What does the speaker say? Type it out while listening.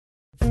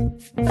The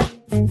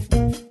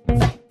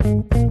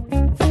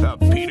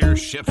Peter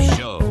Schiff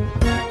Show.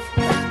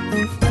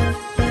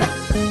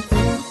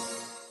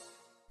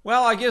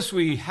 Well, I guess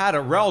we had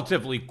a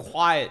relatively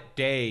quiet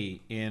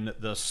day in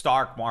the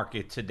stock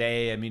market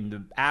today. I mean,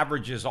 the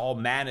averages all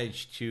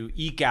managed to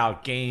eke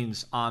out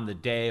gains on the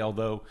day,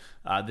 although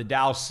the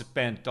Dow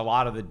spent a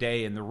lot of the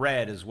day in the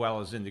red as well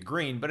as in the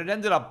green, but it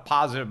ended up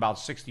positive about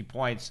 60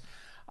 points.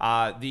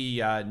 The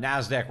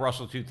NASDAQ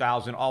Russell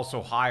 2000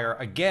 also higher.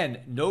 Again,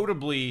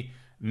 notably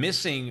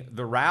missing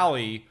the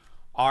rally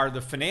are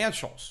the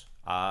financials.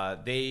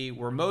 They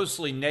were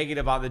mostly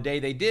negative on the day.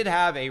 They did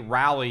have a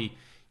rally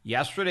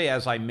yesterday,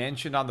 as I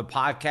mentioned on the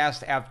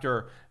podcast,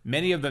 after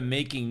many of them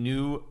making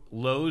new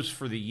lows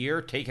for the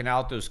year, taking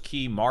out those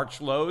key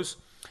March lows.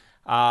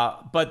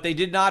 But they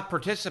did not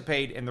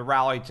participate in the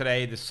rally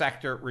today. The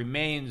sector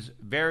remains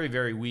very,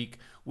 very weak,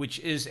 which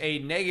is a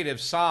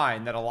negative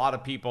sign that a lot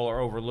of people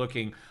are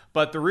overlooking.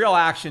 But the real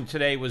action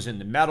today was in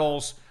the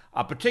metals,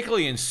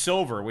 particularly in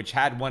silver, which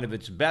had one of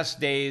its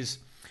best days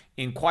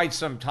in quite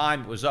some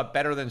time. It was up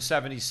better than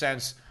 70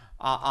 cents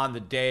on the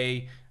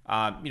day.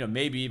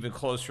 Maybe even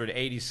closer to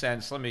 80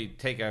 cents. Let me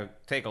take a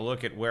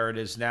look at where it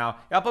is now.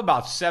 Up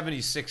about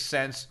 76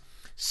 cents,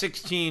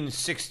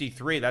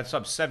 1663. That's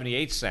up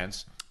 78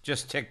 cents.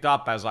 Just ticked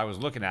up as I was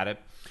looking at it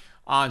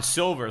on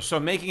silver.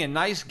 So making a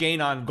nice gain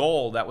on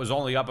gold. That was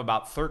only up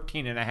about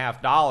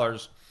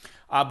 $13.50.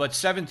 But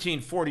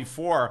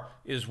 1744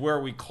 is where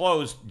we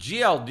closed.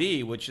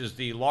 GLD, which is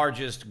the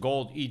largest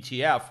gold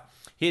ETF,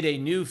 hit a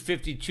new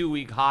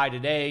 52-week high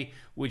today,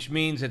 which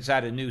means it's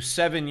at a new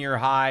 7-year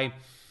high.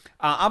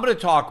 I'm going to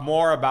talk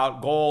more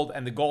about gold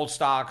and the gold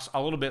stocks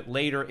a little bit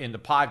later in the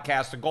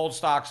podcast. The gold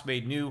stocks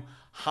made new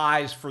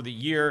highs for the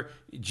year.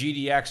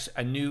 GDX,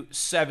 a new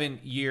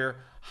 7-year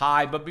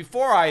high. But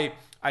before I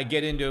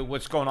get into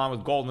what's going on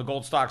with gold and the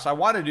gold stocks, I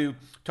wanted to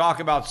talk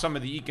about some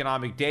of the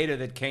economic data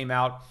that came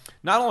out,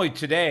 not only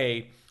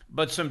today,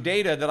 but some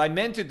data that I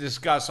meant to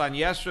discuss on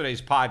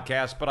yesterday's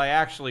podcast, but I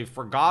actually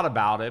forgot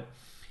about it.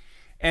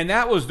 And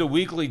that was the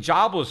weekly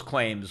jobless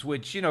claims,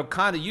 which,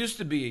 kind of used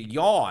to be a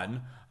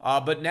yawn.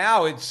 But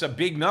now it's a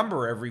big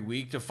number every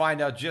week to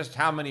find out just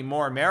how many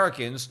more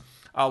Americans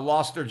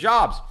lost their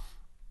jobs.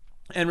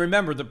 And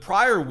remember, the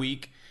prior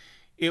week,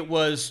 it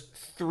was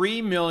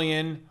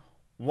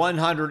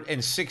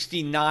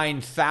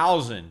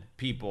 3,169,000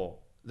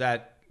 people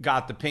that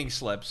got the pink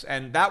slips.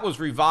 And that was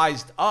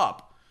revised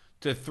up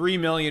to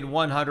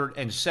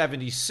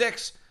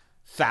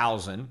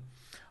 3,176,000.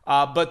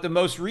 But the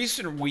most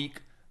recent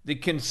week, the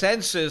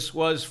consensus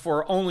was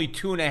for only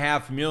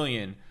 2.5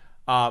 million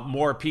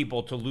more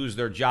people to lose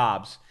their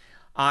jobs.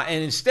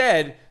 And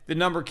instead, the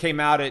number came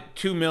out at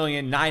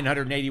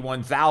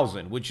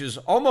 2,981,000, which is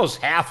almost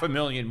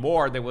 500,000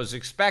 more than was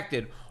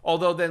expected.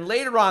 Although then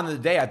later on in the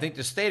day, I think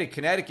the state of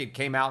Connecticut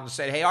came out and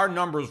said, hey, our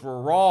numbers were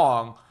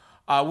wrong.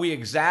 We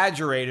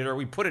exaggerated, or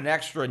we put an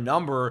extra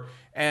number.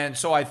 And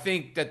so I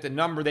think that the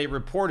number they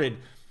reported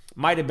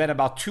might have been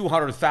about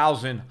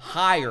 200,000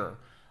 higher.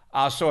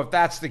 So if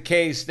that's the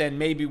case, then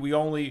maybe we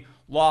only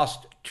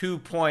lost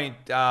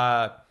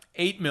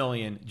 2.8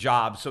 million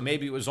jobs. So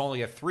maybe it was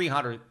only a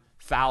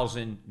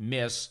 300,000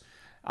 miss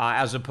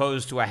as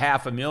opposed to a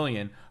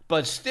 500,000.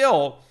 But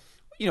still,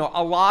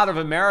 a lot of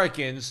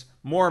Americans,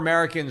 more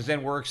Americans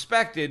than were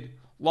expected,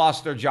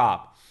 lost their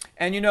job.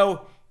 And,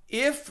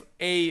 if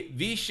a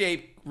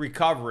V-shaped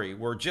recovery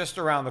were just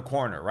around the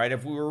corner, right?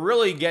 If we were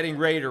really getting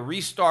ready to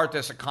restart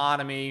this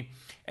economy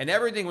and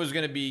everything was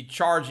going to be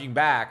charging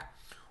back,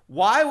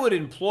 why would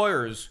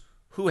employers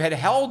who had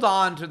held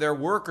on to their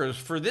workers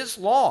for this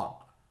long,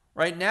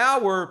 right now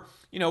we're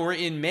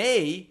in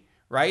May,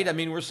 right? I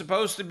mean, we're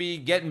supposed to be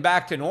getting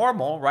back to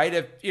normal,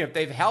 right? If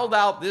they've held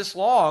out this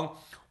long,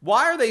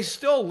 why are they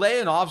still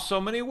laying off so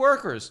many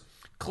workers?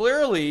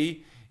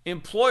 Clearly,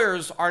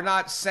 employers are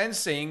not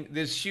sensing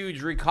this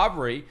huge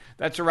recovery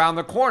that's around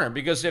the corner,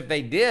 because if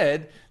they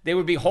did, they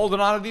would be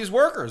holding on to these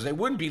workers. They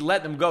wouldn't be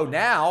letting them go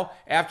now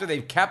after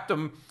they've kept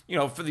them,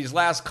 for these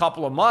last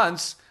couple of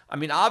months. I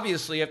mean,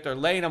 obviously, if they're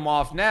laying them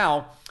off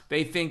now,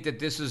 they think that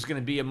this is going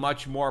to be a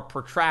much more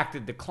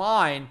protracted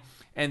decline,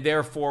 and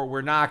therefore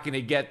we're not going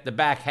to get the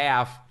back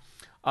half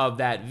of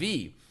that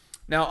V.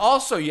 Now,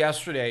 also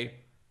yesterday,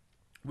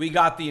 we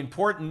got the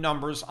important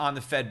numbers on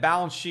the Fed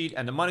balance sheet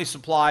and the money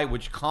supply,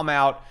 which come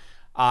out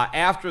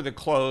after the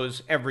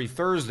close every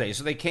Thursday.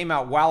 So they came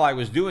out while I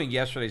was doing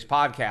yesterday's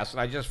podcast, and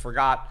I just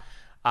forgot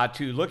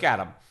to look at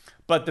them.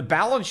 But the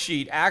balance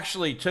sheet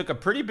actually took a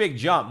pretty big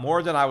jump,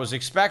 more than I was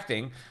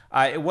expecting.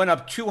 It went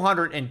up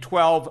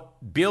 $212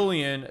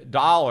 billion.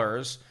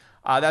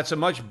 That's a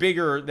much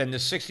bigger than the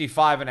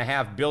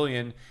 $65.5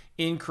 billion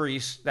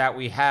increase that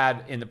we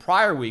had in the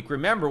prior week.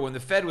 Remember, when the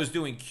Fed was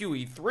doing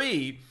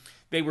QE3,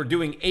 they were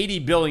doing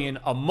 $80 billion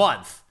a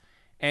month.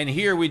 And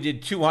here we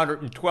did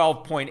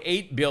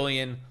 $212.8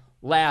 billion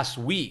last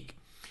week.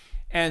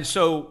 And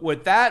so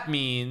what that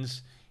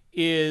means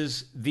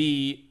is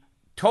the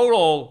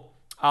total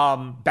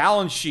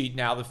balance sheet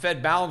now, the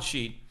Fed balance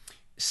sheet,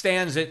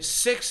 stands at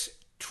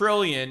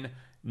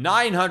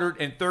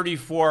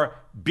 $6,934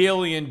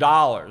 billion,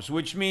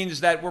 which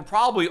means that we're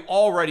probably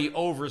already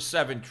over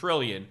 7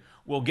 trillion.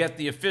 We'll get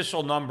the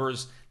official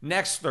numbers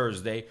next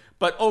Thursday,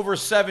 but over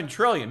 7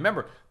 trillion.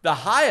 Remember, the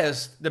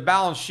highest the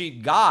balance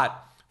sheet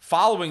got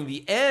following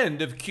the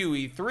end of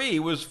QE3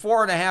 was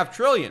 4.5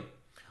 trillion.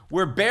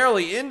 We're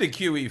barely into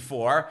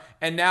QE4,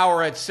 and now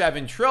we're at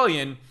 7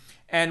 trillion,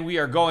 and we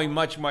are going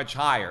much, much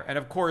higher. And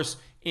of course,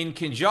 in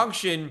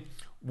conjunction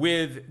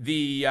with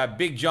the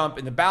big jump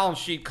in the balance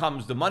sheet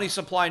comes the money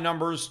supply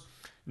numbers.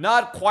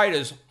 Not quite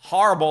as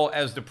horrible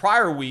as the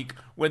prior week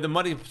when the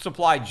money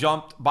supply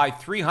jumped by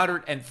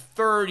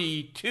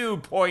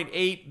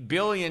 $332.8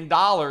 billion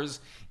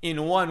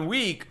in 1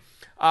 week.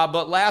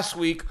 But last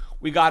week,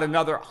 we got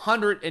another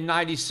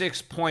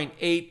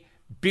 $196.8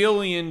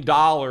 billion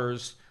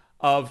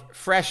of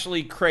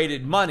freshly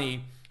created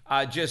money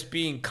just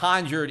being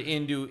conjured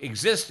into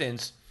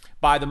existence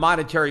by the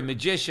monetary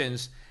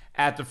magicians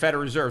at the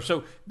Federal Reserve.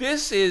 So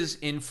this is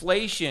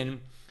inflation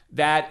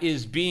that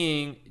is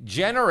being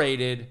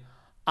generated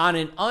on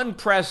an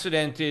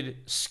unprecedented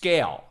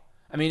scale.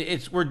 I mean,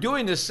 we're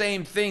doing the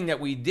same thing that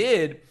we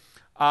did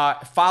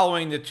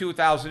following the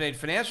 2008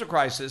 financial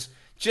crisis,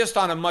 just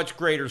on a much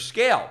greater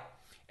scale.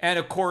 And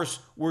of course,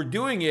 we're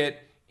doing it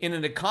in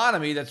an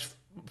economy that's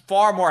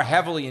far more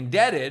heavily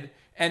indebted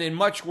and in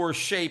much worse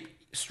shape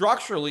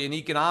structurally and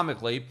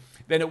economically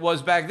than it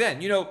was back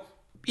then. You know,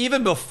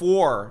 even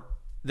before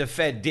the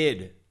Fed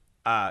did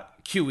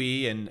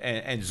QE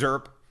and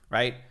ZIRP,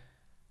 right?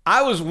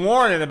 I was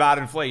warning about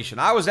inflation.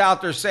 I was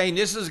out there saying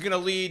this is going to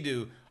lead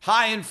to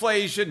high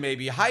inflation,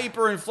 maybe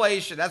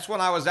hyperinflation. That's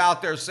when I was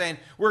out there saying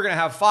we're going to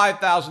have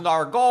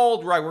 $5,000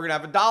 gold, right? We're going to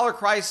have a dollar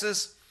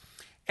crisis.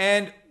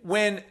 And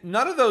when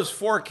none of those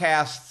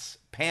forecasts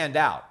panned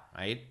out,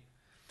 right?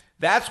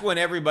 That's when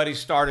everybody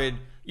started,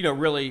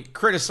 really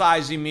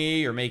criticizing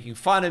me or making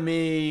fun of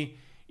me.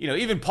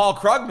 Even Paul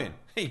Krugman,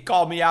 he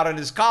called me out in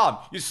his column.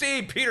 You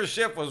see, Peter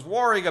Schiff was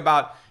worrying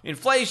about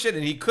inflation,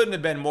 and he couldn't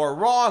have been more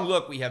wrong.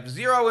 Look, we have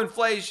zero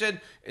inflation.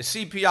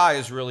 CPI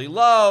is really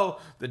low.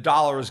 The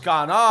dollar has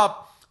gone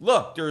up.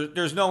 Look,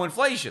 there's no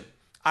inflation.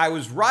 I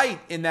was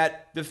right in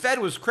that the Fed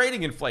was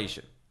creating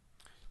inflation.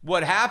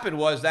 What happened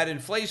was that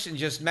inflation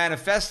just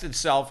manifested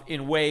itself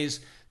in ways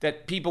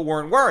that people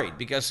weren't worried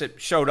because it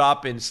showed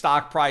up in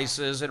stock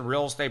prices and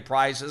real estate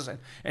prices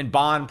and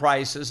bond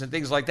prices and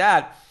things like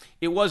that.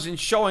 It wasn't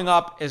showing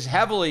up as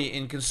heavily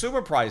in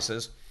consumer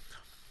prices.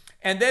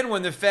 And then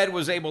when the Fed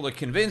was able to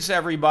convince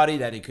everybody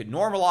that it could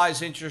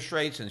normalize interest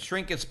rates and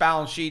shrink its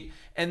balance sheet,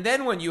 and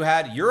then when you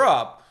had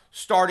Europe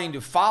starting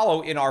to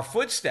follow in our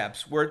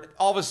footsteps, where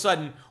all of a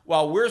sudden,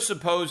 while we're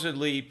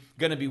supposedly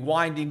going to be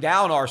winding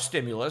down our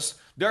stimulus,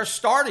 they're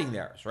starting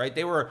theirs, right?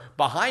 They were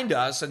behind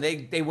us and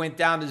they went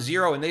down to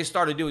zero and they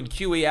started doing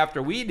QE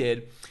after we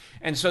did.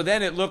 And so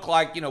then it looked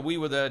like, we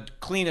were the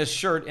cleanest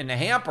shirt in the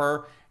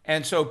hamper.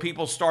 And so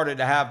people started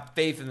to have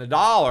faith in the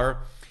dollar.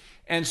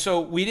 And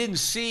so we didn't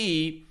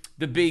see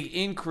the big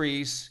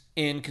increase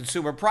in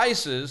consumer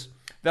prices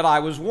that I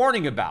was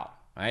warning about,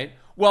 right?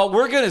 Well,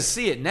 we're going to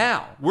see it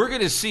now. We're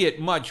going to see it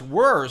much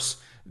worse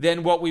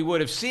than what we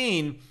would have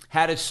seen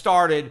had it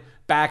started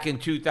back in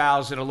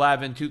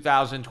 2011,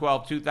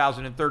 2012,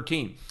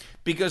 2013.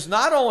 Because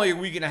not only are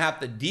we going to have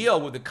to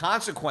deal with the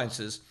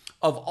consequences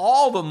of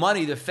all the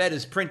money the Fed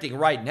is printing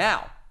right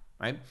now,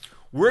 right?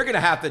 We're going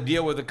to have to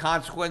deal with the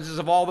consequences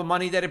of all the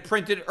money that it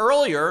printed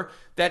earlier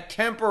that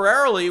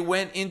temporarily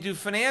went into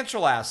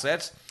financial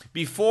assets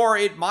before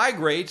it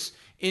migrates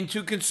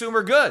into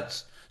consumer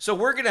goods. So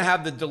we're going to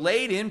have the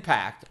delayed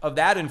impact of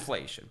that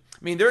inflation.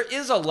 I mean, there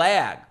is a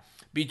lag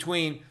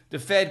between the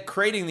Fed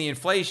creating the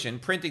inflation,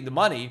 printing the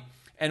money,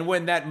 and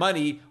when that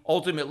money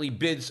ultimately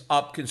bids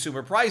up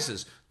consumer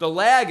prices. The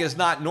lag is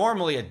not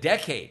normally a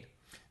decade.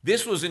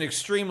 This was an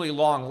extremely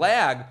long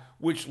lag,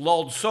 which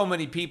lulled so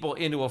many people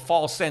into a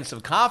false sense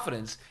of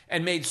confidence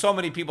and made so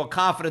many people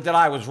confident that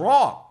I was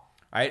wrong,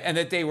 right? And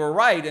that they were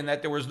right and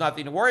that there was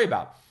nothing to worry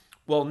about.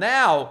 Well,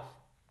 now,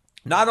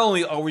 not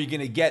only are we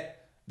going to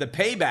get the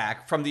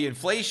payback from the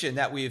inflation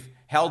that we've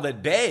held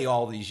at bay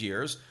all these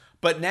years,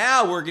 but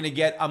now we're going to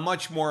get a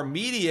much more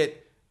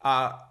immediate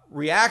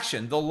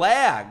reaction. The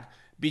lag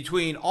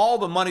between all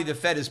the money the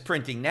Fed is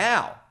printing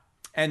now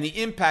and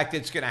the impact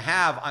it's going to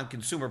have on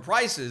consumer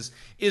prices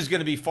is going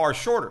to be far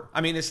shorter.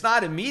 I mean, it's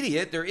not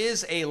immediate. There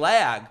is a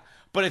lag,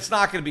 but it's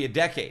not going to be a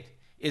decade.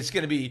 It's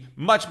going to be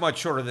much, much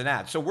shorter than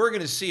that. So we're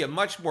going to see a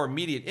much more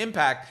immediate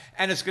impact,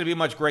 and it's going to be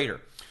much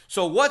greater.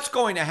 So what's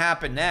going to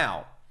happen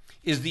now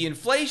is the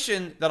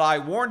inflation that I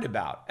warned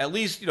about, at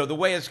least, the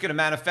way it's going to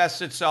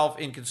manifest itself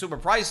in consumer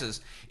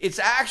prices, it's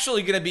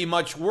actually going to be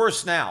much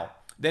worse now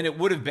than it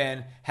would have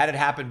been had it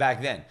happened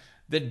back then.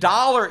 The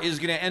dollar is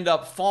going to end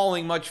up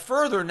falling much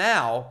further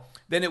now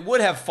than it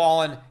would have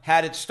fallen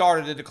had it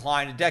started to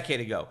decline a decade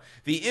ago.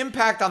 The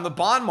impact on the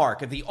bond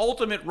market, the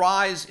ultimate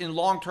rise in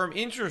long-term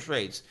interest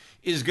rates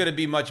is going to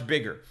be much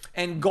bigger.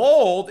 And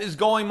gold is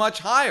going much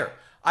higher.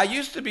 I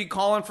used to be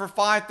calling for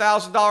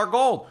 $5,000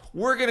 gold.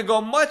 We're going to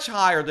go much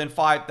higher than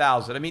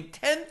 5,000. I mean,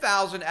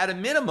 10,000 at a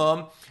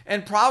minimum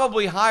and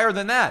probably higher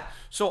than that.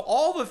 So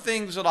all the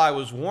things that I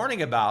was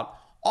warning about,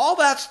 all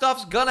that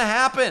stuff's going to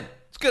happen.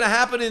 It's going to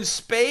happen in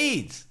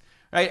spades.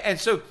 Right? And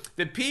so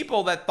the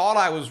people that thought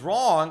I was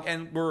wrong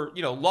and were,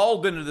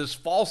 lulled into this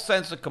false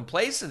sense of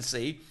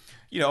complacency,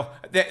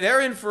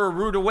 they're in for a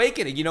rude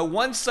awakening.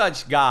 One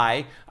such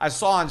guy I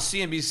saw on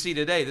CNBC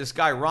today, this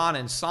guy Ron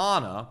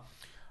Insana,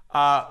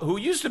 who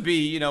used to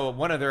be,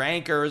 one of their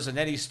anchors, and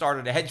then he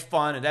started a hedge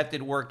fund, and that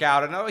didn't work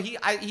out. And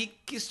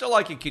he's still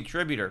like a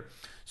contributor,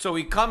 so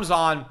he comes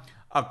on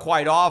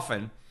quite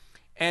often.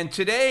 And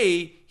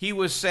today he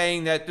was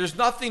saying that there's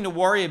nothing to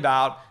worry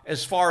about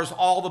as far as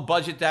all the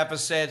budget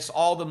deficits,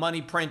 all the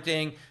money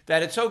printing,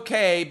 that it's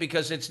okay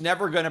because it's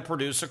never going to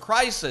produce a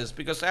crisis.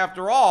 Because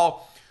after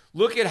all,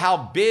 look at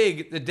how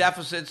big the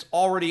deficits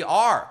already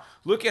are.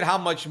 Look at how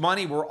much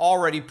money we're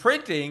already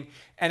printing.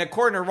 And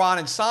according to Ron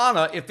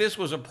Insana, if this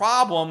was a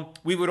problem,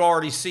 we would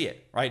already see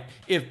it, right?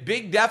 If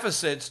big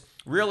deficits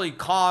really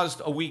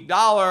caused a weak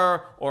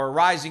dollar or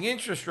rising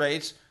interest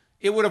rates,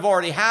 it would have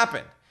already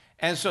happened.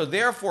 And so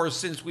therefore,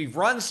 since we've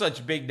run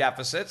such big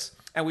deficits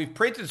and we've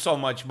printed so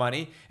much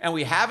money and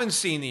we haven't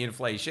seen the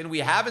inflation, we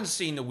haven't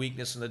seen the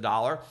weakness in the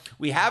dollar,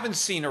 we haven't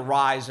seen a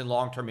rise in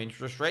long-term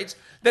interest rates,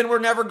 then we're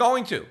never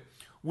going to,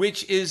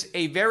 which is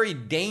a very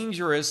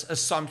dangerous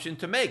assumption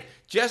to make.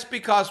 Just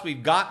because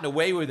we've gotten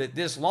away with it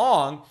this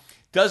long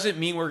doesn't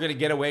mean we're going to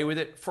get away with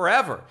it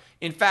forever.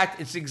 In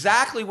fact, it's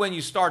exactly when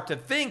you start to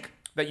think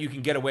that you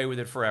can get away with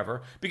it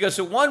forever, because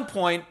at one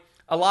point,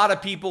 a lot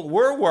of people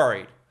were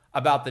worried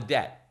about the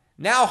debt.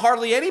 Now,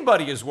 hardly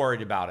anybody is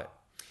worried about it.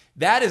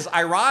 That is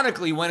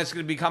ironically when it's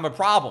going to become a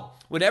problem.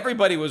 When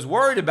everybody was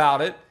worried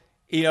about it,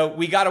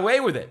 we got away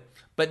with it.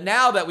 But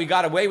now that we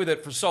got away with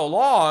it for so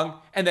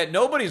long and that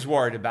nobody's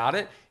worried about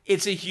it,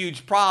 it's a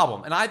huge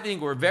problem. And I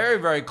think we're very,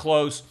 very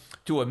close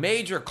to a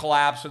major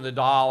collapse in the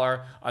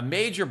dollar, a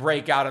major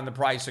breakout in the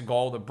price of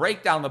gold, a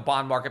breakdown in the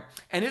bond market.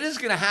 And it is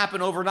going to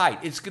happen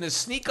overnight. It's going to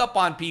sneak up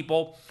on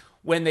people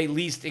when they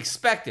least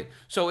expect it.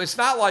 So it's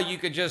not like you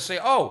could just say,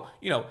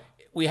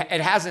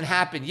 it hasn't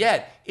happened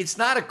yet. It's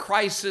not a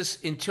crisis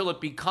until it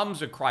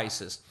becomes a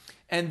crisis.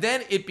 And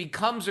then it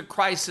becomes a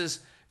crisis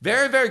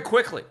very, very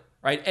quickly,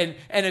 right?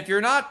 And if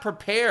you're not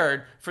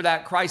prepared for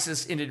that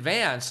crisis in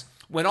advance,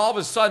 when all of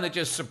a sudden it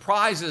just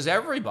surprises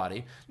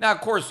everybody. Now,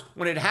 of course,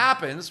 when it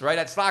happens, right,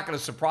 that's not going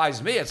to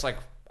surprise me. It's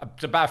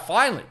about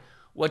finally.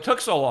 What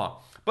took so long?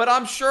 But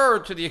I'm sure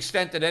to the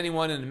extent that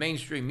anyone in the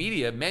mainstream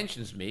media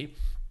mentions me,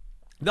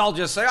 they'll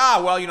just say,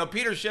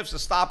 Peter Schiff's a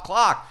stop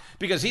clock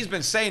because he's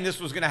been saying this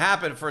was going to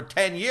happen for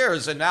 10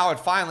 years and now it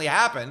finally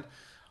happened.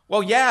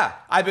 Well, yeah,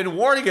 I've been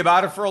warning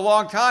about it for a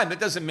long time. That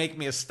doesn't make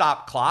me a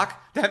stop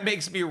clock. That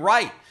makes me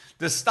right.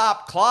 The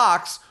stop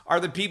clocks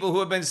are the people who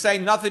have been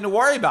saying nothing to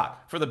worry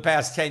about for the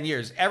past 10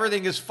 years.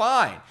 Everything is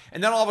fine.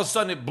 And then all of a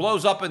sudden it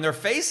blows up in their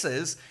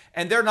faces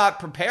and they're not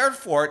prepared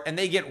for it and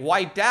they get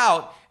wiped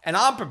out and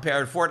I'm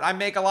prepared for it. I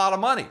make a lot of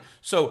money.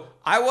 So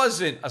I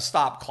wasn't a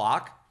stop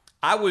clock.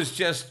 I was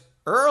just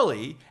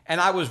early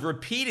and I was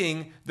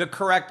repeating the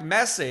correct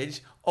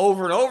message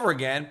over and over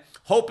again,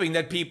 hoping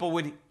that people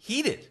would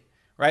heed it.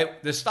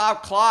 Right? The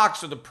stop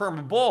clocks are the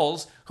perma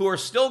bulls who are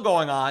still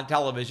going on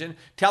television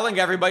telling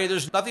everybody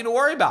there's nothing to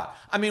worry about.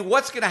 I mean,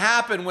 what's going to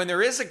happen when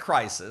there is a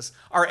crisis?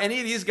 Are any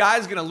of these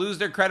guys going to lose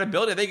their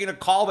credibility? Are they going to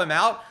call them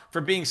out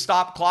for being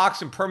stop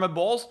clocks and perma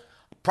bulls?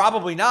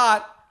 Probably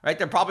not. Right?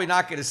 They're probably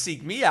not going to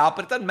seek me out,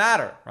 but it doesn't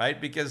matter,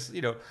 right? Because,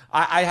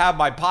 I have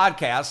my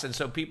podcast, and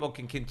so people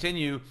can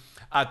continue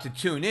to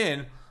tune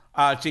in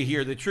to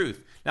hear the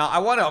truth. Now, I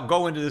want to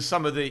go into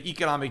some of the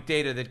economic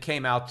data that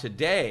came out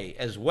today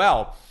as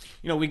well.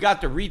 We got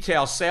the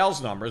retail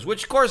sales numbers,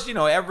 which, of course,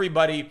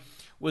 everybody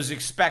was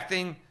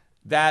expecting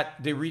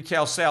that the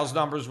retail sales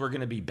numbers were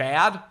going to be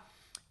bad.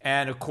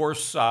 And, of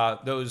course,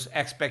 those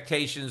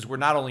expectations were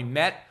not only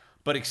met,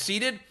 but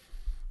exceeded.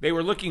 They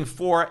were looking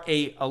for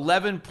a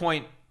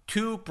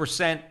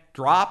 11.2%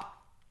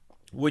 drop,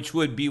 which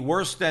would be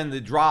worse than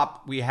the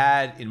drop we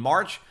had in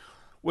March,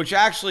 which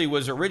actually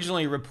was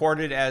originally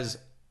reported as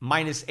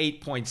minus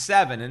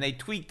 8.7. And they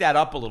tweaked that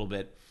up a little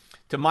bit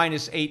to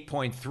minus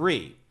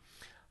 8.3.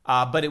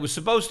 But it was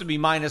supposed to be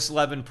minus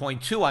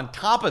 11.2 on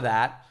top of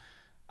that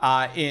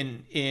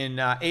in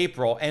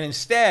April. And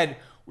instead,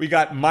 we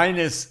got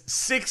minus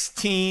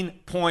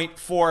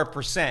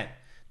 16.4%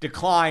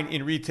 decline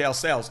in retail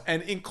sales.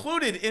 And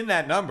included in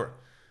that number,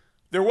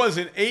 there was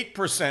an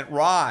 8%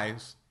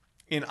 rise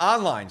in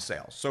online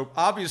sales. So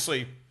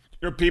obviously,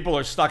 your people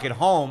are stuck at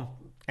home,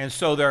 and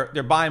so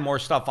they're buying more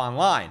stuff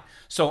online.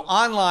 So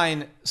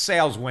online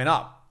sales went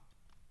up.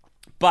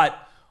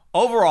 But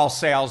overall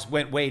sales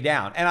went way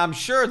down. And I'm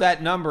sure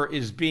that number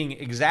is being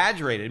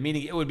exaggerated,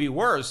 meaning it would be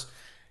worse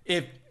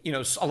if,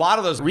 a lot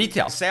of those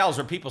retail sales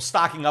are people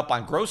stocking up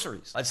on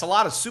groceries. It's a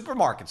lot of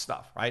supermarket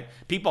stuff, right?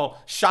 People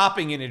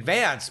shopping in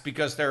advance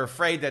because they're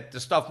afraid that the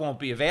stuff won't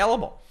be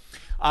available.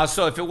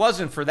 So if it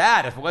wasn't for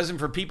that, if it wasn't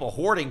for people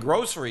hoarding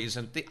groceries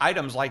and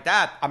items like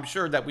that, I'm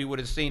sure that we would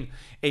have seen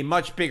a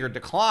much bigger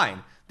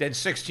decline than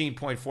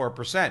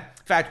 16.4%. In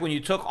fact, when you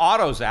took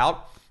autos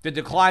out, the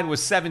decline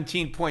was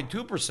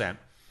 17.2%.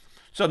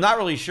 So I'm not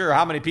really sure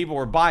how many people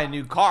were buying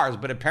new cars,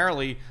 but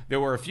apparently there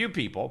were a few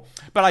people.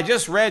 But I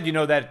just read,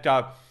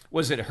 that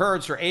was it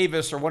Hertz or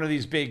Avis or one of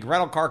these big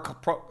rental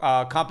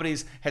car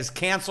companies has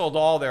canceled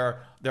all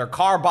their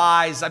car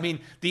buys. I mean,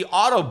 the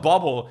auto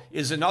bubble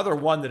is another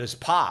one that has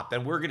popped,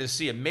 and we're going to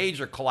see a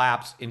major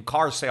collapse in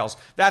car sales.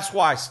 That's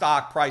why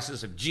stock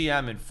prices of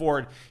GM and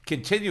Ford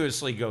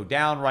continuously go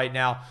down right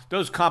now.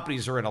 Those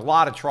companies are in a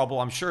lot of trouble.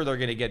 I'm sure they're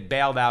going to get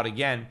bailed out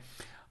again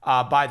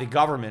by the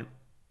government.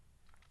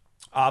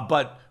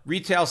 But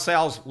retail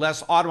sales,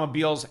 less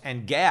automobiles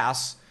and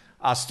gas,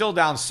 still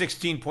down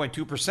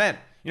 16.2%.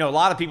 A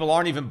lot of people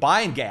aren't even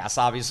buying gas,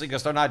 obviously,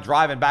 because they're not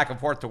driving back and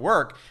forth to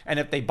work. And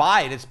if they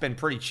buy it, it's been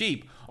pretty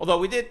cheap. Although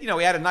we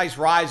had a nice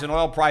rise in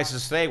oil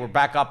prices today. We're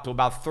back up to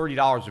about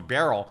 $30 a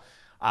barrel.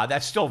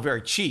 That's still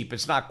very cheap.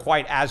 It's not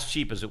quite as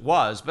cheap as it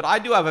was. But I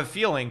do have a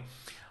feeling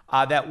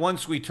that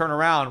once we turn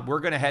around, we're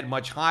going to head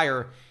much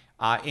higher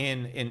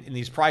in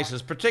these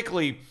prices,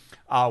 particularly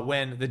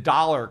when the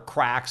dollar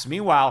cracks.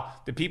 Meanwhile,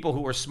 the people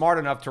who were smart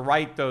enough to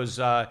write those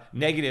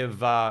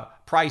negative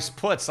price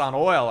puts on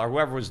oil, or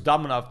whoever was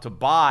dumb enough to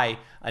buy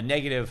a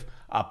negative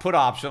put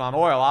option on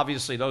oil,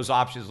 obviously those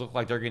options look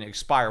like they're going to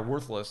expire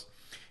worthless,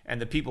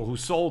 and the people who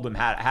sold them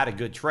had a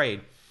good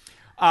trade.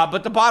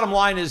 But the bottom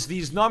line is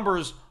these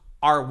numbers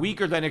are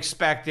weaker than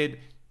expected.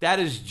 That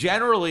is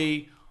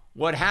generally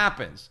what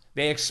happens.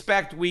 They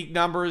expect weak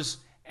numbers,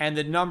 and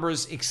the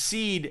numbers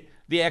exceed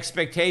the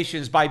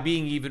expectations by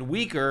being even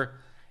weaker,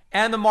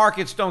 and the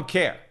markets don't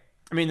care.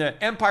 I mean,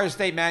 the Empire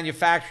State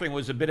Manufacturing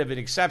was a bit of an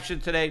exception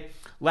today.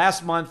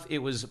 Last month, it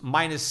was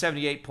minus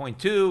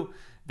 78.2.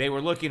 They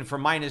were looking for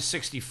minus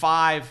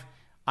 65,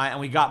 and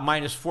we got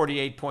minus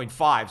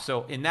 48.5.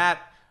 So in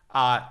that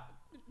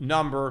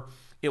number,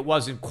 it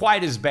wasn't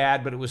quite as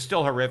bad, but it was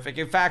still horrific.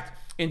 In fact,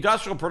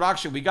 industrial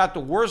production, we got the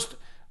worst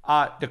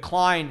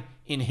decline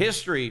in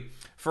history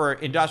for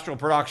industrial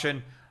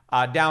production,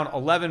 down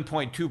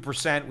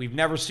 11.2%. We've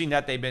never seen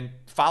that. They've been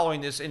following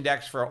this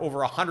index for over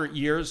 100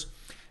 years,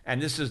 and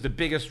this is the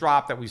biggest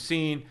drop that we've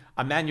seen.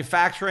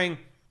 Manufacturing,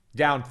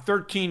 down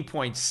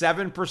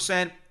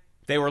 13.7%.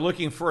 They were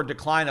looking for a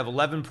decline of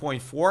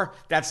 11.4.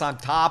 That's on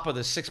top of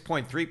the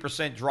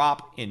 6.3%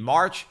 drop in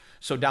March,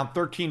 so down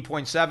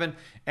 13.7.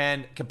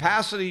 And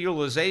capacity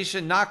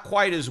utilization, not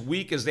quite as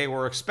weak as they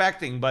were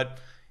expecting, but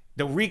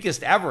the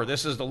weakest ever.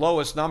 This is the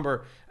lowest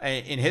number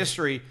in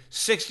history,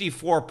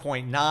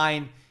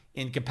 64.9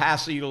 in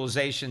capacity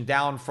utilization,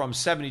 down from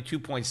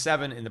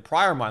 72.7 in the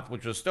prior month,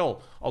 which was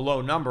still a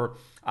low number.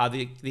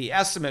 The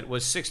estimate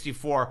was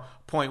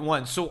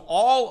 64.1. So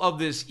all of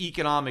this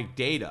economic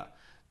data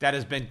that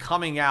has been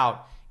coming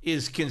out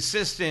is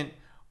consistent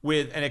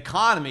with an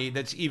economy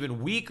that's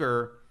even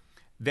weaker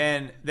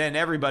than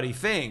everybody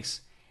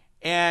thinks.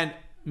 And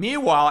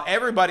meanwhile,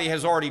 everybody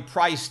has already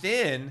priced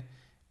in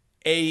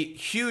a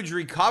huge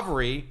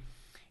recovery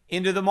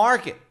into the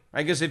market.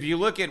 Because if you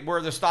look at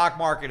where the stock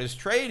market is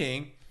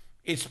trading,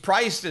 it's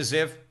priced as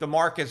if the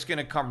market's going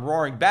to come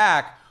roaring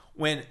back,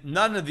 when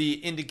none of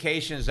the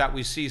indications that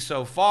we see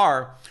so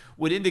far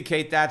would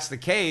indicate that's the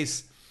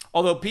case.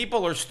 Although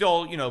people are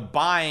still,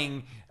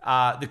 buying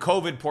the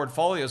COVID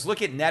portfolios.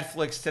 Look at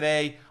Netflix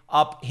today,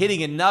 up,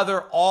 hitting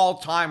another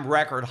all-time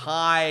record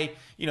high.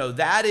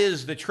 That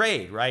is the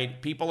trade,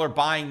 right? People are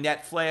buying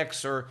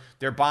Netflix or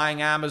they're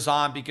buying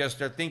Amazon because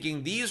they're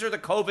thinking these are the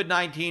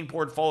COVID-19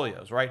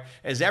 portfolios, right?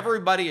 As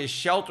everybody is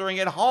sheltering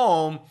at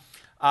home,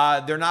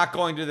 they're not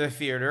going to the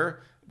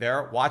theater.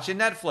 They're watching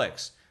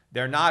Netflix.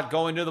 They're not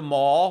going to the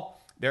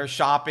mall. They're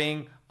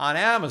shopping on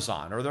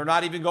Amazon, or they're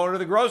not even going to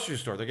the grocery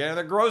store. They're getting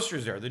their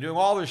groceries there. They're doing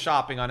all their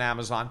shopping on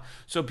Amazon.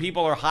 So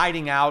people are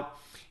hiding out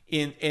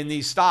in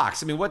these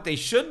stocks. I mean, what they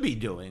should be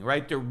doing,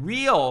 right? The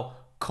real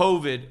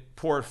COVID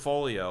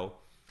portfolio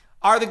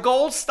are the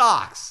gold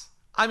stocks.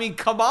 I mean,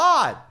 come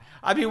on.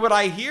 I mean, when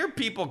I hear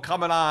people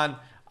coming on,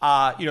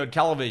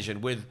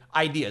 television with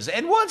ideas,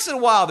 and once in a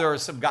while there are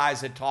some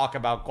guys that talk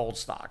about gold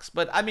stocks,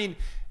 but I mean,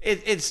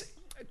 it's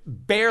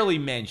barely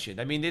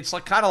mentioned. I mean, it's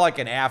kind of like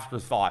an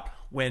afterthought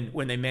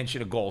when they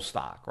mention a gold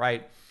stock,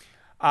 right?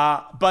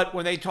 But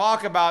when they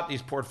talk about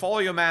these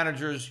portfolio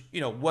managers,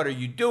 what are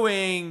you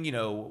doing?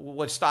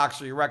 What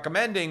stocks are you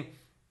recommending?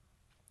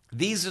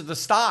 These are the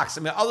stocks.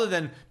 I mean, other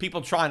than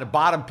people trying to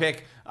bottom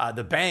pick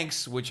the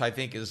banks, which I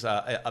think is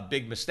a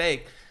big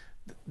mistake,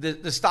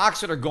 the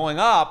stocks that are going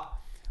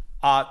up,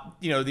 the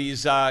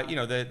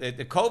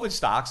COVID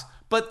stocks,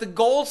 but the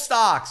gold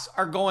stocks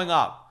are going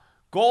up.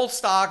 Gold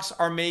stocks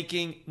are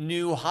making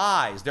new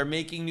highs. They're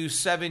making new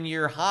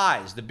 7-year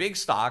highs. The big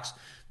stocks,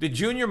 the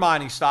junior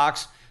mining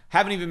stocks,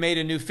 haven't even made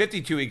a new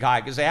 52-week high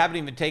because they haven't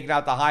even taken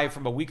out the high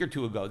from a week or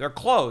two ago. They're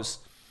close.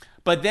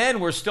 But then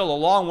we're still a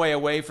long way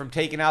away from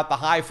taking out the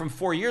high from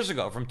 4 years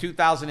ago, from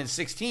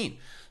 2016.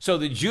 So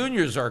the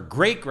juniors are a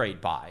great, great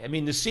buy. I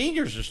mean, the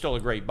seniors are still a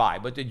great buy,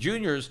 but the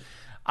juniors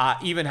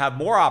even have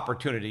more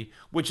opportunity,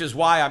 which is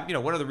why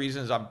one of the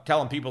reasons I'm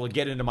telling people to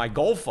get into my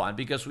gold fund,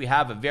 because we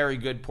have a very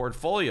good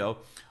portfolio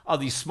of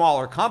these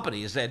smaller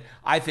companies that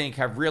I think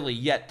have really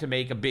yet to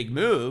make a big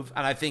move.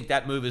 And I think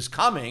that move is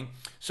coming.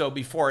 So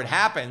before it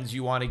happens,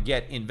 you want to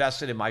get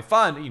invested in my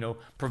fund,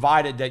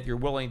 provided that you're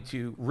willing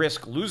to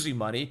risk losing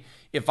money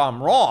if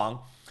I'm wrong.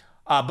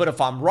 But if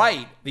I'm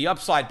right, the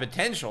upside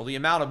potential, the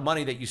amount of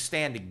money that you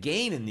stand to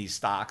gain in these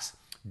stocks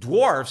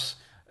dwarfs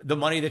the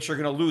money that you're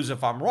going to lose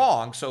if I'm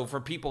wrong. So for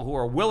people who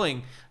are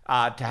willing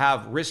to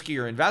have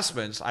riskier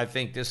investments, I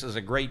think this is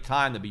a great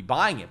time to be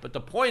buying it. But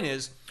the point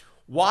is,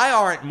 why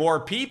aren't more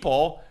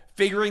people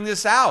figuring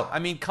this out? I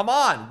mean, come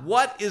on,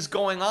 what is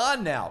going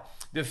on now?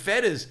 The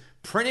Fed is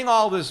printing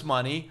all this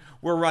money.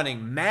 We're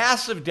running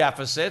massive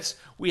deficits.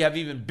 We have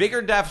even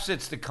bigger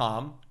deficits to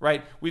come,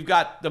 right? We've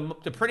got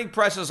the printing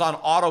presses on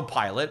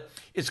autopilot.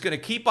 It's going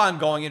to keep on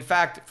going. In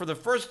fact, for the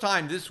first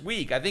time this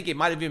week, I think it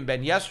might have even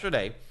been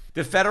yesterday,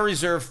 the Federal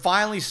Reserve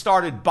finally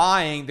started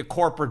buying the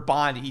corporate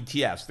bond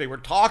ETFs. They were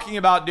talking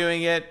about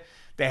doing it.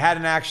 They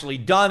hadn't actually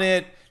done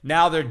it.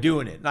 Now they're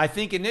doing it. And I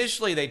think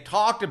initially they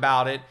talked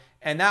about it,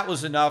 and that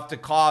was enough to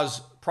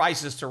cause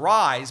prices to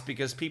rise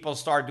because people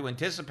started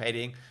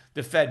anticipating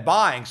the Fed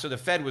buying. So the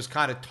Fed was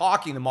kind of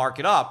talking the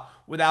market up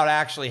without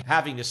actually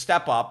having to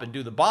step up and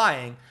do the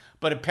buying.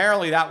 But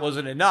apparently that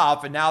wasn't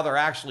enough, and now they're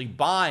actually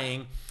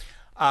buying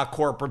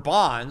corporate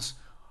bonds,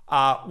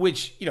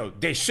 which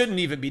they shouldn't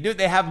even be doing.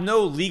 They have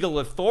no legal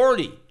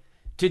authority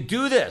to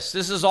do this.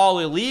 This is all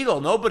illegal.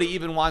 Nobody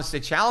even wants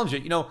to challenge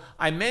it.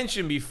 I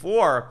mentioned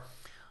before,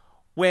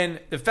 when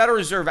the Federal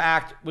Reserve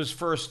Act was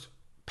first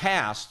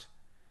passed,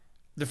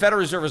 the Federal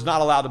Reserve was not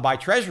allowed to buy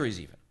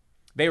treasuries even.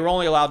 They were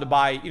only allowed to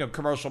buy,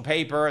 commercial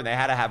paper, and they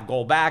had to have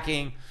gold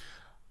backing.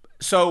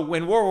 So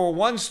when World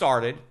War I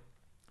started,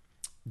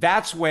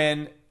 that's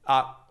when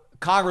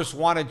Congress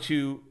wanted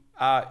to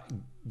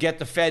get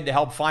the Fed to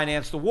help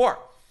finance the war.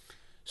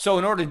 So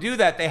in order to do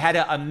that, they had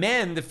to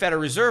amend the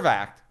Federal Reserve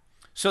Act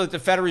so that the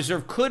Federal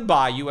Reserve could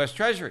buy U.S.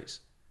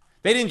 treasuries.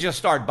 They didn't just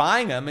start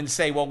buying them and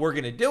say, well, we're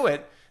going to do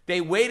it. They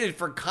waited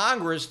for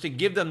Congress to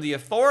give them the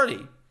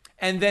authority,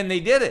 and then they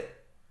did it.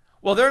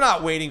 Well, they're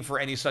not waiting for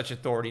any such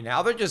authority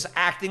now. They're just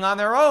acting on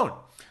their own.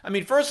 I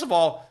mean, first of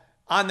all,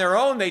 on their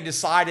own, they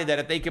decided that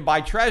if they could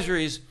buy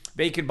treasuries,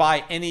 they could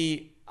buy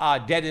any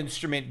debt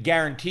instrument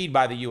guaranteed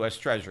by the U.S.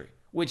 Treasury,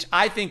 which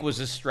I think was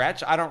a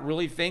stretch. I don't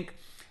really think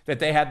that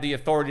they had the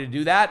authority to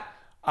do that.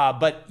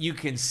 But you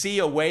can see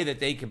a way that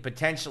they can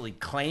potentially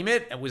claim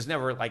it. It was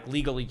never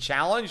legally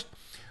challenged.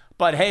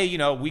 But hey,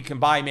 we can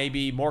buy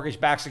maybe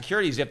mortgage-backed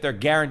securities if they're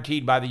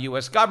guaranteed by the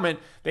U.S. government.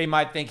 They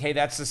might think, hey,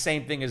 that's the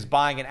same thing as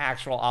buying an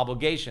actual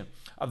obligation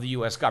of the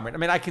U.S. government. I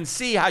mean, I can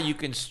see how you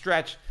can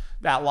stretch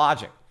that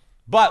logic.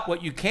 But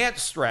what you can't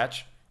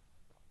stretch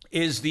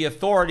is the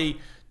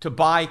authority to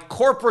buy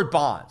corporate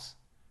bonds.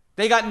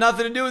 They got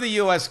nothing to do with the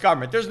U.S.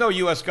 government. There's no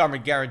U.S.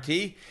 government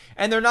guarantee.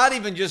 And they're not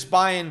even just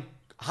buying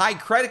high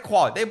credit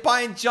quality. They're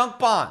buying junk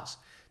bonds.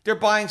 They're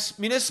buying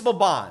municipal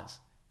bonds,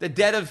 the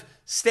debt of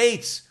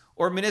states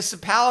or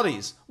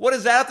municipalities. What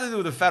does that have to do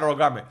with the federal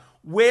government?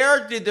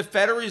 Where did the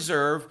Federal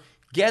Reserve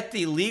get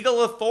the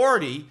legal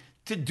authority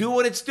to do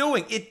what it's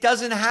doing? It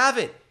doesn't have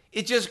it.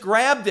 It just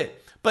grabbed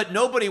it. But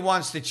nobody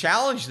wants to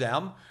challenge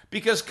them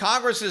because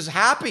Congress is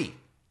happy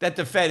that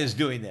the Fed is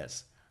doing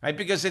this, right?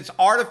 Because it's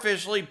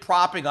artificially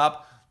propping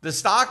up the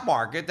stock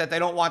market that they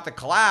don't want to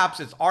collapse.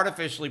 It's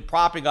artificially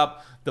propping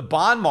up the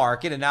bond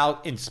market, and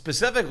now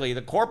specifically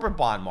the corporate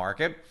bond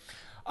market.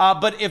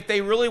 But if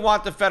they really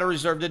want the Federal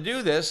Reserve to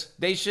do this,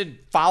 they should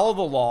follow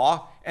the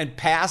law and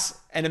pass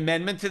an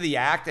amendment to the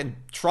act, and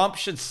Trump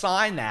should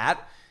sign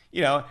that,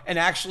 and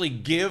actually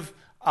give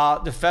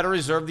the Federal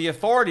Reserve the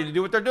authority to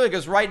do what they're doing,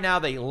 because right now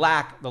they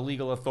lack the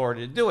legal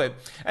authority to do it.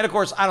 And of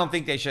course, I don't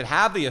think they should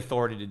have the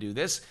authority to do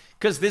this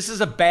because this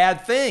is a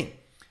bad thing.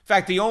 In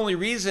fact, the only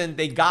reason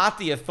they got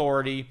the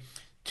authority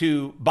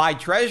to buy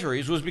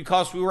treasuries was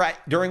because we were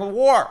during a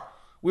war.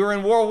 We were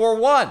in World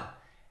War I.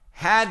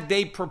 Had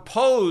they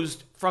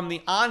proposed from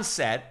the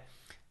onset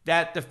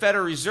that the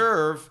Federal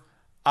Reserve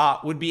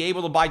would be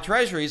able to buy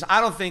treasuries,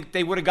 I don't think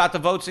they would have got the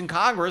votes in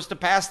Congress to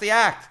pass the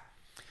act.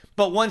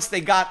 But once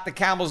they got the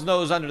camel's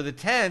nose under the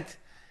tent,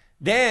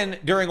 then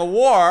during a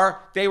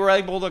war, they were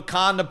able to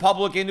con the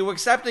public into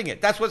accepting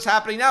it. That's what's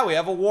happening now. We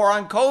have a war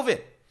on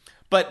COVID.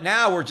 But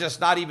now we're just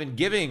not even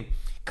giving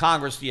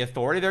Congress the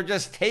authority. They're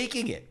just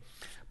taking it.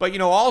 But,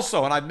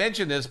 also, and I've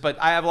mentioned this,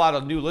 but I have a lot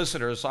of new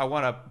listeners, so I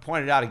want to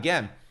point it out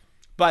again.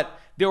 But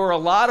there were a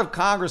lot of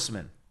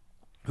congressmen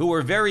who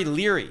were very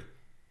leery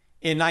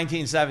in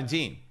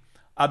 1917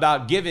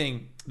 about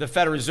giving the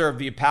Federal Reserve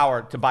the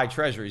power to buy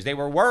treasuries. They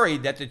were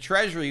worried that the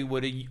Treasury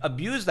would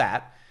abuse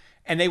that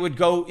and they would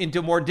go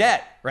into more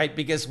debt, right?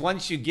 Because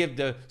once you give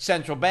the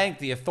central bank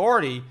the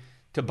authority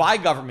to buy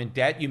government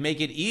debt, you make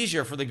it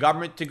easier for the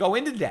government to go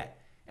into debt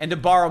and to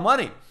borrow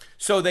money.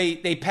 So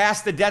they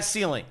passed the debt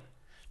ceiling.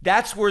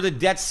 That's where the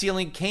debt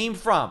ceiling came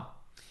from.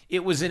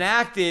 It was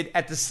enacted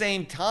at the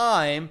same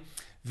time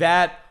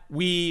that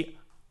we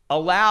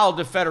allowed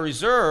the Federal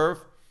Reserve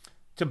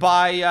to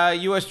buy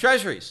U.S.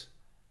 Treasuries.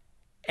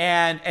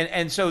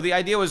 And so the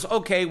idea was,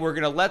 okay, we're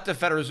going to let the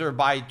Federal Reserve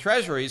buy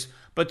Treasuries,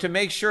 but to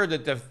make sure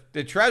that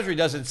the Treasury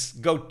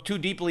doesn't go too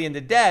deeply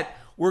into debt,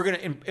 we're going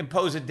to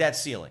impose a debt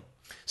ceiling.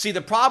 See,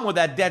 the problem with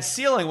that debt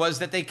ceiling was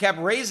that they kept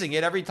raising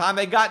it every time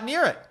they got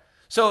near it.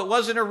 So it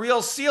wasn't a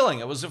real ceiling.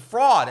 It was a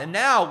fraud. And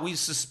now we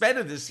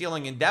suspended the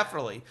ceiling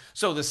indefinitely.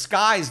 So the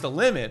sky's the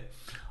limit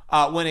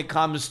when it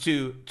comes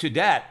to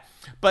debt.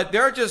 But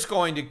they're just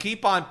going to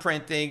keep on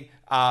printing,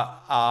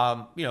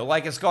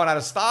 like it's going out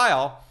of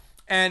style.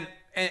 And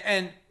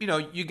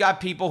you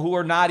got people who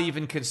are not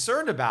even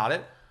concerned about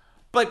it.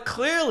 But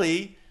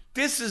clearly,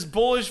 this is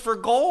bullish for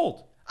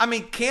gold. I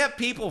mean, can't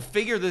people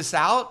figure this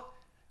out?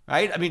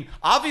 Right? I mean,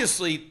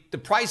 obviously, the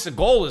price of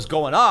gold is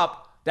going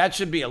up. That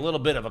should be a little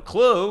bit of a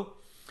clue.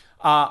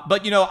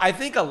 But I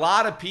think a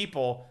lot of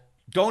people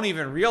don't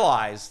even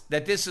realize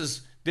that this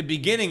is the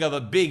beginning of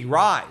a big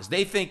rise.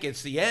 They think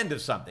it's the end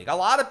of something. A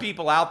lot of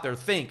people out there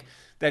think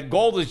that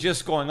gold is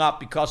just going up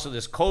because of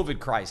this COVID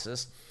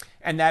crisis,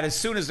 and that as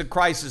soon as the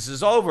crisis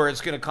is over,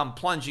 it's going to come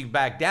plunging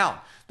back down.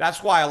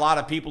 That's why a lot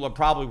of people are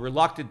probably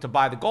reluctant to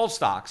buy the gold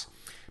stocks,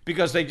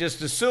 because they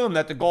just assume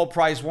that the gold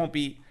price won't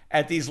be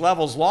at these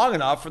levels long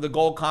enough for the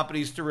gold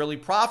companies to really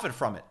profit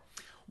from it.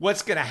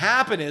 What's going to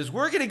happen is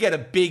we're going to get a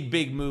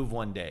big move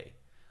one day.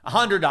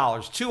 $100,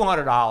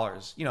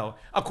 $200.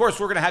 Of course,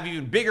 we're going to have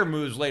even bigger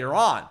moves later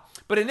on.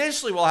 But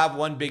initially, we'll have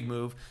one big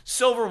move.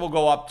 Silver will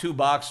go up $2,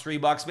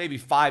 $3, maybe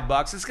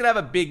 $5. It's going to have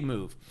a big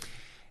move.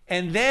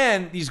 And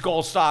then these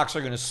gold stocks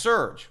are going to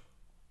surge.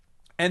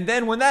 And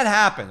then when that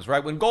happens,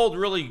 right, when gold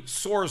really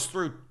soars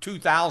through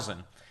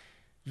 2,000,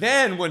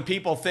 then when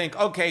people think,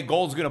 okay,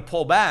 gold's going to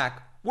pull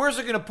back, where's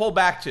it going to pull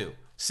back to?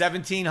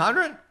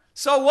 1,700?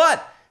 So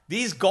what?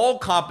 These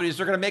gold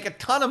companies are going to make a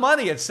ton of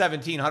money at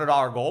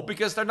 $1,700 gold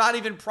because they're not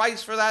even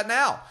priced for that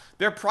now.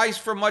 They're priced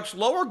for much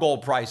lower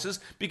gold prices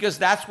because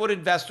that's what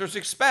investors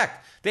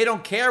expect. They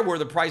don't care where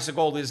the price of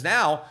gold is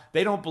now.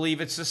 They don't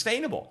believe it's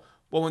sustainable.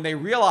 But when they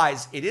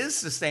realize it is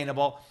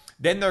sustainable,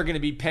 then they're going to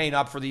be paying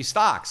up for these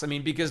stocks. I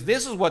mean, because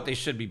this is what they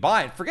should be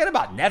buying. Forget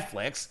about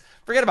Netflix.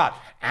 Forget about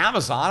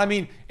Amazon. I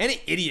mean,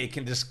 any idiot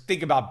can just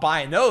think about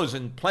buying those,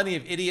 and plenty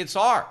of idiots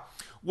are.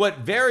 What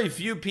very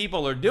few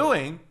people are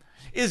doing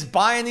is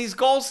buying these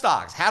gold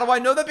stocks. How do I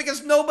know that?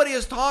 Because nobody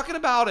is talking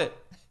about it.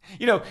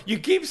 You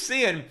keep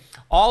seeing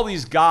all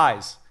these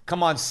guys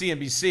come on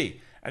CNBC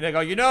and they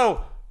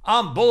go,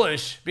 I'm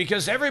bullish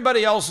because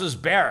everybody else is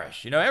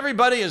bearish.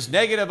 Everybody is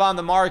negative on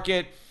the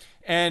market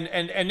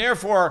and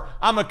therefore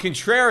I'm a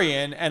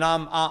contrarian and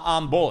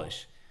I'm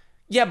bullish.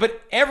 Yeah,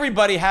 but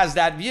everybody has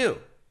that view.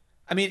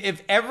 I mean,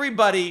 if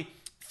everybody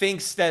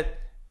thinks that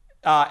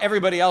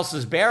everybody else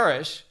is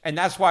bearish, and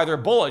that's why they're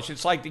bullish.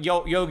 It's like the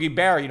Yogi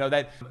Berra,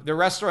 that the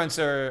restaurants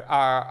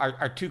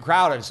are too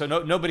crowded, so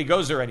nobody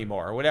goes there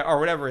anymore, or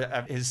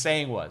whatever his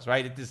saying was,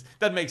 right? It just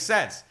doesn't make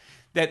sense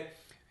that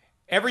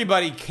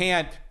everybody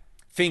can't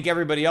think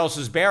everybody else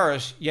is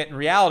bearish, yet in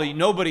reality,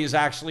 nobody is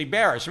actually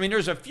bearish. I mean,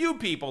 there's a few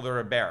people that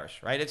are bearish,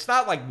 right? It's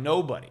not like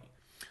nobody.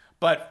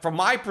 But from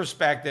my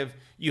perspective,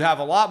 you have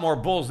a lot more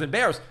bulls than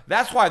bears.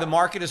 That's why the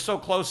market is so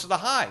close to the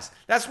highs.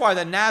 That's why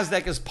the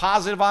NASDAQ is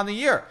positive on the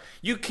year.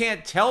 You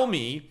can't tell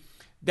me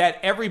that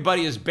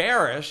everybody is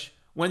bearish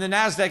when the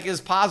NASDAQ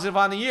is positive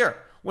on the year,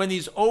 when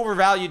these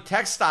overvalued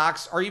tech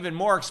stocks are even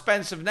more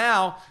expensive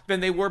now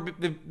than they were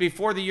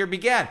before the year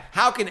began.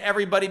 How can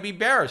everybody be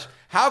bearish?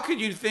 How could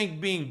you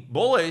think being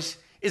bullish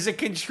is a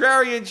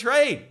contrarian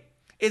trade?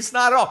 It's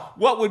not at all.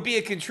 What would be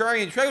a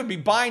contrarian trade would be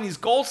buying these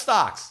gold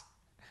stocks.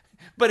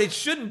 But it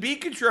shouldn't be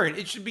contrarian.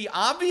 It should be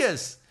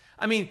obvious.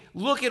 I mean,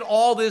 look at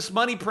all this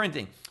money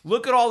printing.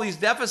 Look at all these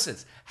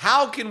deficits.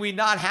 How can we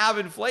not have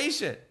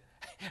inflation?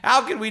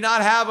 How can we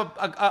not have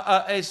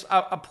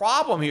a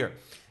problem here?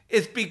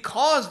 It's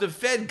because the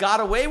Fed got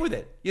away with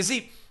it. You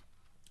see,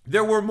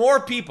 there were more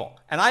people,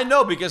 and I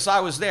know because I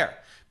was there,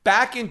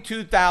 back in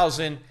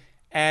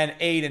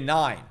 2008 and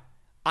 9.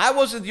 I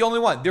wasn't the only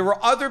one. There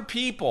were other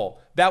people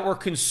that were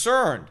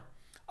concerned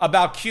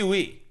about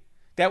QE,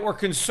 that were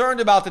concerned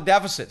about the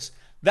deficits.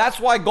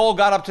 That's why gold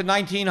got up to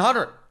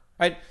 1,900,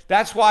 right?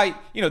 That's why,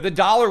 the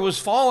dollar was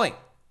falling,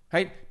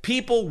 right?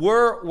 People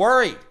were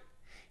worried.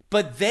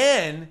 But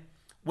then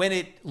when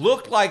it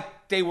looked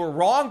like they were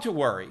wrong to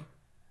worry,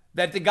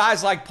 that the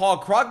guys like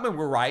Paul Krugman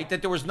were right,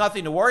 that there was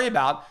nothing to worry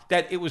about,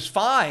 that it was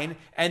fine,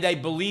 and they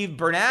believed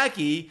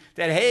Bernanke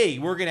that, hey,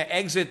 we're going to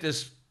exit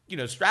this,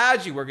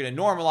 strategy, we're going to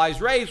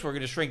normalize rates, we're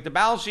going to shrink the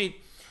balance sheet.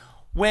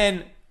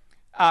 When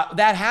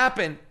that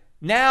happened,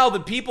 now the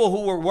people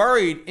who were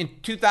worried in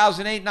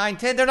 2008, 9,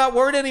 10, they're not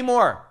worried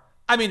anymore.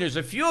 I mean, there's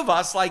a few of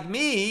us like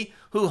me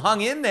who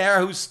hung in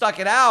there, who stuck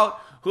it out,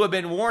 who have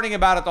been warning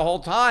about it the whole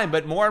time,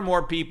 but more and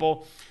more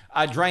people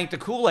drank the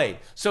Kool-Aid.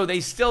 So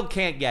they still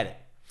can't get it.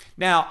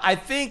 Now, I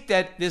think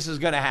that this is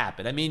going to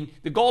happen. I mean,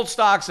 the gold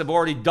stocks have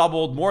already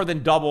doubled, more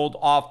than doubled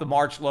off the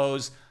March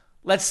lows.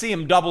 Let's see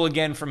them double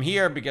again from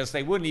here because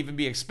they wouldn't even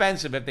be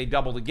expensive if they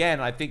doubled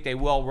again. I think they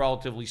will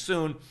relatively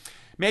soon.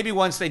 Maybe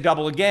once they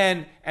double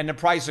again and the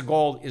price of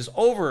gold is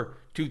over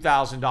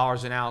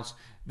 $2,000 an ounce,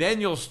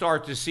 then you'll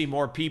start to see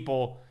more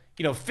people,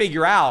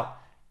 figure out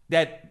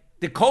that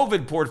the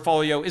COVID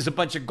portfolio is a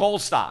bunch of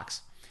gold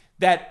stocks,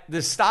 that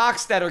the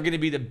stocks that are going to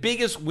be the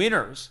biggest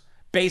winners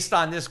based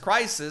on this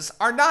crisis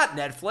are not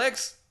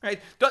Netflix, right?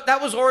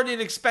 That was already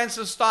an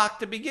expensive stock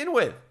to begin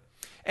with.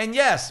 And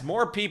yes,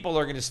 more people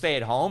are going to stay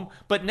at home,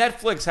 but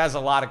Netflix has a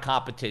lot of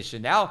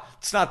competition now.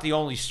 It's not the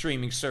only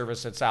streaming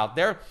service that's out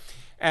there.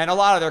 And a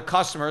lot of their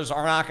customers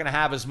are not going to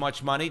have as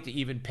much money to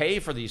even pay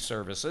for these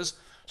services.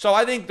 So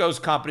I think those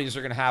companies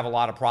are going to have a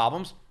lot of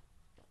problems.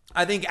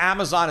 I think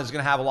Amazon is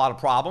going to have a lot of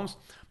problems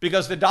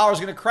because the dollar is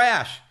going to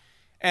crash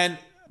and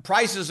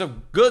prices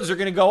of goods are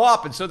going to go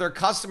up. And so their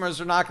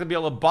customers are not going to be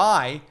able to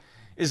buy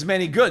as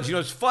many goods.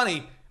 It's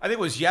funny. I think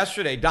it was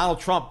yesterday, Donald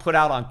Trump put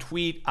out on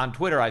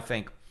Twitter, I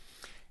think,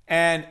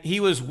 and he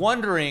was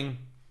wondering,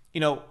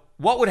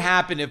 what would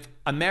happen if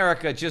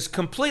America just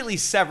completely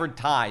severed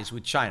ties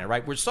with China,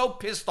 right? We're so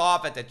pissed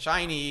off at the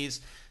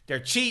Chinese. They're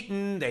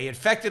cheating. They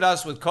infected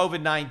us with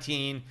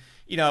COVID-19.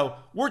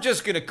 We're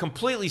just going to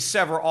completely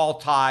sever all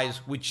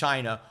ties with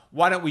China.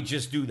 Why don't we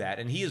just do that?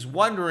 And he is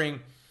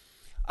wondering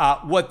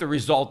what the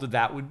result of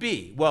that would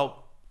be.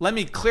 Well, let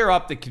me clear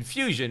up the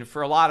confusion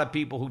for a lot of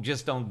people who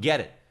just don't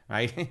get it,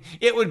 right?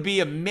 It would be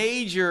a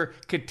major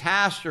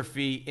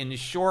catastrophe in the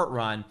short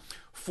run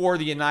for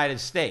the United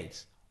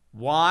States.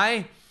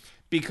 Why?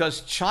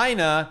 Because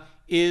China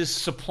is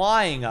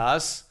supplying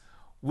us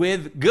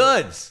with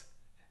goods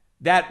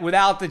that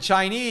without the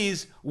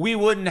Chinese, we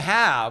wouldn't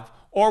have,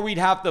 or we'd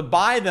have to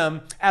buy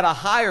them at a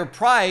higher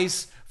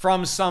price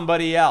from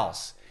somebody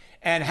else.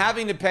 And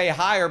having to pay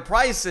higher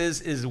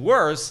prices is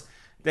worse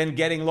than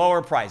getting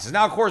lower prices.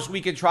 Now, of course, we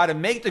could try to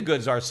make the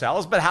goods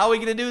ourselves, but how are we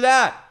going to do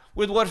that?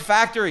 With what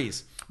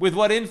factories? With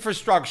what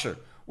infrastructure?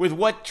 With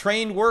what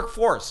trained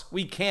workforce?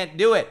 We can't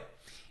do it.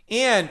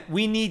 And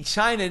we need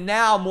China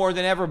now more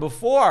than ever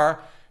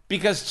before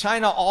because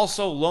China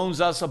also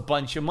loans us a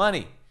bunch of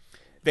money.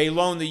 They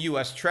loan the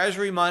U.S.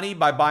 Treasury money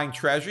by buying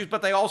treasuries,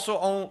 but they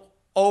also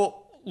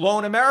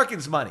loan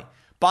Americans money,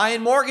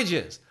 buying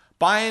mortgages,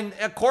 buying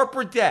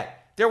corporate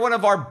debt. They're one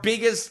of our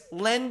biggest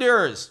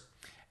lenders.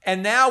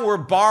 And now we're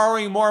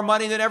borrowing more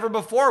money than ever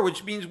before,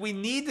 which means we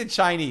need the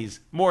Chinese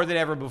more than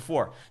ever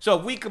before. So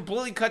if we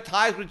completely cut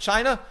ties with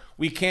China,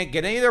 we can't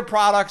get any of their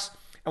products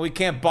and we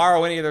can't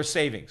borrow any of their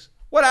savings.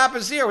 What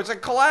happens here? It's a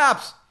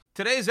collapse.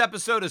 Today's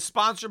episode is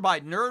sponsored by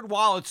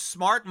NerdWallet's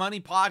Smart Money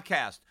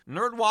Podcast.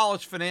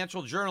 NerdWallet's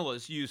financial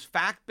journalists use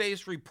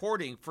fact-based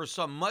reporting for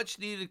some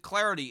much-needed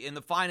clarity in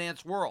the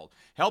finance world,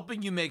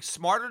 helping you make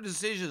smarter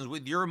decisions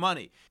with your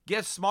money.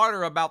 Get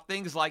smarter about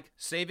things like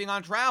saving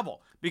on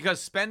travel,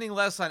 because spending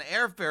less on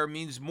airfare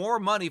means more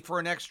money for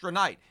an extra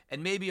night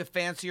and maybe a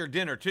fancier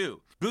dinner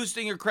too.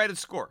 Boosting your credit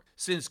score,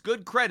 since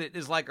good credit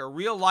is like a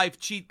real-life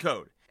cheat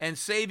code. And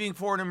saving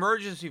for an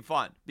emergency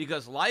fund,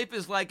 because life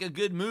is like a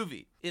good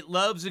movie. It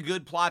loves a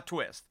good plot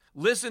twist.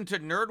 Listen to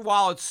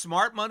NerdWallet's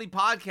Smart Money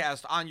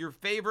Podcast on your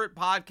favorite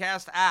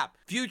podcast app.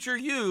 Future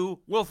you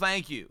will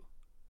thank you.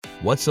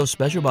 What's so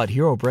special about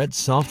Hero Bread's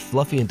soft,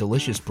 fluffy, and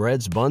delicious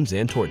breads, buns,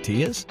 and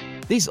tortillas?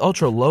 These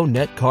ultra-low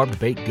net-carb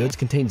baked goods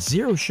contain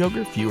zero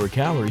sugar, fewer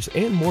calories,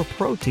 and more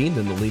protein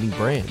than the leading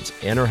brands,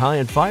 and are high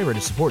in fiber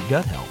to support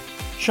gut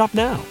health. Shop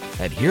now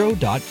at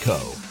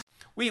Hero.co.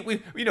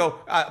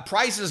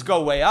 Prices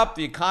go way up,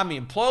 the economy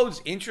implodes,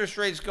 interest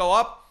rates go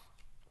up.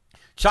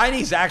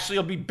 Chinese actually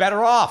will be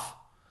better off,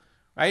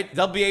 right?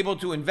 They'll be able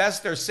to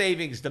invest their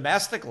savings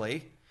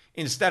domestically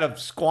instead of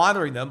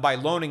squandering them by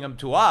loaning them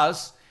to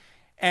us.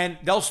 And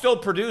they'll still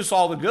produce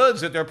all the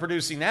goods that they're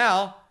producing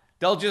now.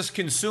 They'll just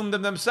consume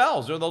them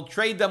themselves, or they'll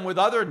trade them with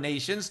other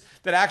nations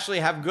that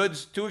actually have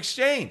goods to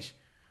exchange,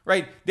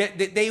 right?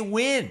 They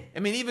win. I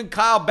mean, even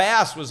Kyle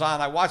Bass was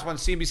on. I watched him on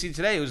CNBC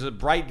today. He was a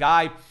bright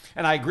guy.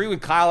 And I agree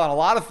with Kyle on a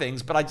lot of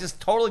things, but I just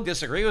totally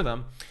disagree with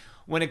him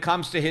when it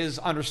comes to his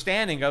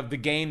understanding of the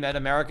game that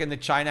America and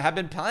China have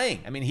been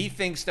playing. I mean, he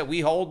thinks that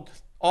we hold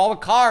all the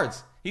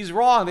cards. He's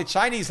wrong. The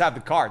Chinese have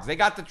the cards. They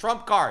got the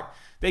Trump card.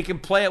 They can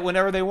play it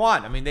whenever they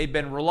want. I mean, they've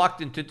been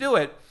reluctant to do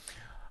it.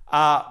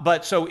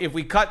 But so if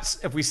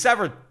we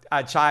sever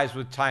ties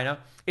with China,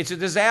 it's a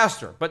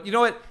disaster. But you know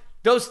what?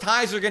 Those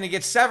ties are going to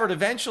get severed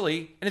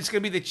eventually, and it's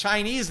going to be the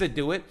Chinese that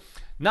do it,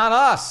 not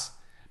us.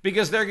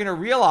 Because they're going to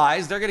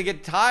realize they're going to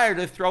get tired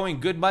of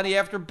throwing good money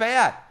after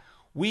bad.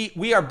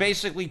 We are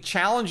basically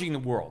challenging the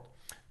world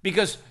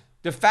because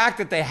the fact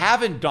that they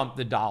haven't dumped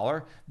the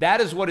dollar, that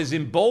is what is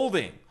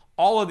emboldening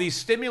all of these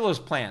stimulus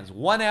plans,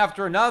 one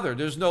after another.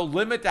 There's no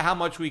limit to how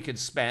much we could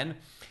spend.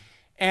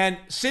 And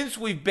since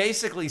we've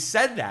basically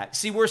said that,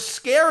 see, we're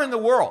scaring the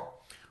world,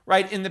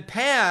 right? In the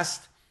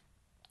past,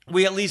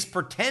 we at least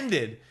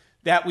pretended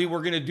that we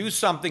were going to do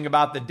something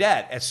about the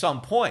debt at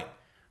some point.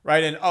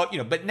 Right.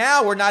 And, but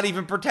now we're not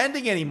even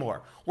pretending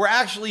anymore. We're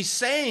actually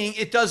saying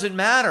it doesn't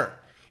matter.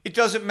 It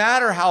doesn't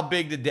matter how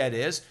big the debt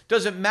is.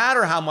 Doesn't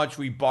matter how much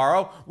we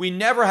borrow. We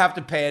never have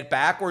to pay it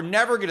back. We're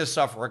never going to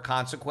suffer a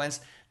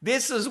consequence.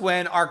 This is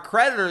when our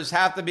creditors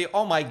have to be,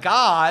 oh, my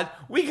God,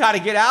 we got to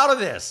get out of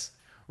this.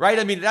 Right.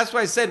 I mean, that's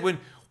why I said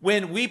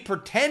when we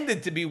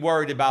pretended to be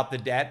worried about the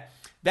debt,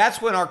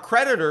 that's when our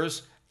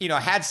creditors,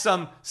 had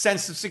some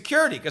sense of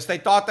security because they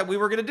thought that we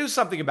were going to do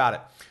something about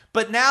it.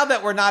 But now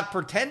that we're not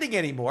pretending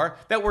anymore,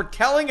 that we're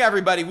telling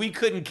everybody we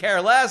couldn't care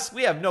less,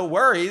 we have no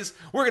worries,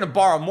 we're going to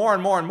borrow more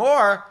and more and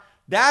more,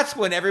 that's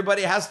when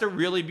everybody has to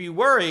really be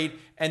worried.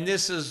 And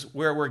this is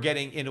where we're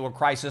getting into a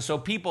crisis. So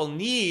people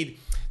need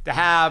to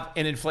have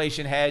an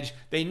inflation hedge.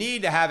 They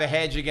need to have a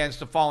hedge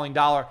against a falling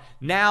dollar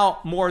now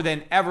more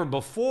than ever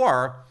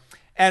before.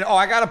 And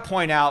I got to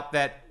point out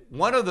that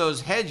one of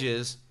those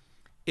hedges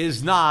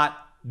is not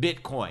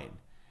Bitcoin.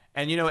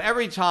 And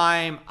every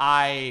time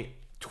I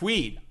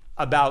tweet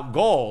about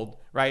gold,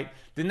 right,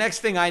 the next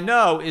thing I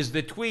know is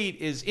the tweet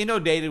is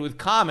inundated with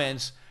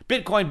comments,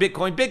 Bitcoin,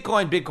 Bitcoin,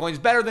 Bitcoin, Bitcoin's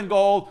better than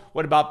gold.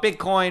 What about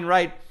Bitcoin,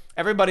 right?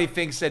 Everybody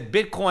thinks that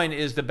Bitcoin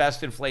is the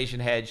best inflation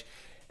hedge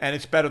and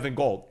it's better than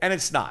gold, and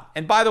it's not.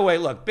 And by the way,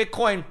 look,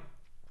 Bitcoin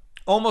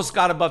almost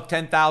got above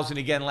 10,000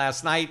 again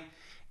last night,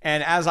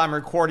 and as I'm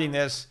recording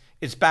this,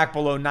 it's back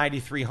below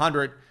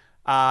 9,300.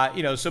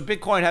 So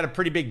Bitcoin had a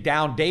pretty big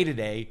down day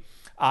today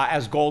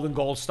as gold and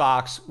gold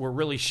stocks were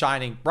really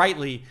shining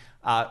brightly.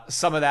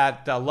 Some of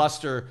that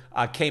luster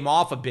came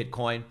off of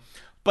Bitcoin,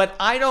 but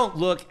I don't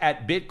look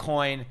at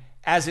Bitcoin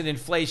as an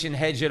inflation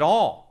hedge at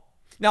all.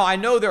 Now, I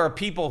know there are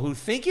people who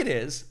think it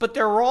is, but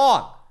they're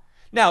wrong.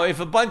 Now, if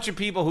a bunch of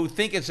people who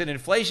think it's an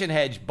inflation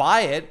hedge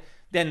buy it,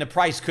 then the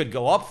price could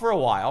go up for a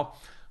while,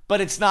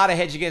 but it's not a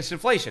hedge against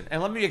inflation. And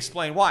let me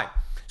explain why.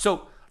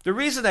 So the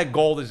reason that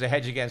gold is a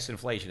hedge against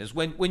inflation is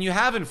when you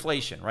have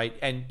inflation, right,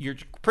 and you're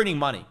printing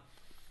money,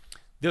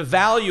 the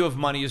value of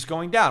money is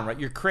going down, right?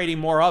 You're creating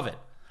more of it.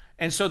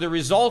 And so the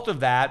result of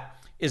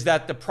that is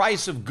that the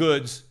price of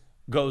goods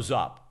goes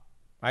up,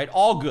 right?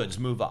 All goods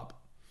move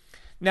up.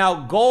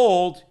 Now,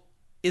 gold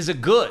is a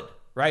good,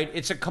 right?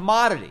 It's a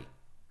commodity,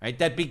 right?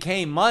 That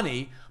became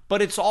money,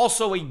 but it's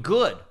also a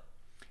good.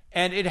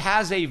 And it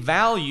has a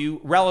value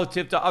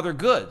relative to other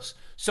goods.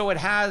 So it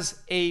has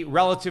a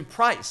relative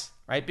price,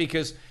 right?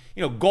 Because,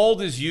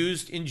 gold is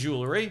used in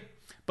jewelry,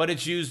 but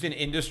it's used in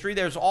industry.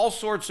 There's all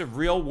sorts of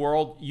real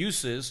world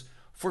uses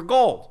for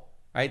gold,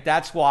 right?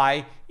 That's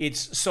why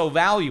it's so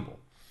valuable.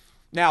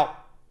 Now,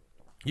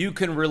 you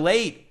can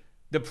relate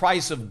the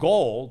price of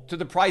gold to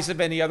the price of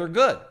any other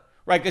good,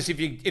 right? Because if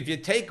you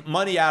take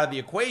money out of the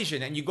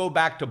equation and you go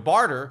back to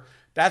barter,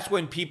 that's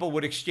when people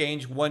would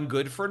exchange one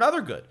good for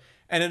another good.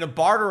 And in a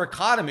barter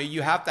economy,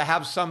 you have to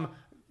have some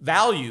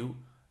value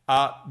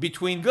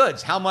between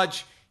goods. How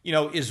much,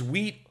 is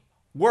wheat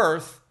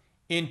worth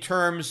in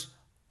terms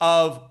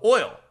of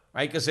oil,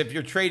 right? Because if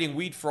you're trading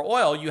wheat for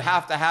oil, you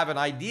have to have an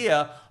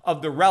idea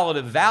of the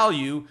relative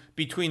value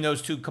between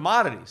those two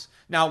commodities.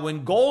 Now,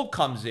 when gold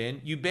comes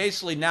in, you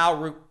basically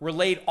now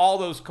relate all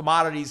those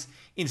commodities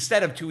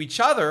instead of to each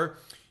other,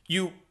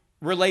 you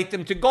relate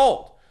them to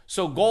gold.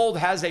 So gold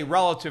has a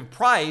relative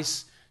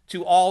price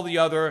to all the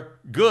other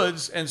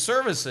goods and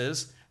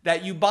services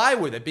that you buy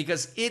with it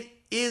because it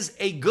is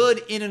a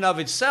good in and of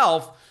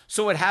itself.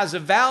 So it has a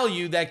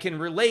value that can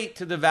relate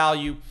to the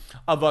value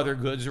of other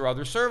goods or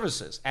other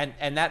services.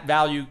 And that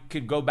value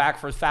could go back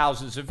for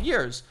thousands of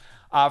years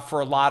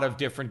for a lot of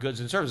different goods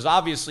and services.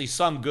 Obviously,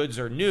 some goods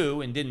are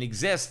new and didn't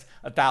exist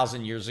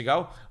 1,000 years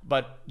ago,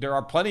 but there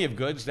are plenty of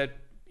goods that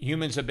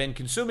humans have been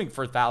consuming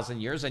for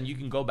 1,000 years, and you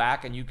can go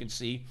back and you can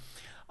see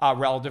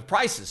relative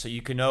prices. So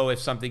you can know if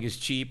something is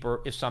cheap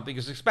or if something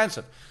is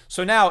expensive.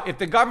 So now, if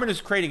the government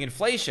is creating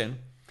inflation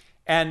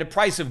and the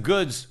price of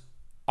goods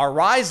are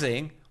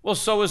rising, well,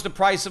 so is the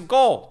price of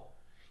gold.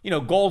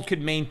 Gold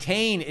could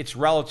maintain its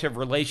relative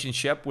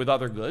relationship with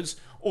other goods,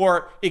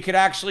 or it could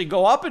actually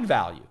go up in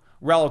value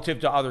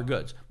relative to other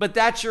goods. But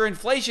that's your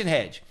inflation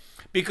hedge,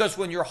 because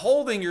when you're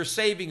holding your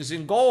savings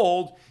in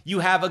gold, you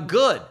have a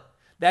good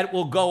that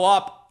will go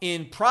up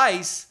in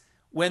price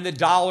when the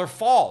dollar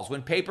falls,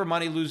 when paper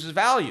money loses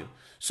value.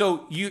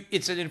 So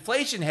it's an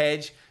inflation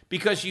hedge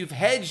because you've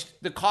hedged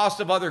the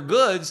cost of other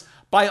goods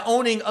by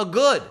owning a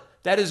good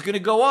that is going to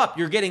go up.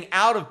 You're getting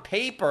out of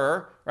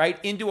paper, right,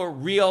 into a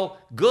real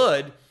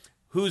good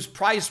whose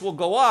price will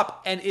go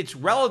up and its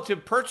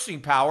relative purchasing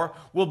power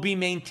will be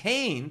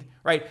maintained,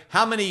 right?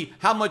 How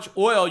much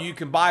oil you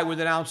can buy with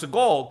an ounce of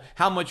gold,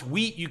 how much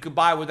wheat you can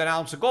buy with an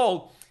ounce of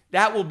gold,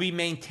 that will be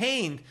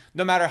maintained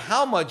no matter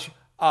how much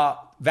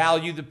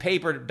value the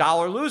paper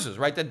dollar loses,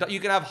 right? You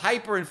can have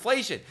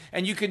hyperinflation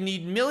and you can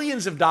need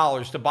millions of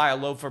dollars to buy a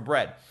loaf of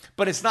bread,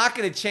 but it's not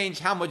going to change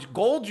how much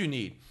gold you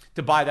need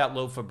to buy that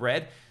loaf of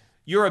bread.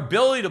 Your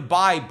ability to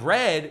buy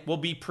bread will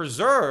be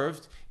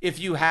preserved if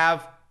you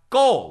have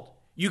gold.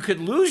 You could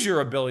lose your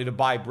ability to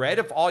buy bread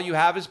if all you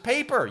have is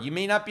paper. You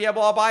may not be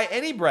able to buy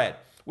any bread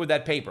with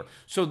that paper.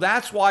 So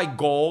that's why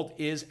gold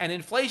is an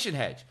inflation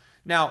hedge.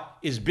 Now,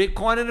 is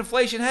Bitcoin an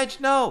inflation hedge?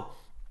 No,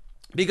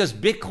 because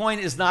Bitcoin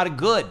is not a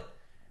good,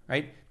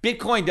 right?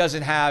 Bitcoin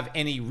doesn't have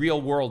any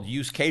real world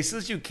use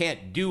cases. You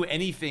can't do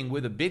anything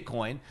with a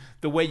Bitcoin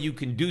the way you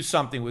can do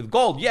something with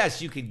gold.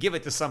 Yes, you could give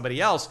it to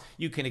somebody else.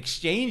 You can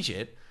exchange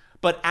it,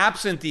 but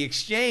absent the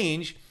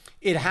exchange,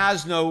 it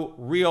has no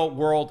real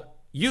world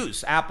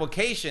use,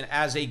 application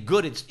as a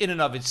good in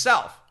and of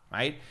itself,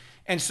 right?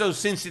 And so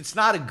since it's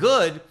not a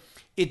good,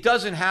 it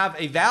doesn't have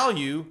a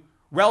value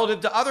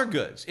relative to other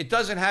goods. It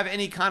doesn't have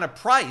any kind of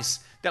price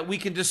that we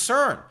can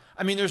discern.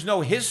 I mean, there's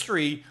no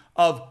history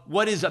of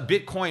what is a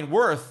Bitcoin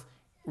worth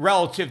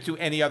relative to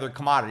any other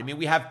commodity. I mean,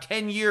 we have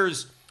 10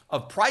 years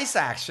of price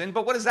action,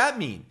 but what does that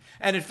mean?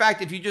 And in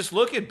fact, if you just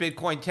look at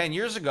Bitcoin 10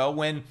 years ago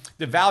when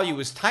the value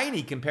was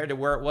tiny compared to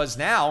where it was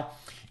now,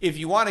 if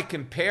you want to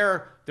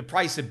compare the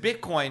price of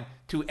Bitcoin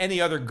to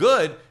any other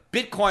good,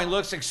 Bitcoin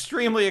looks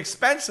extremely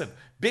expensive.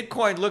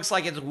 Bitcoin looks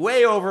like it's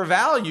way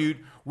overvalued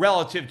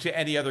relative to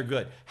any other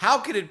good. How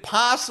could it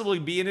possibly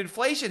be an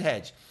inflation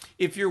hedge?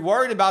 If you're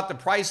worried about the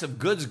price of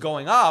goods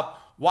going up,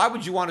 why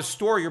would you want to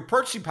store your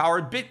purchasing power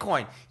in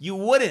Bitcoin? You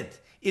wouldn't.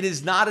 It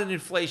is not an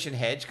inflation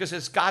hedge because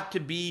it's got to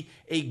be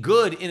a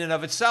good in and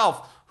of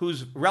itself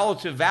whose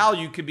relative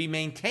value could be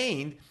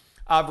maintained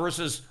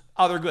versus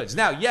other goods.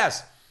 Now,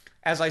 yes,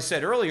 as I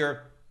said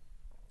earlier,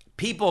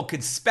 people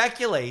could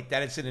speculate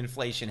that it's an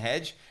inflation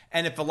hedge.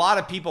 And if a lot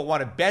of people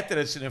want to bet that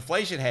it's an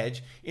inflation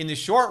hedge, in the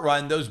short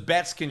run, those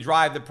bets can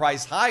drive the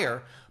price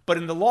higher. But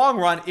in the long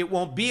run, it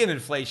won't be an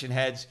inflation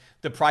hedge.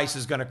 The price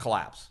is going to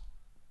collapse.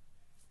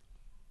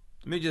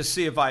 Let me just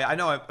see if I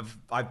know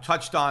I've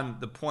touched on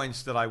the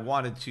points that I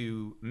wanted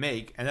to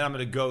make, and then I'm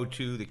going to go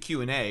to the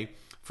Q&A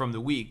from the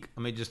week.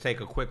 Let me just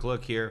take a quick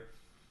look here.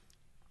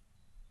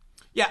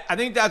 Yeah, I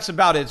think that's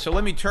about it. So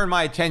let me turn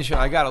my attention.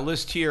 I got a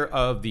list here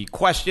of the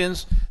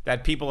questions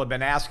that people have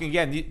been asking.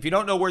 Again, if you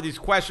don't know where these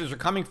questions are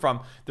coming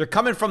from, they're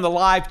coming from the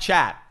live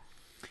chat.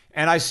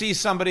 And I see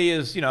somebody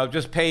is,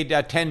 just paid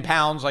 10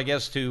 pounds, I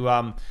guess,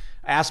 to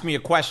ask me a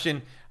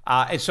question.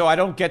 And so I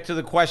don't get to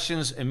the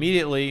questions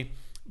immediately,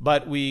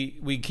 but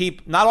we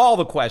keep, not all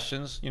the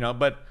questions,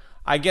 but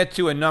I get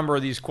to a number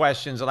of these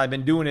questions, and I've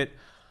been doing it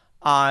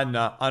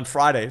on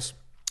Fridays.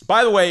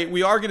 By the way,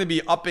 we are going to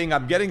be upping.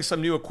 I'm getting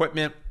some new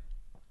equipment.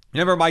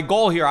 Remember, my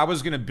goal here, I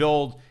was going to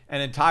build an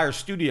entire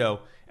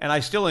studio, and I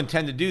still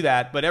intend to do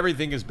that, but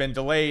everything has been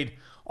delayed.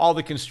 All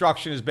the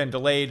construction has been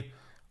delayed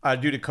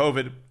due to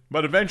COVID.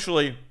 But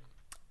eventually,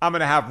 I'm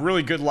going to have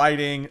really good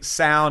lighting,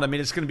 sound. I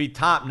mean, it's going to be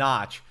top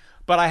notch.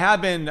 But I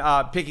have been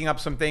picking up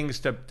some things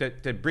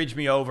to bridge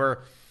me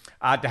over,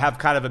 to have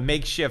kind of a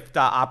makeshift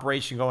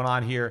operation going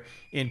on here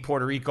in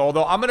Puerto Rico.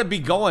 Although I'm going to be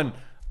going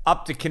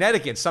up to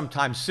Connecticut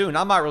sometime soon.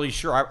 I'm not really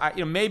sure.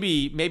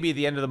 Maybe at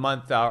the end of the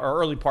month or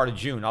early part of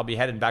June, I'll be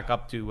heading back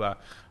up to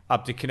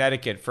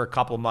Connecticut for a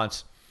couple of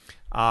months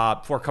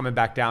before coming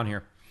back down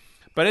here.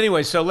 But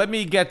anyway, so let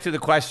me get to the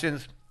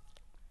questions.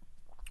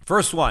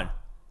 First one.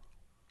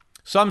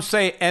 Some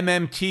say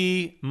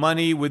MMT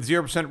money with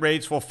 0%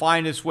 rates will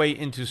find its way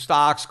into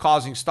stocks,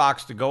 causing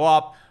stocks to go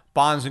up.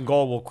 Bonds and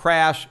gold will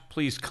crash.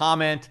 Please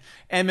comment.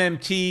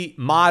 MMT,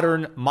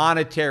 modern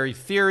monetary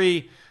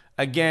theory.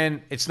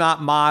 Again, it's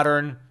not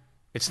modern.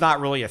 It's not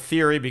really a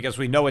theory because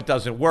we know it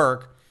doesn't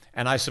work.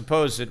 And I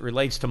suppose it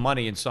relates to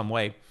money in some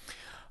way.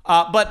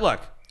 But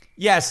look,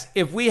 yes,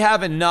 if we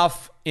have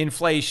enough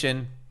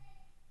inflation,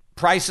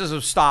 prices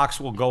of stocks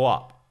will go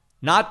up.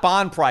 Not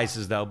bond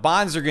prices, though.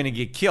 Bonds are going to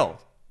get killed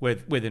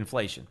with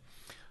inflation.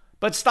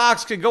 But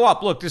stocks could go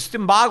up. Look, the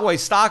Zimbabwe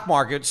stock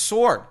market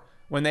soared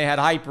when they had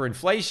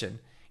hyperinflation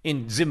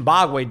in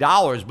Zimbabwe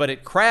dollars, but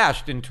it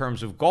crashed in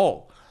terms of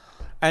gold.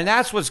 And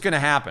that's what's going to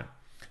happen.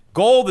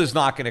 Gold is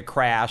not going to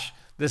crash.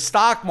 The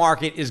stock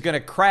market is going to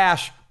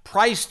crash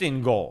priced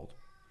in gold.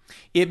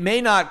 It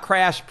may not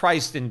crash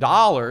priced in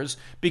dollars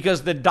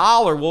because the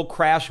dollar will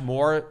crash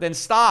more than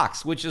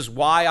stocks, which is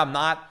why I'm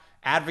not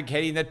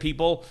advocating that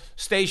people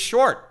stay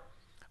short.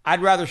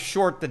 I'd rather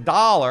short the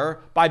dollar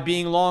by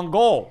being long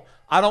gold.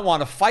 I don't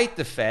want to fight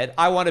the Fed.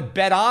 I want to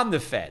bet on the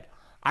Fed.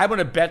 I want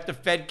to bet the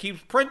Fed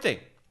keeps printing,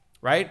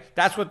 right?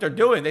 That's what they're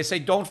doing. They say,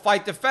 don't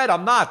fight the Fed.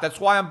 I'm not. That's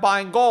why I'm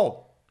buying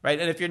gold, right?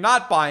 And if you're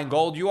not buying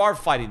gold, you are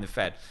fighting the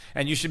Fed.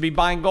 And you should be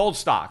buying gold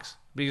stocks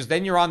because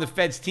then you're on the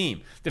Fed's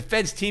team. The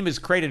Fed's team is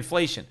create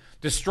inflation,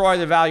 destroy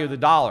the value of the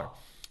dollar.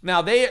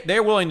 Now,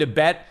 they're willing to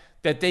bet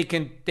that they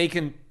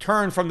can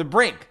turn from the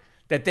brink,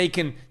 that they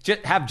can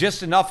have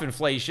just enough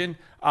inflation,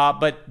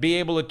 but be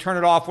able to turn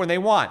it off when they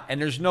want.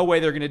 And there's no way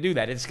they're going to do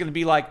that. It's going to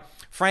be like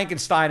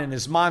Frankenstein and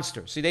his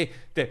monster. See,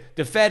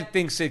 the Fed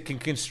thinks it can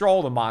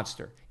control the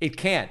monster. It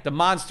can't. The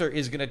monster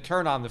is going to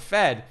turn on the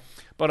Fed,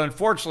 but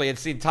unfortunately,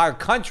 it's the entire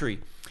country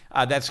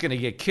that's going to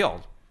get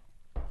killed.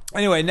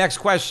 Anyway, next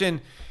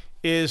question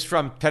is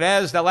from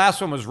Therese. That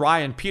last one was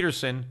Ryan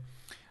Peterson.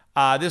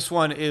 This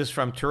one is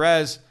from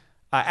Therese.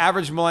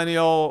 Average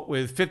millennial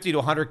with 50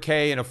 to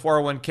 100K in a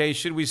 401k.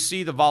 Should we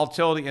see the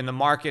volatility in the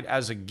market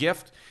as a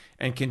gift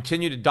and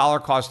continue to dollar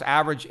cost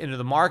average into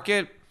the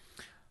market?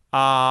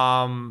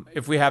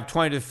 If we have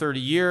 20 to 30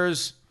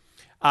 years,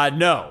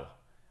 no.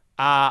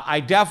 I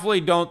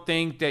definitely don't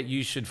think that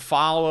you should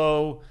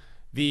follow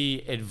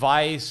the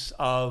advice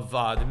of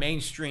the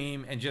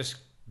mainstream and just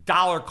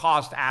dollar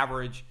cost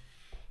average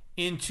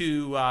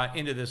into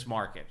this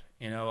market.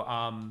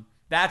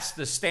 That's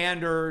the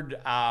standard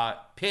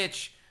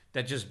pitch,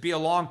 that just be a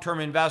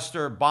long-term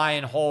investor, buy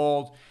and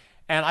hold.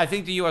 And I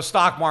think the U.S.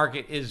 stock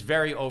market is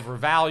very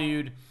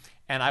overvalued,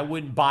 and I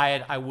wouldn't buy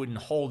it. I wouldn't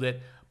hold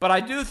it. But I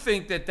do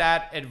think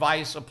that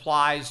advice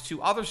applies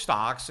to other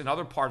stocks in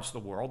other parts of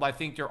the world. I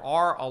think there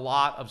are a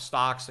lot of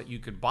stocks that you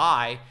could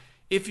buy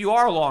if you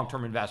are a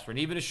long-term investor and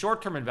even a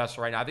short-term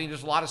investor right now. I think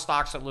there's a lot of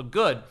stocks that look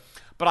good,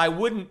 but I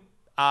wouldn't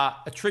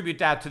attribute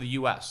that to the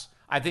U.S.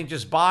 I think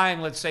just buying,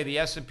 let's say, the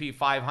S&P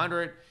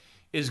 500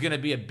 is going to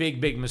be a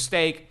big, big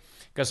mistake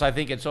because I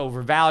think it's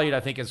overvalued. I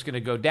think it's going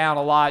to go down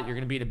a lot. You're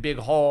going to be in a big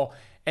hole.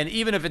 And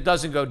even if it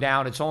doesn't go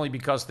down, it's only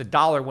because the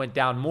dollar went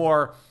down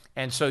more,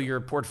 and so your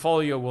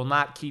portfolio will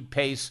not keep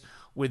pace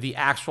with the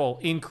actual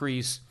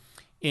increase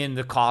in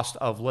the cost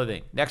of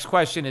living. Next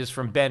question is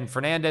from Ben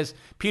Fernandez.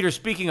 Peter,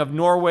 speaking of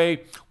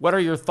Norway, what are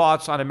your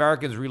thoughts on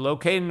Americans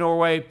relocating to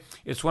Norway?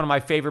 It's one of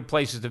my favorite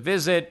places to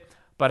visit,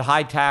 but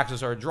high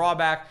taxes are a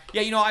drawback.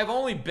 Yeah, I've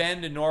only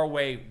been to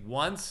Norway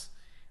once,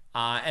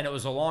 and it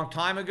was a long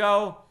time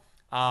ago.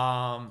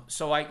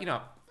 So I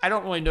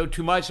don't really know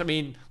too much. I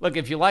mean, look,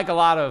 if you like a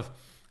lot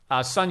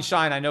of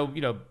sunshine, I know,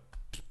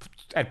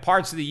 at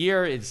parts of the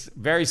year it's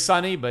very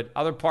sunny, but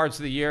other parts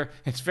of the year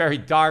it's very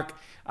dark.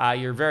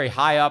 You're very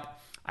high up.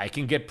 I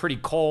can get pretty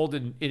cold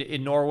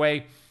in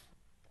Norway.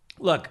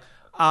 Look,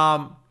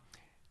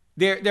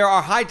 there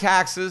are high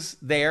taxes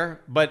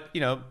there, but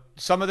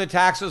some of the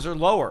taxes are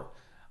lower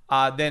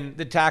than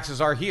the taxes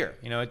are here.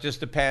 It just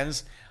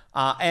depends.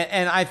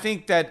 And I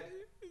think that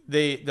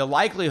the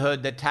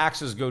likelihood that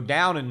taxes go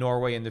down in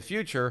Norway in the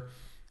future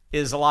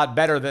is a lot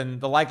better than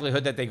the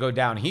likelihood that they go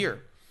down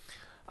here.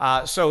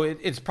 So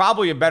it's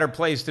probably a better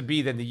place to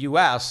be than the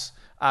U.S.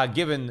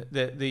 Given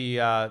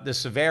the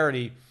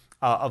severity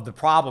of the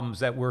problems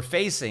that we're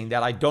facing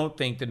that I don't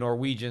think the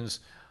Norwegians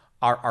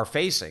are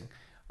facing.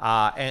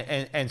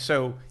 And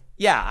so,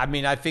 yeah, I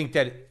mean, I think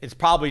that it's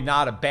probably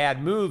not a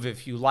bad move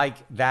if you like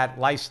that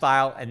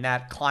lifestyle and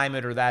that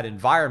climate or that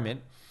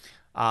environment.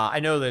 I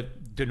know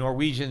that the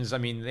Norwegians, I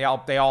mean, they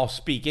all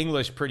speak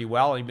English pretty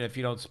well. Even if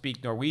you don't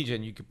speak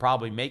Norwegian, you could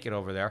probably make it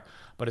over there.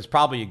 But it's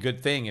probably a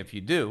good thing if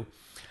you do.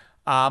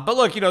 But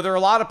look, there are a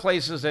lot of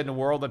places in the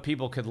world that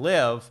people could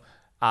live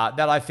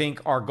that I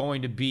think are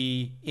going to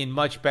be in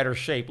much better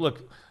shape.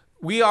 Look,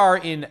 we are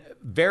in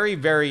very,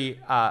 very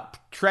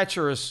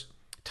treacherous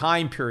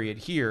time period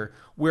here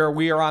where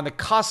we are on the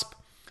cusp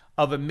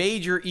of a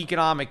major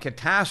economic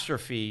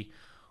catastrophe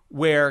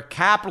where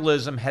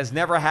capitalism has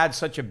never had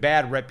such a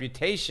bad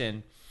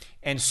reputation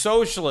and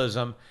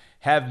socialism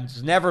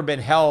has never been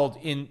held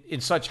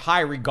in such high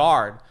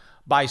regard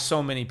by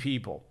so many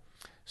people.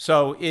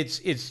 So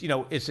it's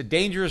a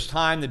dangerous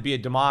time to be a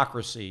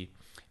democracy.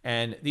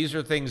 And these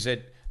are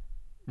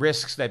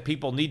risks that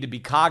people need to be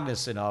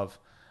cognizant of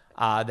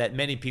that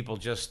many people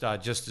just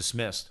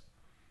dismissed.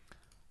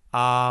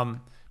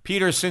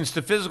 Peter, since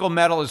the physical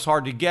metal is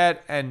hard to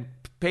get and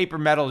paper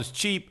metal is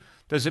cheap,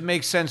 does it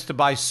make sense to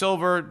buy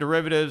silver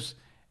derivatives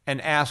and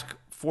ask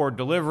for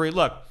delivery?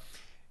 Look,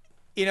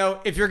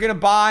 if you're going to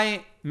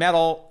buy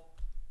metal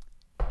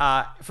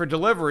for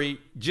delivery,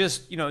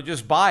 just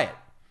buy it.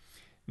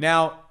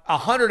 Now, a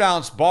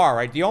 100-ounce bar,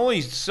 right? The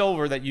only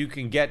silver that you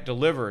can get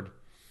delivered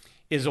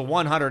is a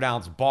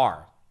 100-ounce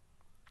bar.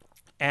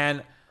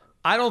 And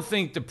I don't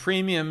think the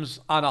premiums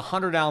on a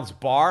 100-ounce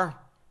bar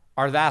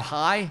are that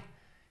high.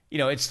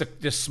 It's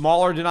the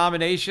smaller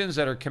denominations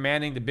that are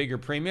commanding the bigger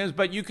premiums,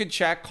 but you could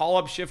call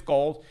up Shift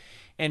Gold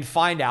and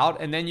find out,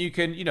 and then you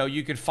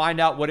can find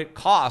out what it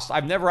costs.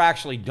 I've never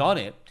actually done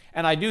it,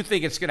 and I do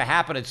think it's going to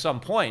happen at some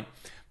point.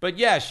 But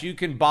yes, you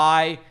can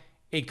buy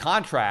a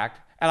contract,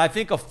 and I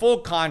think a full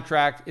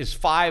contract is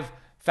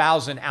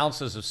 5,000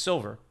 ounces of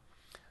silver.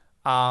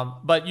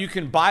 But you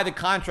can buy the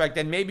contract,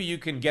 and maybe you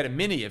can get a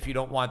mini if you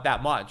don't want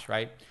that much,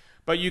 right?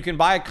 But you can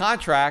buy a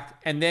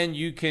contract, and then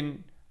you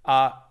can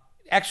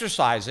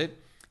exercise it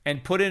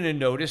and put in a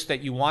notice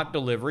that you want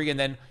delivery, and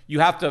then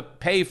you have to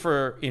pay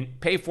for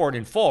it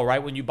in full,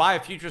 right? When you buy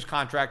a futures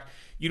contract,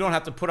 you don't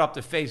have to put up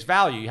the face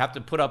value. You have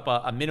to put up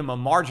a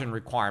minimum margin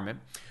requirement.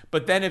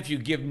 But then if you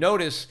give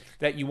notice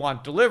that you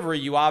want delivery,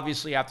 you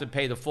obviously have to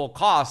pay the full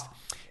cost.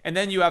 And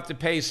then you have to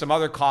pay some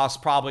other costs,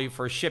 probably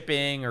for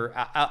shipping or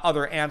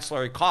other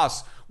ancillary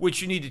costs,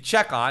 which you need to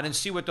check on and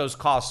see what those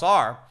costs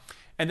are.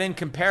 And then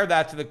compare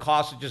that to the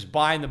cost of just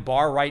buying the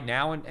bar right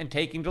now and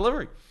taking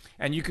delivery.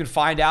 And you can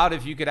find out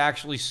if you could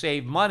actually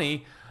save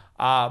money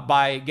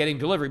by getting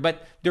delivery.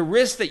 But the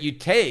risk that you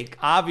take,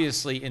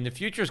 obviously, in the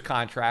futures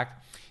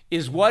contract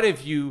is what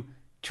if you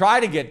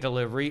try to get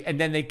delivery and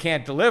then they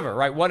can't deliver,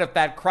 right? What if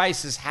that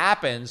crisis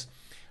happens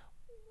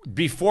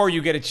before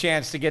you get a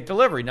chance to get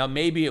delivery? Now,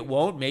 maybe it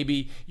won't.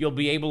 Maybe you'll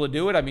be able to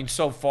do it. I mean,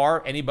 so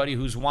far, anybody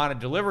who's wanted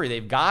delivery,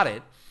 they've got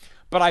it.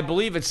 But I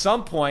believe at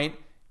some point,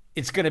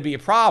 it's going to be a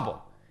problem.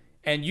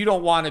 And you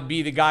don't want to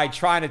be the guy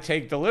trying to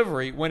take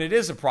delivery when it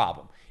is a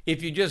problem.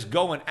 If you just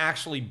go and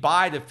actually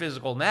buy the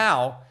physical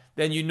now,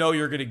 then you know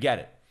you're going to get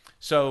it.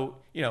 So,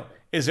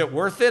 is it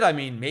worth it? I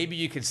mean, maybe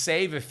you could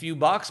save a few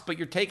bucks, but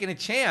you're taking a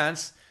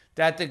chance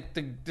that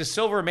the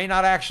silver may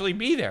not actually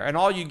be there. And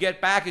all you get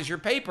back is your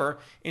paper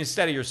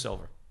instead of your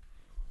silver.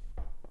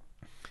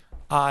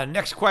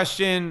 Next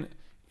question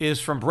is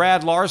from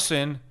Brad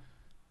Larson.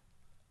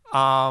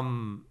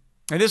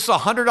 And this is a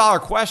 $100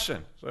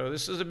 question. So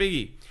this is a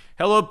biggie.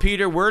 Hello,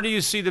 Peter. Where do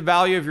you see the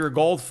value of your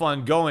gold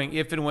fund going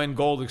if and when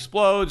gold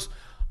explodes?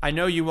 I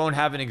know you won't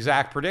have an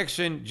exact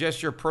prediction.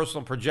 Just your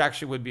personal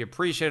projection would be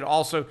appreciated.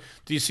 Also,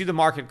 do you see the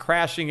market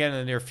crashing again in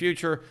the near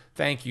future?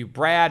 Thank you,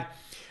 Brad.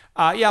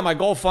 My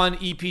gold fund,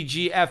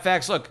 EPG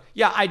FX. Look,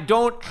 I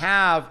don't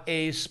have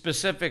a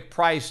specific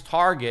price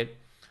target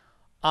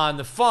on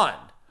the fund.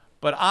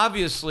 But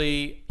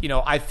obviously,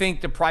 I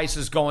think the price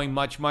is going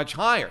much, much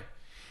higher.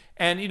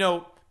 And,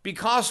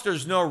 because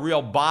there's no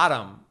real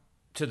bottom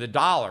to the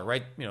dollar,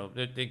 right?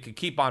 They could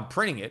keep on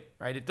printing it,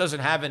 right? It doesn't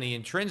have any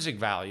intrinsic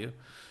value.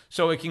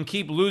 So it can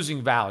keep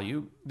losing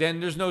value. Then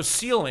there's no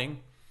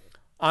ceiling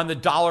on the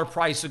dollar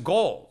price of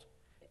gold.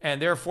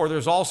 And therefore,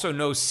 there's also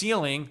no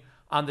ceiling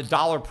on the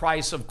dollar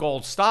price of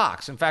gold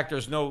stocks. In fact,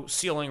 there's no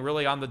ceiling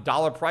really on the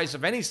dollar price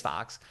of any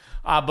stocks,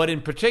 but in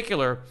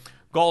particular,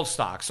 gold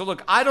stocks. So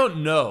look, I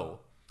don't know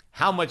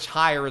how much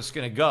higher it's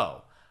going to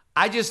go.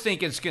 I just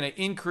think it's going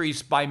to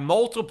increase by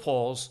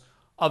multiples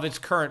of its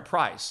current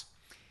price.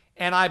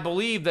 And I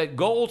believe that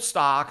gold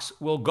stocks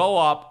will go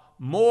up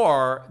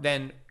more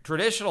than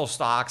traditional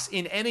stocks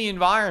in any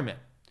environment.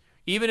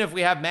 Even if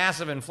we have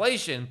massive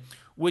inflation,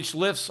 which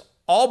lifts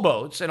all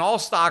boats and all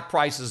stock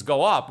prices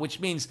go up, which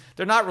means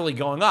they're not really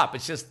going up.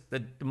 It's just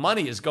the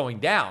money is going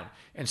down.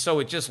 And so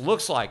it just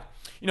looks like,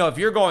 if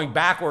you're going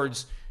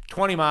backwards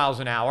 20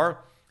 miles an hour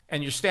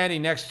and you're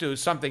standing next to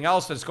something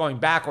else that's going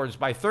backwards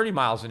by 30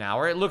 miles an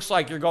hour, it looks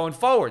like you're going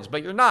forwards,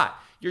 but you're not.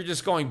 You're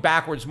just going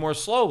backwards more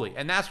slowly.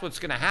 And that's what's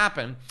going to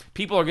happen.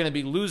 People are going to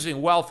be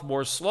losing wealth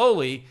more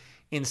slowly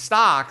in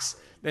stocks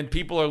than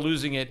people are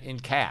losing it in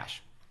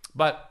cash.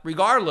 But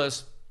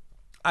regardless,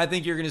 I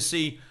think you're going to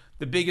see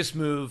the biggest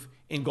move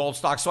in gold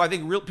stocks. So I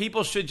think real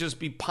people should just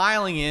be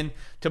piling in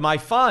to my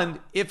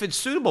fund if it's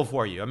suitable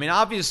for you. I mean,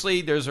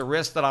 obviously there's a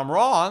risk that I'm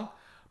wrong,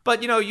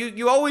 but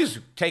you always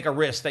take a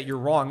risk that you're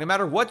wrong no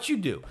matter what you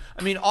do.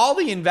 I mean, all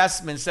the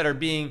investments that are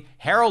being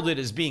heralded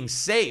as being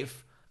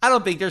safe, I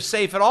don't think they're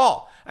safe at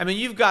all. I mean,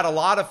 you've got a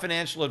lot of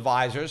financial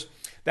advisors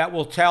that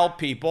will tell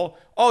people,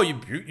 oh,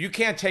 you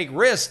can't take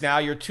risks now,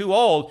 you're too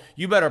old.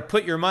 You better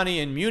put your money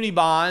in muni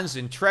bonds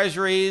and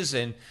treasuries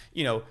and,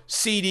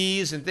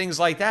 CDs and things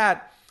like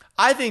that.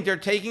 I think they're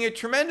taking a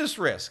tremendous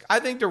risk. I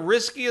think the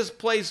riskiest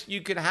place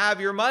you can have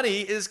your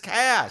money is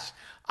cash.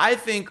 I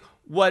think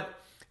what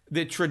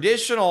the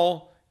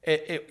traditional,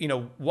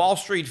 Wall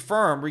Street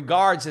firm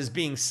regards as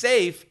being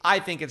safe, I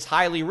think it's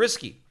highly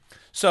risky.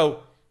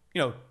 So,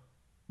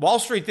 Wall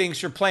Street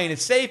thinks you're playing it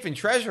safe in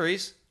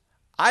treasuries.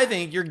 I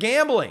think you're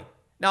gambling.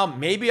 Now,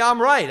 maybe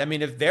I'm right. I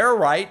mean, if they're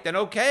right, then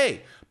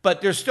okay.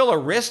 But there's still a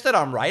risk that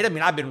I'm right. I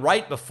mean, I've been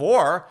right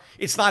before.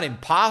 It's not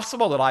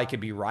impossible that I could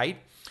be right.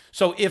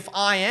 So if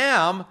I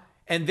am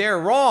and they're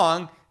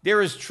wrong,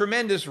 there is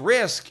tremendous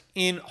risk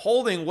in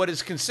holding what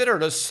is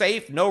considered a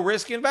safe,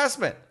 no-risk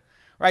investment,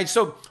 right?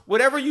 So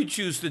whatever you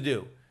choose to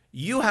do,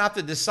 you have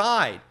to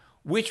decide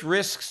which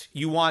risks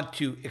you want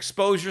to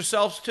expose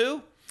yourselves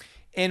to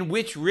and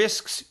which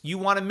risks you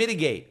want to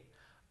mitigate.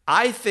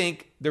 I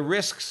think the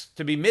risks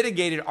to be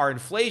mitigated are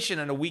inflation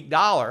and a weak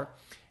dollar.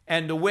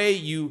 And the way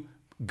you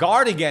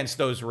guard against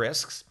those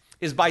risks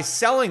is by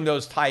selling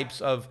those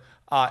types of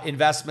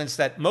investments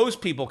that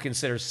most people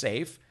consider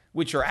safe,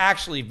 which are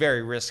actually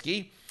very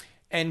risky,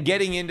 and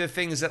getting into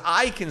things that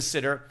I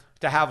consider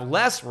to have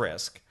less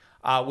risk,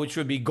 which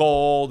would be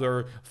gold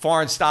or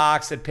foreign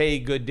stocks that pay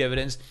good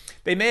dividends.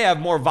 They may have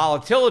more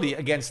volatility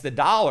against the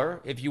dollar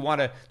if you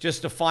want to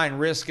just define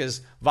risk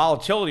as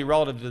volatility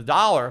relative to the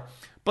dollar.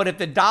 But if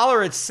the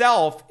dollar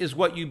itself is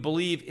what you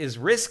believe is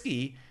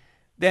risky,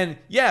 then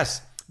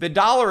yes, the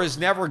dollar is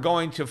never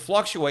going to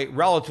fluctuate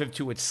relative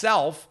to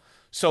itself.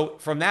 So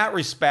from that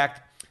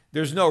respect,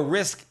 there's no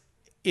risk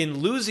in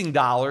losing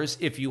dollars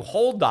if you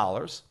hold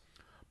dollars.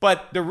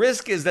 But the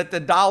risk is that the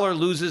dollar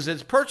loses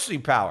its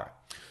purchasing power.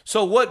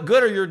 So what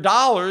good are your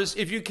dollars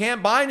if you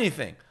can't buy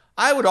anything?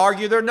 I would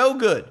argue they're no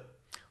good,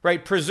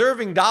 right?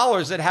 Preserving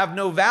dollars that have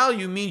no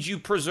value means you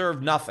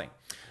preserve nothing.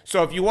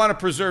 So if you want to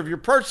preserve your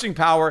purchasing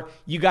power,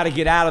 you got to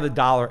get out of the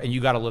dollar and you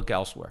got to look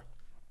elsewhere.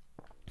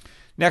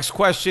 Next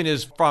question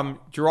is from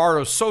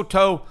Gerardo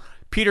Soto.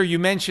 Peter, you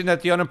mentioned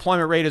that the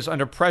unemployment rate is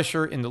under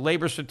pressure in the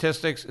labor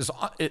statistics,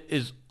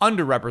 is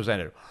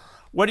underrepresented.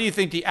 What do you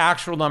think the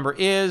actual number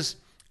is,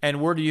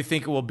 and where do you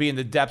think it will be in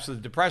the depths of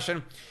the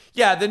depression?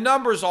 Yeah, the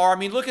numbers are,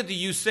 look at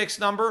the U6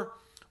 number,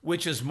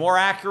 which is more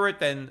accurate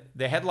than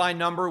the headline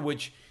number,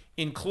 which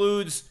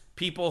includes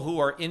people who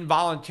are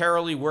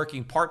involuntarily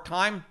working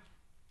part-time,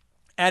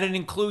 and it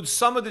includes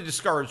some of the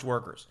discouraged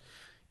workers.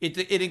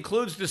 It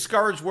includes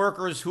discouraged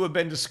workers who have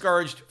been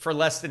discouraged for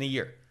less than a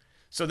year.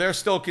 So they're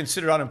still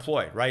considered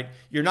unemployed, right?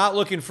 You're not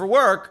looking for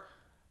work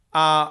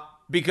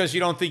because you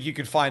don't think you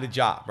can find a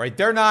job, right?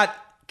 They're not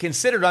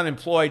considered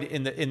unemployed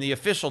in the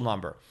official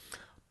number,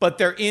 but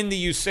they're in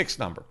the U6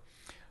 number.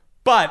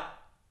 But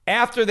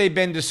after they've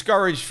been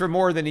discouraged for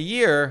more than a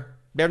year,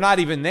 they're not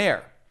even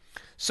there.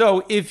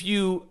 So if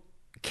you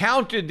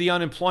counted the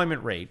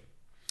unemployment rate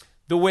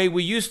the way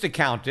we used to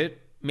count it,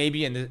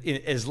 maybe in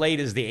as late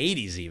as the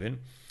 80s even,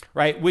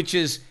 right, which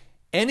is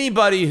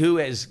anybody who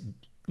is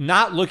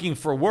not looking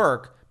for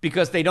work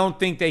because they don't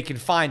think they can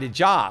find a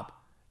job.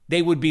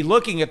 They would be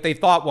looking if they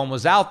thought one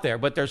was out there,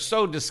 but they're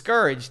so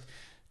discouraged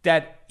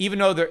that even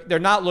though they're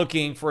not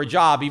looking for a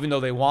job, even though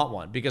they want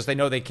one, because they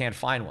know they can't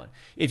find one.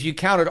 If you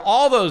counted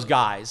all those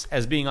guys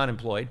as being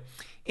unemployed,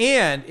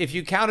 and if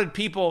you counted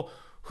people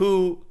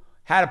who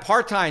had a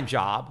part-time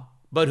job,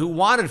 but who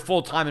wanted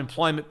full-time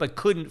employment but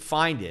couldn't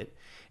find it,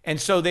 and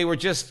so they were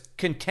just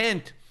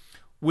content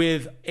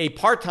with a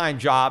part-time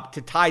job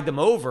to tide them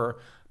over,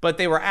 but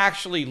they were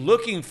actually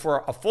looking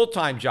for a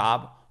full-time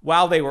job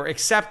while they were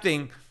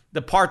accepting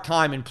the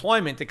part-time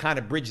employment to kind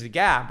of bridge the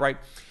gap, right?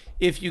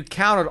 If you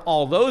counted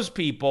all those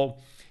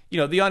people,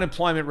 the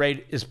unemployment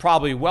rate is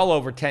probably well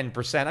over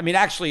 10%. I mean,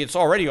 actually, it's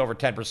already over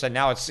 10%.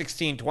 Now it's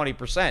 16,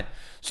 20%.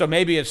 So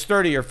maybe it's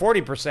 30 or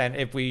 40%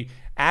 if we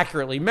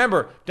accurately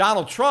remember.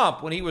 Donald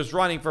Trump, when he was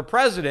running for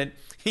president,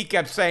 he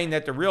kept saying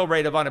that the real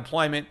rate of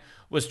unemployment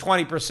was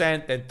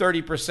 20%, then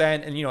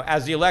 30%. And,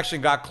 as the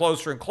election got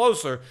closer and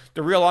closer,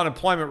 the real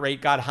unemployment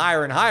rate got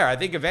higher and higher. I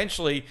think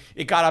eventually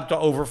it got up to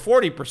over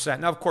 40%.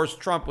 Now, of course,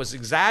 Trump was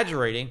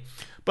exaggerating,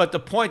 but the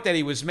point that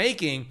he was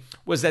making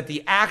was that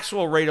the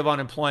actual rate of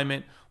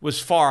unemployment was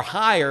far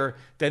higher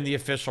than the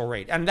official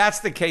rate. And that's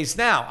the case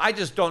now. I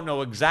just don't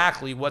know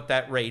exactly what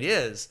that rate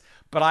is,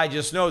 but I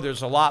just know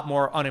there's a lot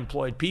more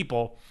unemployed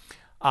people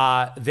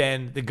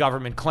than the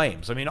government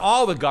claims. I mean,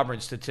 all the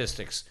government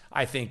statistics,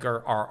 I think,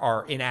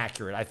 are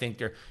inaccurate. I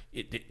think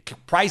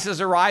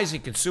prices are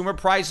rising, consumer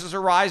prices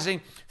are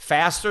rising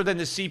faster than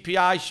the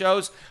CPI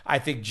shows. I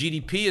think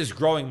GDP is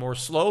growing more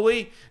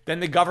slowly than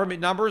the government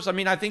numbers. I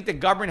mean, I think the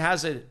government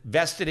has a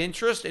vested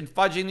interest in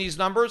fudging these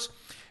numbers,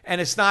 and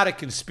it's not a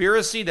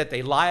conspiracy that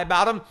they lie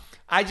about them.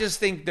 I just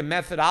think the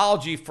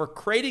methodology for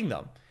creating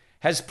them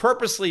has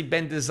purposely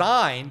been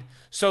designed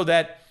so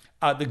that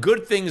the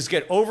good things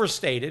get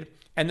overstated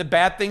and the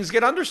bad things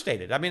get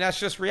understated. I mean, that's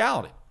just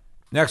reality.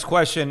 Next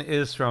question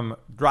is from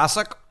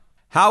Drasak.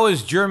 How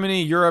is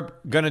Germany, Europe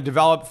going to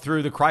develop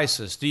through the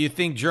crisis? Do you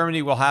think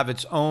Germany will have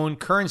its own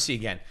currency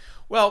again?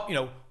 Well,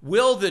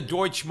 will the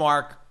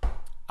Deutschmark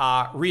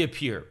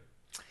reappear?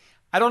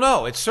 I don't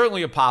know. It's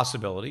certainly a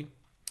possibility.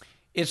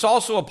 It's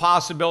also a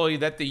possibility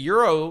that the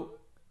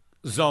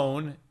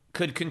Eurozone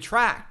could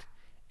contract,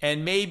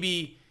 and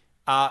maybe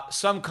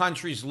some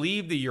countries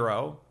leave the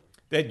euro,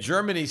 that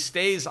Germany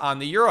stays on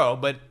the euro,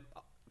 but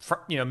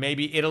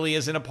maybe Italy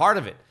isn't a part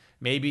of it.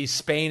 Maybe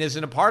Spain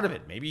isn't a part of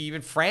it. Maybe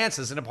even France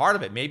isn't a part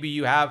of it. Maybe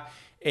you have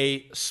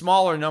a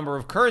smaller number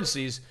of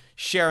currencies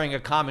sharing a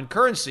common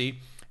currency,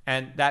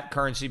 and that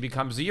currency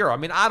becomes the euro. I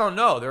mean, I don't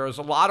know. There's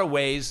a lot of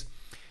ways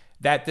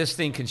that this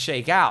thing can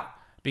shake out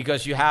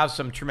because you have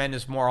some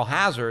tremendous moral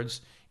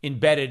hazards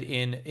embedded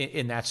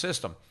in that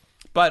system.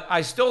 But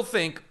I still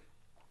think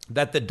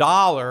that the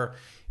dollar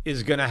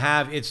is going to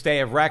have its day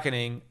of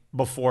reckoning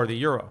before the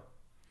euro.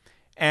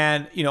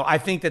 And, I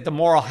think that the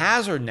moral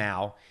hazard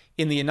now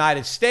in the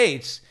United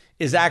States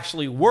is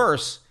actually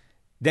worse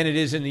than it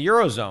is in the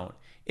Eurozone,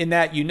 in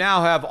that you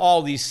now have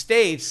all these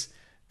states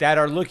that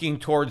are looking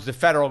towards the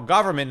federal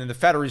government and the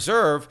Federal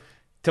Reserve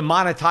to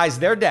monetize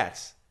their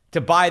debts, to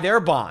buy their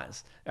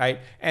bonds, right?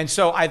 And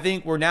so I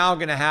think we're now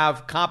going to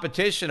have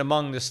competition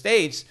among the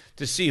states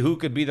to see who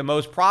could be the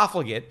most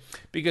profligate,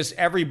 because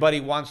everybody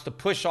wants to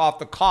push off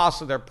the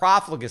cost of their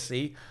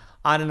profligacy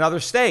on another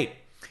state.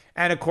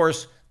 And of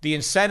course, the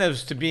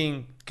incentives to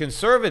being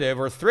conservative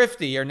or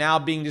thrifty are now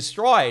being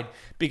destroyed,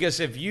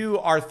 because if you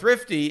are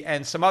thrifty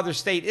and some other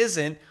state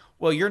isn't,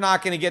 well, you're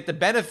not going to get the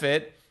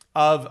benefit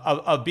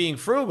of being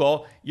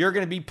frugal. You're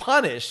going to be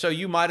punished. So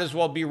you might as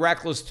well be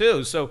reckless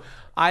too. So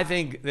I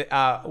think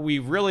that, we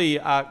really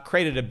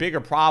created a bigger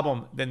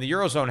problem than the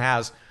Eurozone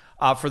has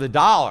for the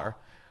dollar.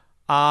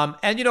 And,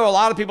 a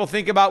lot of people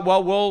think about,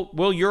 well,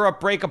 will Europe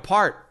break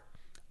apart?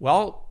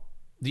 Well,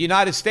 the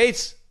United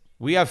States,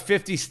 we have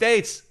 50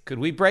 states. Could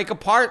we break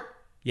apart?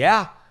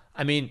 Yeah.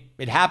 I mean,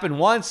 it happened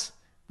once.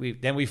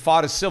 Then we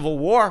fought a civil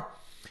war.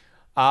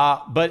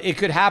 But it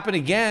could happen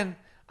again.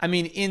 I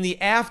mean, in the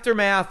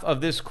aftermath of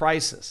this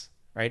crisis,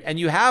 right? And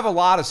you have a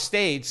lot of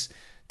states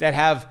that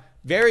have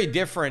very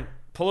different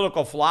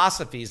political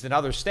philosophies than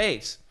other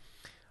states.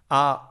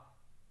 Well,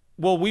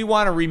 we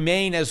want to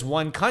remain as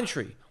one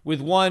country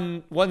with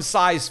one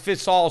size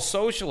fits all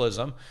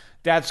socialism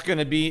that's going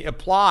to be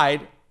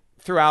applied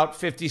throughout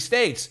 50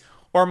 states.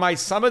 Or might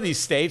some of these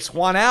states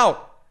want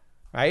out,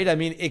 right? I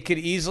mean, it could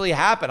easily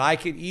happen. I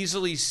could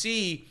easily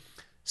see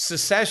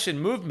secession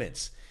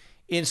movements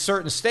in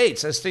certain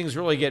states as things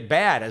really get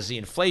bad, as the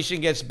inflation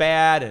gets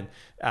bad, and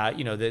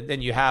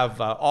then you have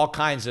all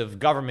kinds of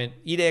government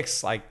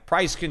edicts like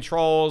price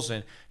controls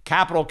and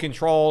capital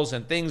controls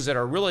and things that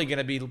are really going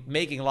to be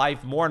making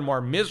life more and more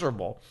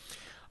miserable.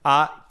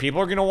 People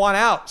are going to want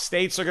out.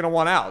 States are going to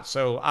want out.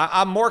 So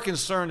I'm more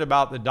concerned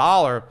about the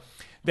dollar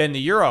than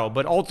the euro,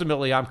 but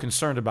ultimately I'm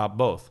concerned about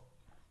both.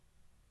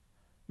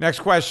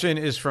 Next question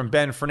is from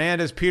Ben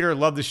Fernandez. Peter,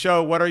 love the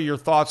show. What are your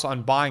thoughts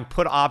on buying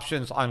put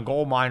options on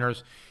gold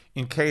miners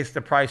in case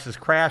the prices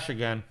crash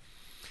again?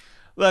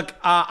 Look,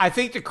 I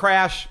think the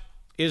crash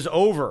is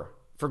over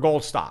for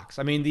gold stocks.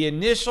 I mean, the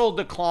initial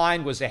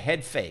decline was a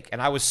head fake.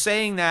 And I was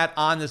saying that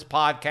on this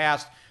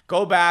podcast.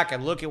 Go back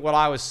and look at what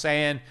I was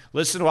saying.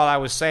 Listen to what I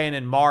was saying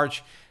in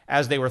March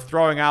as they were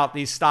throwing out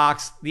these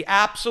stocks. The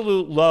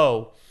absolute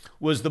low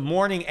was the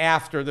morning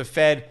after the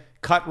Fed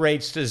cut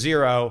rates to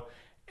zero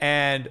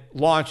and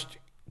launched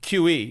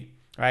QE,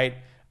 right?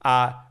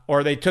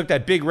 Or they took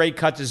that big rate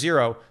cut to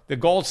zero. The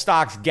gold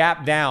stocks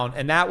gapped down,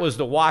 and that was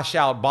the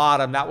washout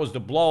bottom. That was the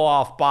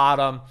blow-off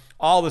bottom.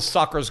 All the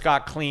suckers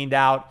got cleaned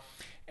out,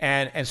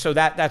 and so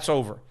that's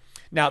over.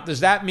 Now, does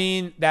that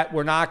mean that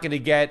we're not going to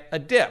get a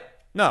dip?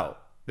 No,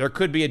 there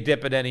could be a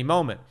dip at any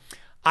moment.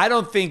 I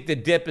don't think the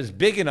dip is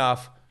big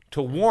enough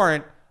to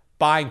warrant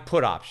buying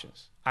put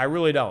options. I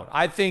really don't.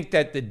 I think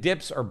that the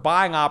dips are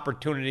buying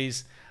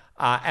opportunities,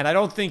 and I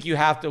don't think you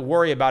have to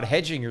worry about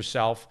hedging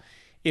yourself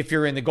if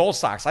you're in the gold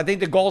stocks. I think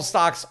the gold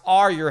stocks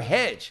are your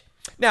hedge.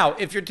 Now,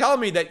 if you're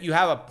telling me that you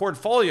have a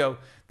portfolio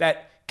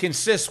that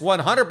consists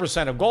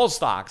 100% of gold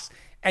stocks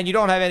and you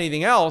don't have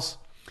anything else,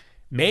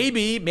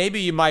 maybe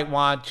you might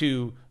want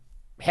to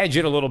hedge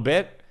it a little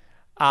bit.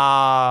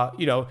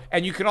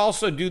 And you can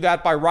also do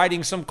that by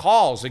writing some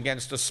calls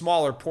against a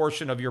smaller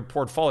portion of your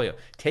portfolio.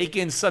 Take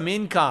in some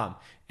income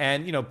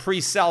and,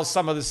 pre-sell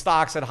some of the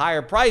stocks at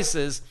higher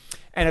prices.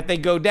 And if they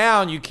go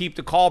down, you keep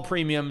the call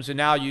premiums, and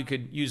now you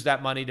could use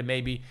that money to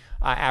maybe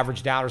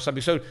average down or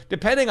something. So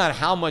depending on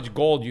how much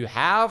gold you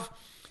have,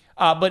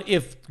 but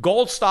if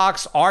gold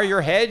stocks are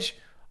your hedge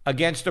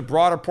against a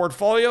broader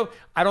portfolio,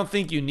 I don't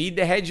think you need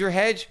to hedge your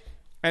hedge.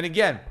 And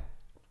again,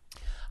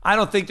 I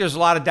don't think there's a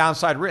lot of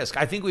downside risk.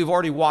 I think we've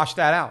already washed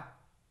that out,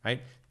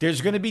 right? There's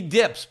going to be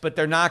dips, but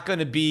they're not going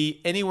to be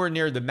anywhere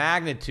near the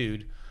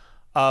magnitude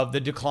of the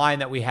decline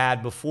that we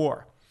had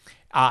before.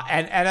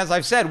 And as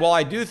I've said, while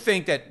I do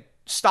think that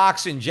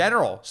stocks in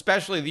general,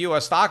 especially the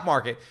U.S. stock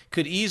market,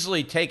 could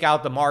easily take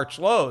out the March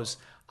lows,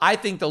 I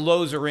think the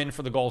lows are in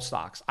for the gold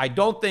stocks. I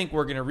don't think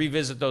we're going to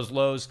revisit those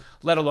lows,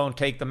 let alone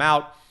take them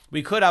out.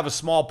 We could have a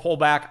small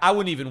pullback. I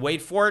wouldn't even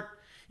wait for it.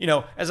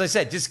 As I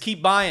said, just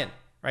keep buying,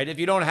 right? If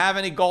you don't have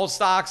any gold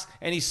stocks,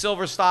 any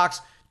silver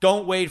stocks,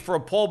 don't wait for a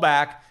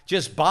pullback.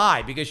 Just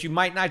buy, because you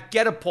might not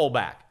get a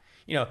pullback.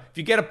 If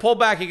you get a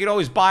pullback, you can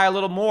always buy a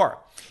little more.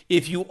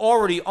 If you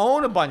already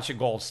own a bunch of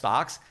gold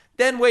stocks,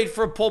 then wait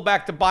for a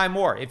pullback to buy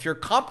more. If you're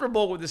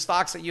comfortable with the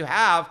stocks that you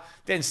have,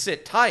 then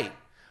sit tight.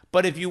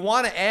 But if you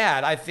want to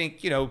add, I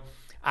think,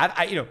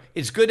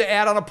 it's good to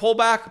add on a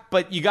pullback,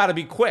 but you got to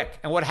be quick.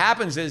 And what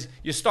happens is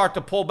you start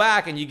to pull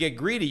back and you get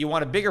greedy. You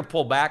want a bigger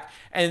pullback.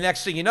 And the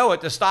next thing you know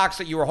it, the stocks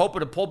that you were hoping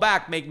to pull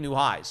back make new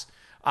highs.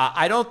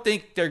 I don't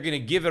think they're going to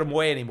give them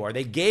away anymore.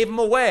 They gave them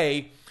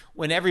away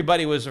when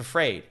everybody was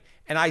afraid.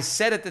 And I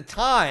said at the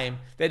time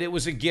that it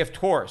was a gift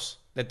horse,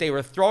 that they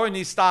were throwing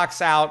these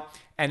stocks out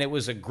and it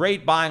was a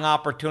great buying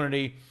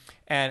opportunity.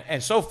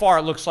 And so far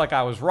it looks like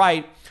I was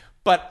right.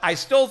 But I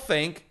still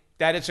think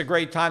that it's a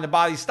great time to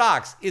buy these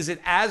stocks. Is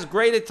it as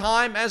great a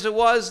time as it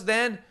was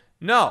then?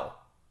 No,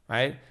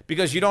 right?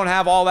 Because you don't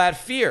have all that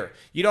fear.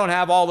 You don't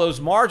have all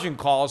those margin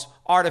calls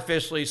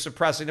artificially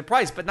suppressing the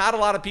price. But not a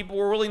lot of people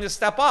were willing to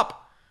step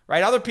up,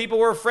 right? Other people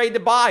were afraid to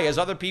buy as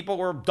other people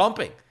were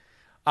dumping.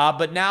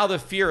 But now the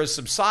fear has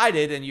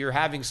subsided and you're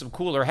having some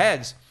cooler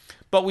heads.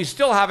 But we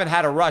still haven't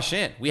had a rush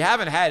in. We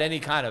haven't had any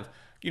kind of,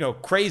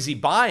 crazy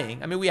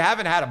buying. I mean, we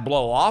haven't had a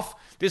blow off.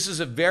 This is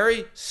a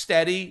very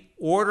steady,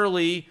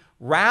 orderly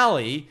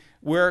rally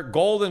where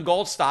gold and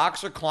gold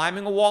stocks are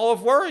climbing a wall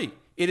of worry.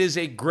 It is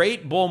a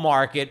great bull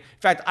market. In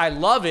fact, I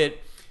love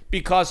it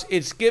because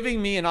it's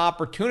giving me an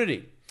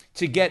opportunity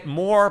to get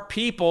more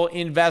people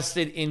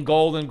invested in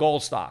gold and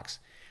gold stocks,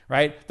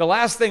 right? The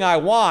last thing I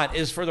want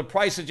is for the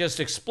price to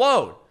just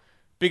explode,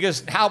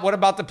 because what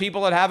about the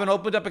people that haven't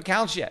opened up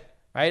accounts yet?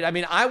 Right? I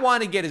mean, I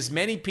want to get as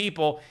many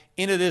people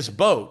into this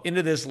boat,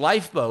 into this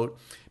lifeboat,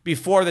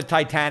 before the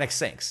Titanic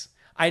sinks.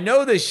 I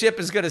know this ship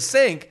is going to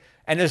sink,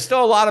 and there's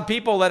still a lot of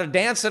people that are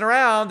dancing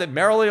around that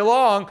merrily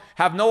along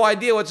have no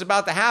idea what's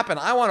about to happen.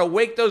 I want to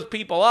wake those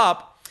people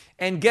up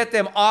and get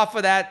them off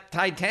of that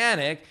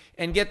Titanic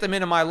and get them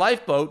into my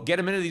lifeboat, get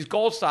them into these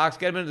gold stocks,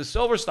 get them into the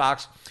silver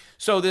stocks.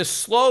 So this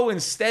slow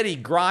and steady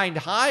grind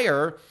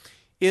higher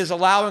is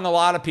allowing a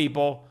lot of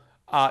people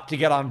to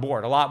get on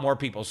board, a lot more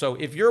people. So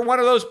if you're one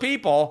of those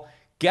people,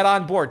 get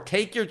on board.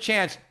 Take your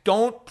chance.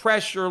 Don't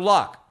press your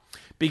luck,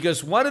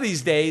 because one of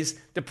these days,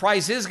 the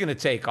price is going to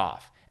take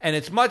off. And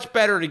it's much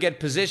better to get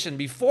positioned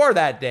before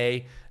that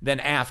day than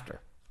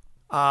after.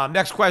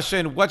 Next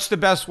question, what's the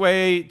best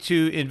way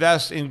to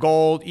invest in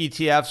gold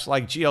ETFs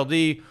like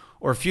GLD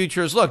or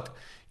futures? Look,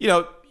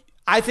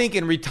 I think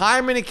in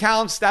retirement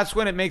accounts, that's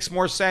when it makes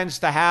more sense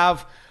to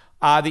have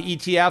the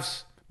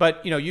ETFs.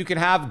 But, you can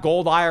have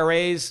gold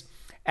IRAs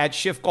at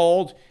Shift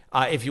Gold.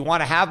 If you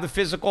want to have the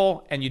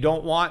physical and you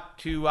don't want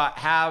to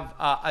have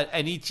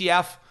an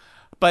ETF,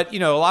 but,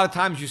 a lot of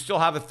times you still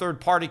have a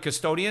third-party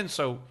custodian,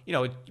 so,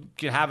 you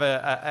can have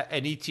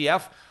an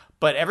ETF,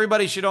 but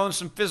everybody should own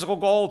some physical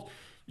gold.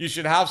 You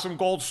should have some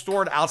gold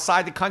stored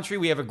outside the country.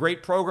 We have a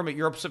great program at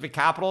Euro Pacific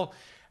Capital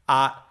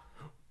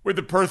with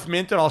the Perth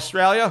Mint in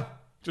Australia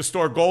to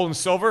store gold and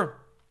silver.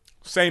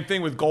 Same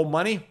thing with gold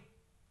money.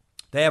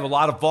 They have a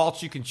lot of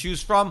vaults you can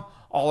choose from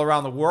all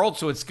around the world.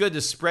 So it's good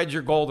to spread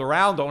your gold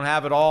around. Don't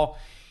have it all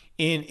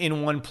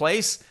in one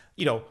place.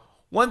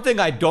 One thing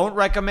I don't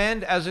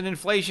recommend as an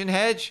inflation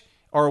hedge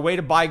or a way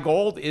to buy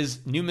gold is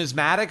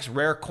numismatics,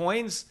 rare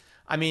coins.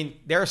 I mean,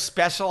 they're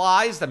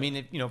specialized. I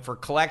mean, for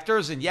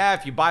collectors. And yeah,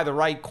 if you buy the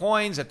right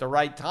coins at the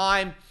right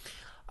time.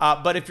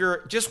 But if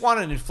you're just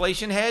want an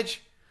inflation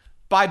hedge,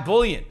 buy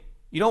bullion.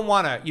 You don't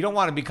want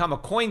to become a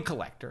coin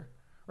collector,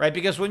 right?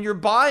 Because when you're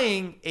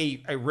buying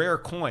a rare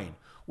coin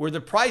where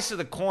the price of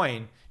the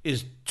coin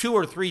is 2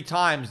 or 3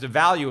 times the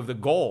value of the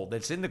gold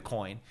that's in the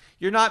coin,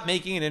 you're not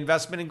making an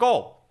investment in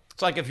gold.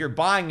 It's like if you're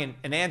buying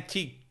an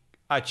antique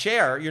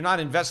chair, you're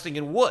not investing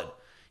in wood.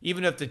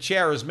 Even if the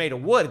chair is made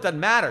of wood, it doesn't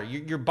matter.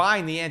 You're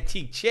buying the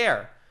antique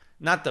chair,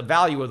 not the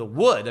value of the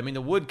wood. I mean,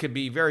 the wood could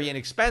be very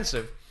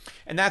inexpensive.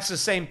 And that's the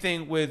same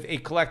thing with a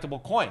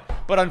collectible coin.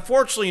 But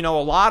unfortunately, a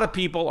lot of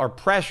people are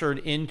pressured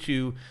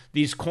into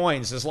these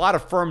coins. There's a lot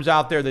of firms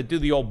out there that do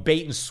the old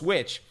bait and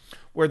switch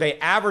where they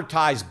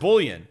advertise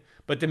bullion,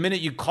 but the minute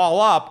you call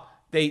up,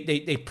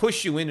 they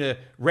push you into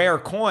rare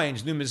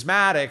coins,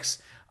 numismatics,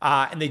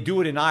 and they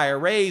do it in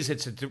IRAs.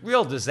 It's a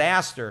real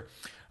disaster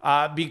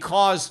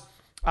because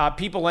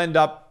people end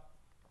up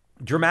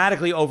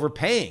dramatically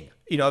overpaying.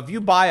 If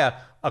you buy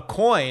a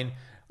coin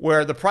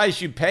where the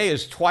price you pay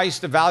is twice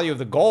the value of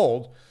the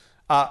gold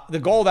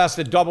has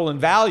to double in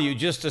value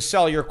just to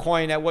sell your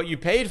coin at what you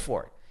paid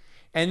for it.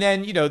 And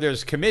then,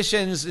 there's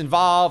commissions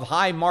involved,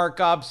 high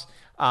markups,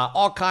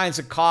 all kinds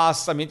of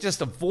costs. I mean,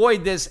 just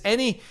avoid this.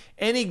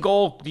 Any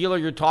gold dealer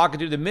you're talking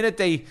to, the minute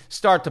they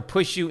start to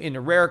push you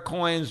into rare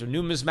coins or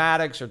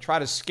numismatics or try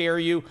to scare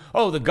you,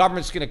 the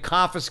government's going to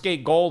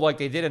confiscate gold like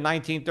they did in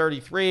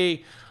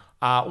 1933,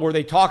 or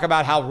they talk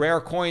about how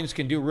rare coins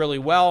can do really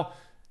well.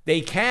 They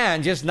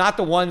can, just not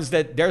the ones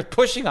that they're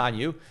pushing on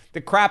you.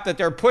 The crap that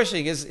they're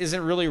pushing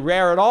isn't really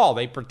rare at all.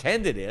 They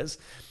pretend it is.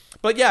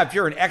 But yeah, if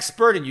you're an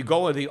expert and you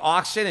go to the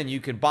auction and you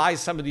can buy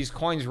some of these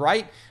coins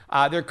right,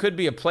 there could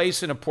be a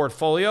place in a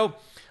portfolio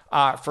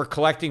for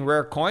collecting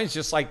rare coins,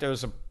 just like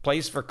there's a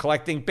place for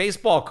collecting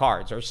baseball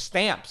cards or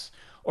stamps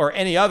or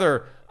any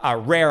other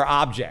rare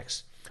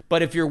objects.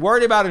 But if you're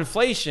worried about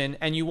inflation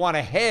and you want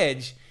to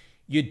hedge,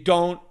 you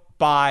don't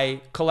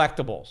buy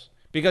collectibles.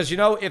 Because,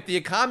 if the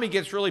economy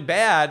gets really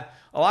bad,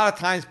 a lot of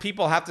times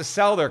people have to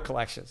sell their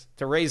collections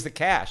to raise the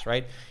cash,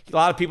 right? A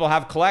lot of people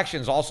have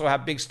collections, also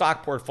have big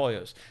stock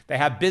portfolios. They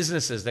have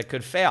businesses that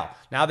could fail.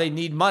 Now they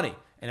need money.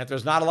 And if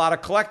there's not a lot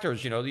of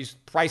collectors, these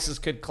prices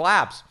could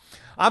collapse.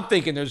 I'm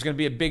thinking there's going to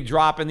be a big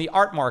drop in the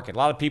art market. A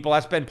lot of people,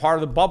 that's been part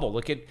of the bubble.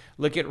 Look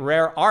at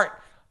rare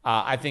art.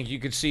 I think you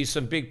could see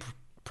some big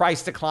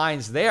price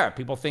declines there.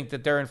 People think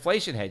that they're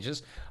inflation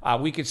hedges.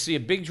 We could see a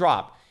big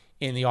drop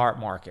in the art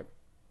market.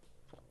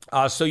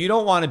 So you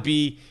don't want to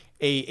be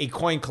a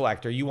coin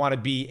collector. You want to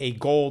be a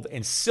gold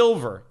and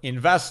silver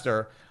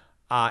investor.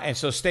 And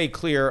so stay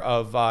clear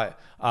of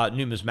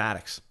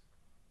numismatics.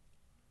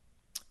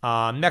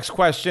 Next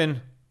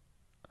question.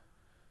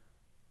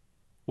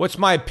 What's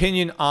my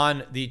opinion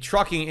on the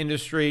trucking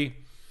industry?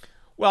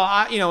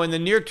 Well, in the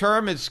near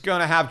term, it's going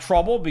to have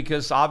trouble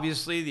because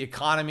obviously the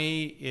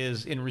economy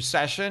is in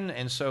recession.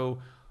 And so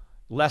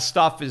less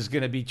stuff is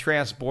going to be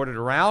transported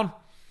around.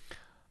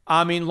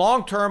 I mean,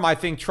 long term, I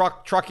think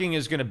trucking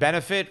is going to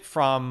benefit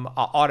from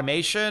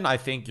automation. I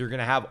think you're going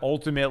to have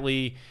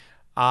ultimately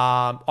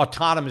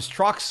autonomous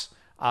trucks.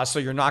 So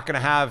you're not going to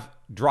have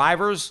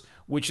drivers,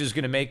 which is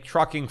going to make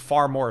trucking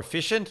far more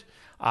efficient.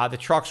 The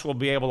trucks will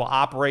be able to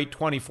operate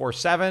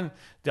 24/7.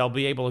 They'll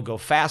be able to go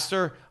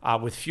faster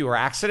with fewer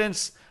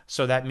accidents.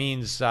 So that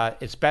means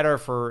it's better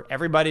for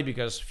everybody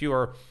because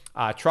fewer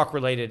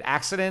truck-related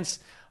accidents.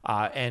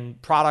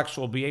 And products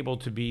will be able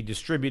to be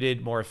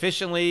distributed more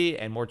efficiently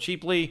and more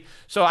cheaply.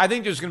 So I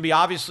think there's going to be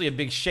obviously a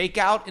big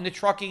shakeout in the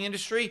trucking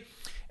industry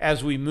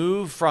as we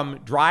move from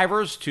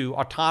drivers to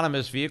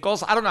autonomous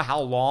vehicles. I don't know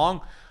how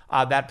long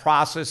that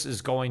process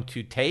is going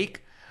to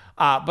take,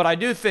 but I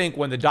do think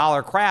when the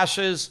dollar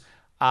crashes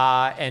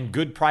and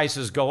good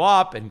prices go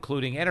up,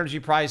 including energy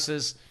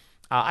prices,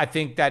 I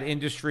think that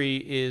industry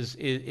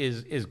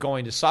is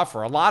going to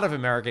suffer. A lot of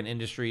American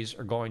industries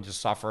are going to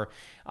suffer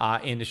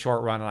in the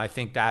short run, and I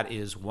think that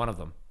is one of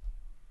them.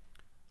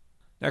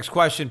 Next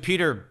question,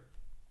 Peter.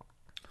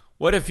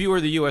 What if you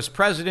were the U.S.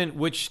 president?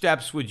 Which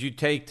steps would you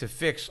take to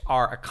fix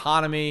our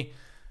economy?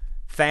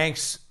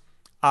 Thanks.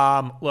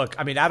 Look,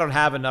 I mean, I don't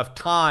have enough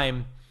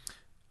time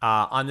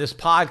on this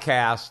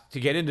podcast to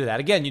get into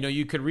that. Again,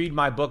 you could read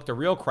my book, The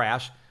Real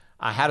Crash,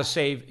 How to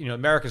Save,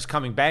 America's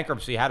Coming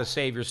Bankruptcy, How to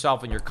Save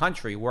Yourself and Your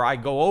Country, where I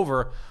go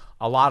over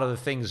a lot of the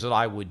things that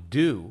I would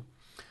do.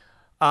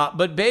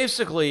 But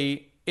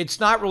basically,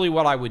 it's not really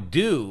what I would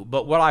do,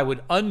 but what I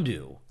would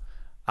undo.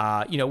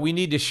 We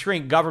need to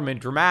shrink government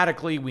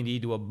dramatically. We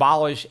need to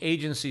abolish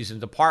agencies and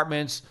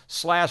departments,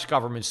 slash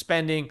government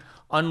spending,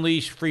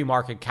 unleash free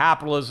market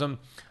capitalism,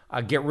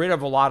 get rid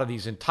of a lot of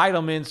these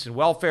entitlements and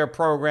welfare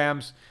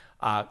programs.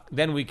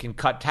 Then we can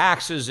cut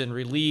taxes and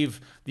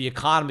relieve the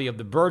economy of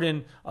the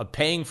burden of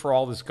paying for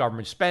all this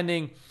government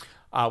spending.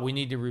 We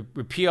need to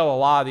repeal a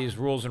lot of these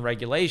rules and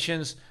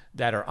regulations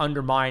that are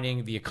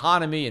undermining the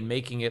economy and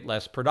making it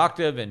less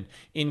productive and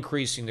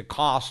increasing the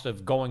cost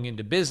of going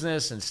into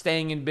business and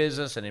staying in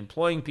business and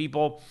employing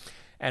people,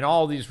 and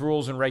all these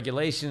rules and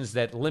regulations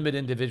that limit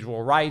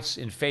individual rights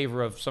in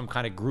favor of some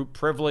kind of group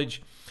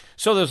privilege.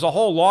 So there's a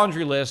whole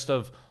laundry list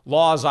of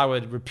laws I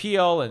would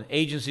repeal and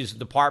agencies and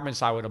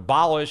departments I would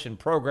abolish and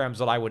programs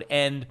that I would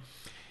end,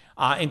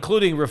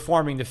 including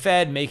reforming the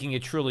Fed, making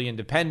it truly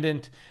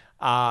independent,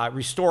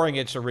 restoring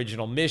its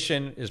original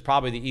mission is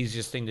probably the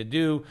easiest thing to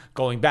do,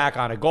 going back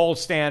on a gold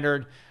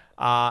standard,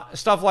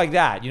 stuff like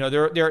that.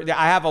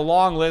 I have a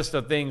long list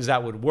of things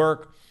that would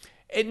work.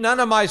 None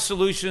of my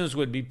solutions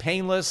would be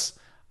painless,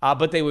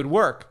 but they would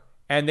work,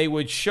 and they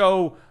would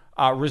show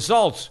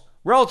results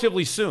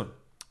relatively soon.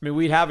 I mean,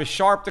 we'd have a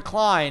sharp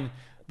decline,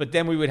 but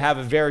then we would have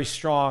a very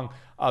strong,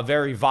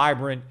 very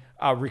vibrant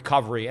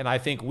recovery. And I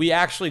think we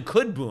actually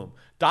could boom.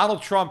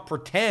 Donald Trump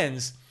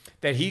pretends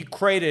that he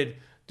created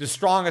the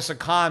strongest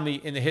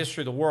economy in the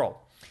history of the world.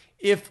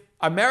 If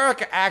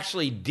America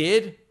actually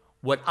did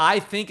what I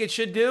think it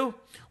should do,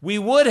 we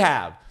would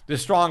have the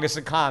strongest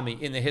economy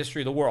in the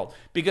history of the world.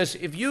 Because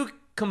if you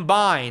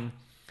combine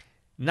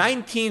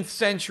 19th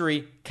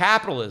century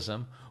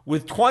capitalism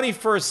with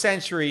 21st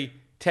century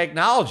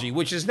technology,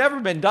 which has never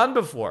been done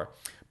before,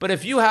 but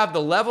if you have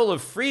the level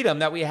of freedom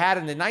that we had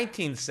in the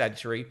 19th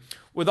century,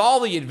 with all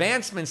the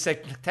advancements in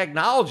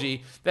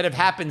technology that have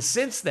happened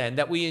since then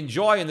that we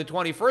enjoy in the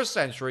 21st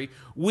century,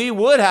 we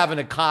would have an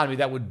economy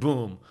that would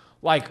boom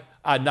like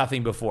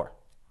nothing before.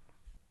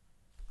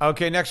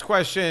 Okay, next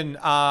question.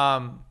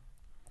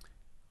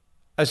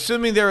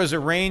 Assuming there is a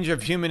range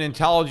of human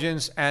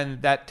intelligence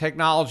and that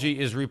technology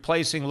is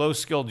replacing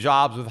low-skilled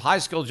jobs with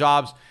high-skilled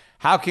jobs,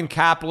 how can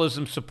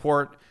capitalism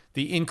support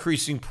the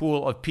increasing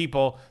pool of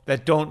people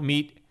that don't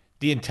meet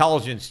the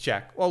intelligence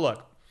check? Well,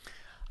 look,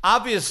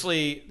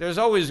 obviously, there's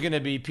always going to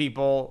be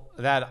people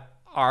that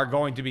are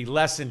going to be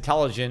less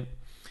intelligent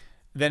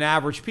than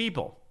average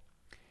people.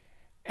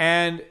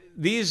 And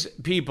these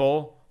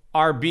people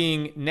are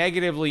being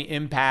negatively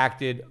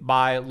impacted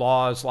by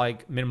laws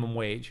like minimum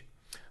wage.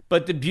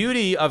 But the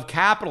beauty of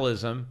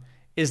capitalism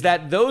is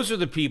that those are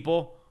the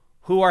people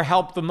who are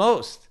helped the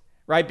most,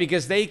 right?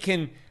 Because they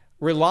can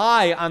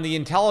rely on the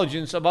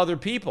intelligence of other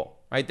people,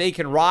 right? They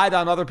can ride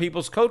on other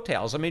people's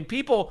coattails. I mean,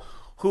 people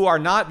who are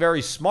not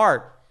very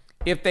smart,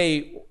 if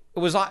they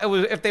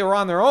were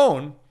on their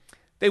own,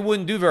 they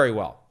wouldn't do very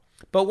well.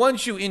 But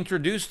once you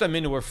introduce them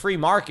into a free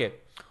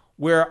market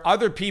where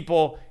other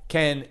people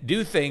can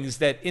do things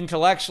that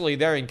intellectually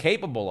they're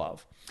incapable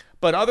of,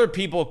 but other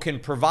people can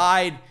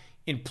provide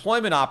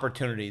employment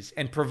opportunities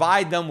and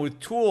provide them with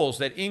tools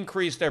that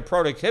increase their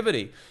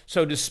productivity.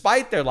 So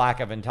despite their lack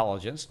of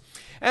intelligence,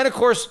 and of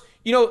course,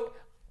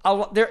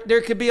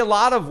 there could be a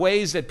lot of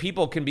ways that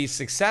people can be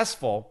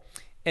successful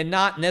and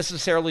not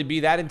necessarily be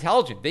that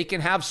intelligent. They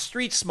can have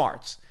street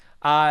smarts.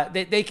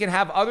 They can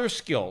have other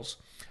skills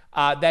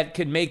that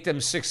can make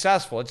them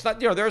successful. It's not,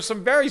 there are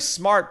some very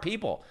smart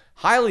people,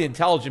 highly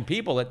intelligent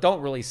people that don't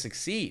really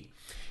succeed.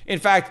 In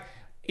fact,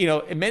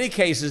 in many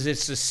cases,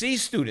 it's the C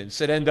students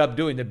that end up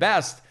doing the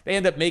best. They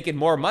end up making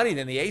more money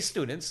than the A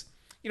students.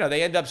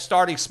 They end up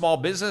starting small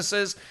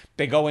businesses.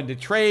 They go into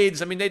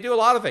trades. I mean, they do a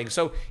lot of things.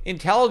 So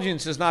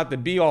intelligence is not the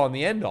be all and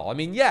the end all. I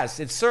mean, yes,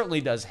 it certainly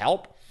does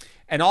help.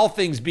 And all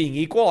things being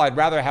equal, I'd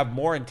rather have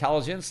more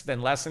intelligence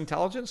than less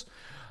intelligence.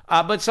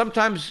 But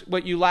sometimes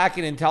what you lack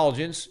in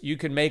intelligence, you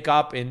can make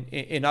up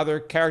in other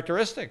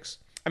characteristics.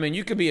 I mean,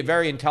 you could be a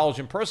very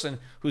intelligent person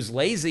who's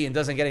lazy and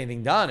doesn't get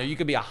anything done, or you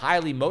could be a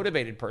highly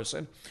motivated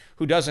person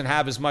who doesn't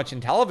have as much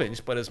intelligence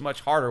but is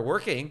much harder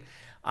working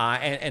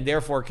and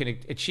therefore can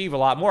achieve a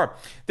lot more.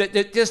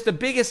 Just the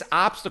biggest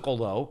obstacle,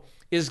 though,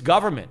 is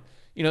government.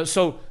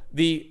 So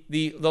the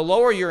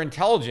lower your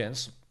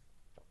intelligence,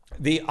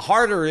 the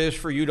harder it is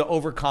for you to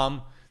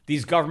overcome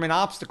these government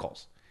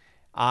obstacles.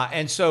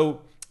 And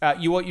so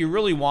what you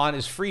really want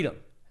is freedom.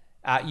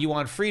 You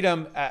want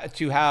freedom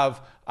to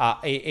have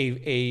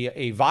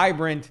a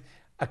vibrant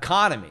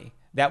economy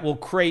that will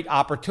create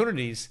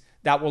opportunities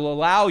that will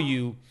allow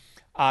you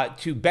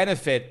to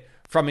benefit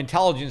from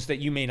intelligence that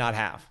you may not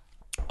have.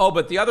 Oh,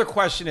 but the other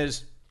question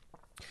is,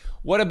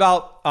 what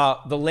about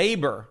the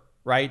labor,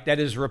 right, that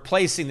is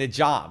replacing the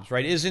jobs,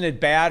 right? Isn't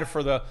it bad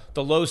for the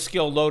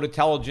low-skilled,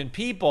 low-intelligent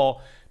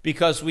people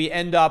because we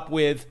end up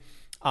with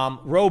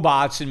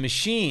robots and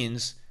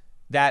machines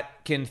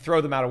that can throw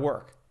them out of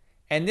work?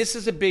 And this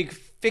is a big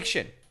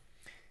fiction.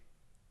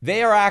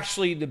 They are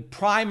actually the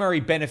primary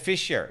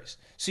beneficiaries.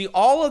 See,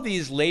 all of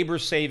these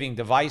labor-saving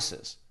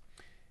devices,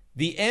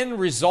 the end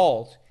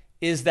result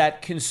is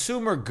that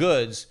consumer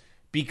goods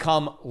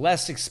become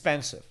less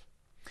expensive.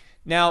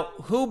 Now,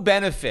 who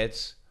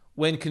benefits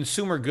when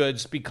consumer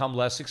goods become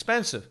less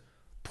expensive?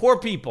 Poor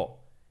people,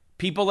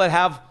 people that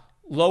have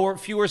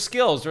fewer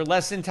skills or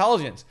less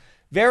intelligence.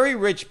 Very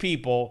rich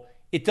people,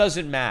 it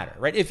doesn't matter,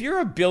 right? If you're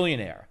a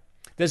billionaire,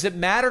 does it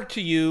matter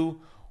to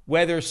you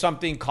whether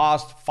something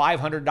costs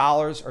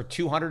 $500 or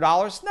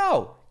 $200?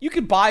 No, you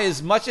can buy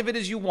as much of it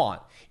as you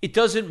want. It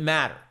doesn't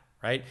matter,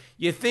 right?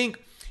 You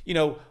think,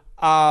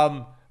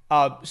 Zuckerberg,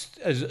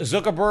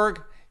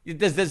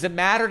 does it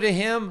matter to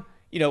him,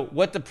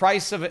 what the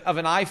price of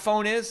an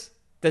iPhone is?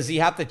 Does he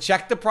have to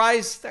check the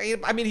price?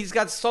 I mean, he's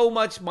got so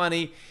much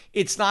money.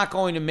 It's not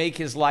going to make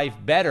his life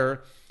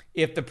better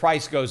if the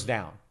price goes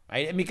down,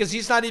 right? Because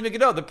he's not even going to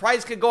know. The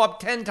price could go up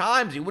 10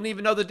 times. He wouldn't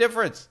even know the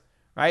difference,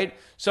 right?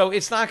 So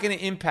it's not going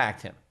to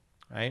impact him,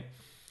 right?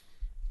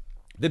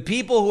 The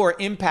people who are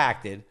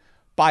impacted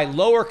by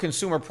lower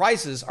consumer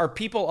prices are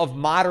people of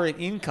moderate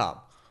income,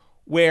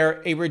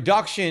 where a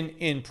reduction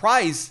in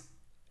price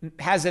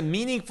has a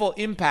meaningful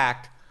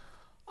impact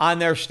on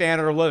their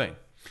standard of living.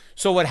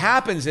 So what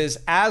happens is,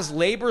 as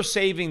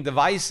labor-saving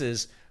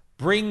devices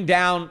bring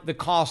down the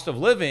cost of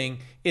living,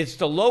 it's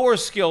the lower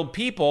skilled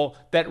people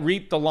that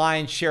reap the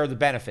lion's share of the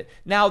benefit.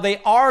 Now,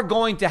 they are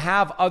going to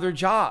have other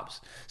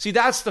jobs. See,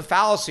 that's the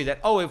fallacy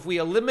that, if we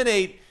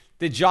eliminate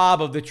the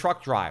job of the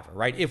truck driver,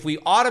 right? If we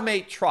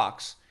automate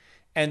trucks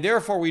and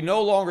therefore we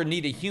no longer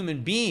need a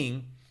human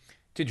being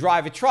to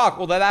drive a truck,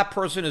 well, then that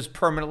person is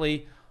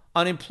permanently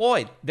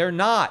unemployed. They're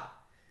not.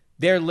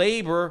 Their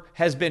labor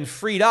has been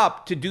freed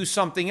up to do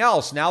something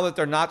else now that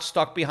they're not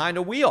stuck behind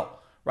a wheel,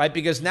 right?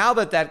 Because now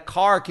that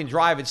car can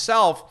drive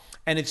itself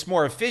and it's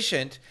more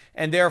efficient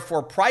and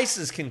therefore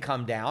prices can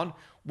come down,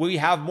 we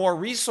have more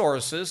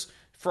resources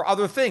for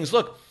other things.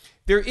 Look,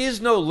 there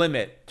is no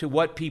limit to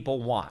what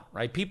people want,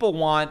 right? People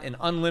want an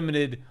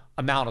unlimited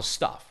amount of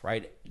stuff,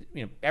 right?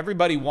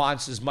 Everybody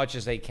wants as much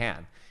as they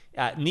can.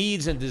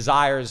 Needs and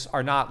desires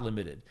are not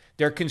limited.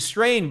 They're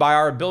constrained by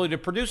our ability to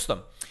produce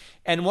them.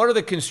 And one of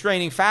the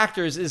constraining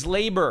factors is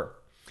labor.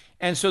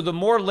 And so the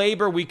more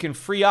labor we can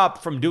free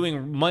up from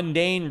doing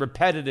mundane,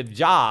 repetitive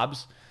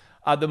jobs,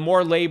 the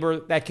more labor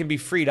that can be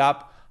freed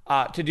up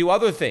to do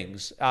other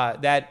things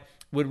that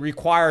would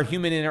require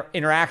human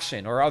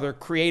interaction or other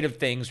creative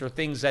things or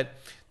things that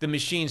the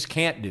machines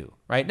can't do,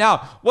 right?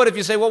 Now, what if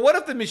you say, well, what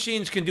if the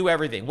machines can do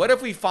everything? What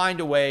if we find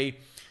a way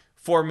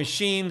for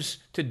machines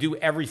to do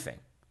everything?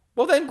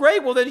 Well, then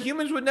great. Well, then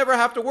humans would never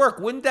have to work.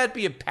 Wouldn't that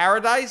be a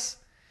paradise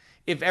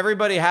if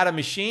everybody had a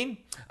machine?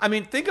 I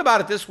mean, think about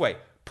it this way.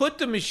 Put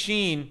the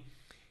machine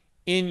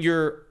in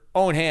your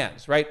own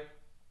hands, right?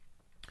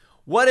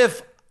 What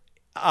if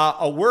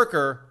a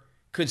worker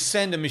could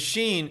send a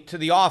machine to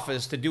the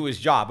office to do his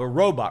job, a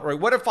robot, right?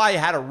 What if I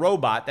had a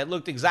robot that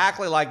looked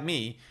exactly like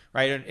me,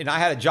 right? And I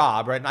had a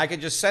job, right? And I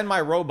could just send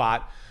my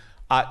robot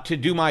to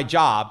do my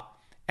job,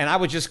 and I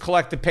would just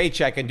collect the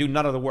paycheck and do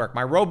none of the work.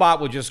 My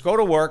robot would just go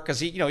to work because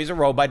he's a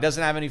robot,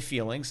 doesn't have any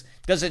feelings,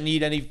 doesn't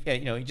need any,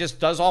 he just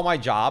does all my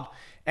job.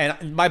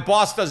 And my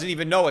boss doesn't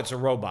even know it's a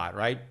robot,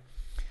 right?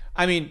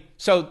 I mean,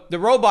 so the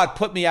robot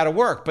put me out of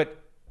work, but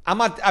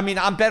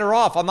I'm better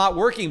off. I'm not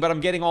working, but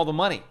I'm getting all the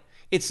money.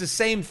 It's the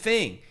same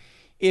thing.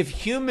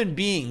 If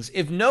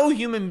no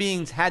human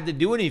beings had to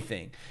do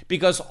anything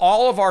because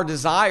all of our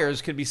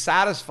desires could be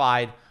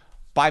satisfied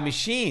by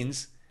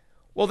machines,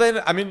 well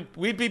then,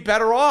 we'd be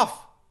better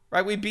off,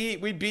 right? We'd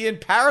be in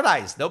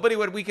paradise.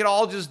 We could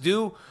all just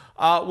do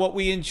what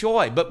we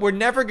enjoy, but we're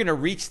never going to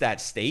reach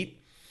that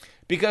state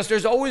because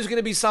there's always going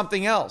to be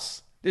something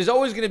else. There's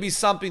always going to be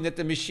something that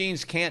the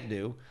machines can't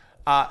do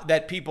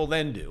that people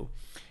then do.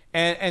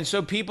 And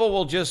so people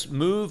will just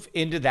move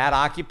into that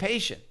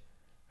occupation,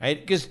 right?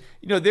 Because,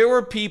 there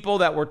were people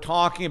that were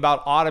talking about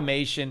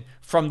automation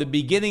from the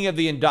beginning of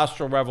the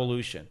Industrial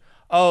Revolution.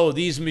 Oh,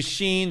 these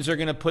machines are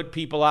going to put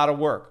people out of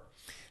work.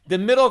 The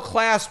middle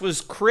class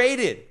was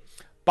created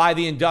by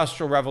the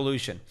Industrial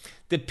Revolution.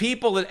 The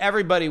people that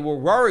everybody were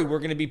worried were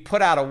going to be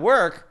put out of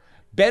work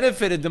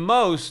benefited the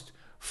most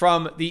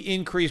from the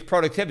increased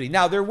productivity.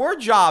 Now, there were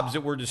jobs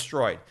that were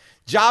destroyed,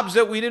 jobs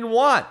that we didn't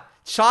want.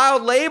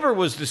 Child labor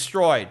was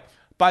destroyed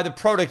by the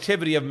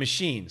productivity of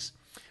machines.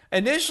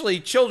 Initially,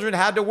 children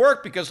had to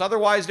work because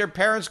otherwise their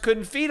parents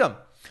couldn't feed them.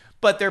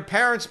 But their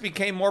parents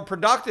became more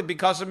productive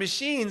because of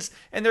machines,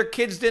 and their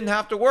kids didn't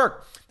have to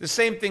work. The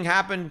same thing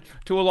happened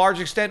to a large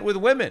extent with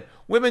women.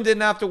 Women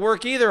didn't have to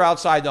work either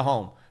outside the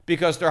home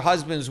because their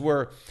husbands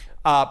were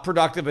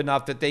productive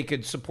enough that they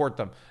could support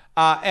them.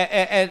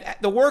 And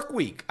the work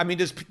week.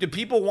 Do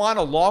people want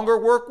a longer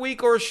work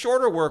week or a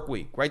shorter work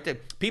week, right?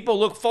 People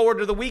look forward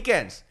to the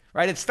weekends,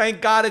 right? It's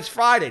thank God it's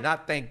Friday,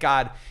 not thank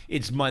God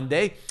it's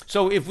Monday.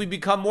 So if we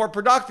become more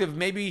productive,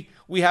 maybe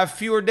we have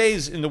fewer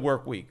days in the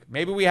work week.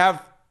 Maybe we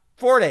have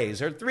 4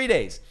 days or 3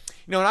 days.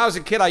 When I was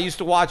a kid, I used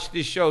to watch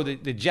this show, the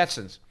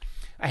Jetsons,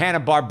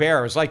 Hanna-Barbera.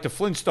 It was like the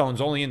Flintstones,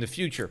 only in the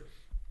future.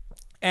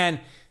 And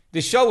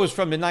the show was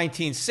from the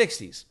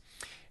 1960s.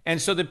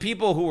 And so the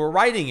people who were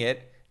writing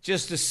it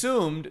just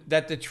assumed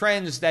that the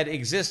trends that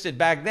existed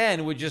back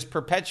then would just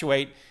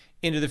perpetuate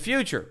into the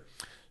future.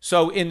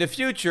 So in the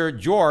future,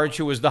 George,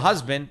 who was the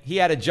husband, he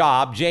had a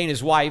job. Jane,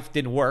 his wife,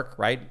 didn't work,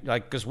 right?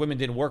 Because women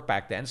didn't work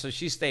back then. So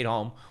she stayed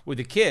home with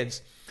the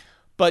kids.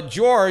 But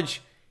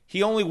George,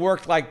 he only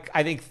worked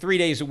 3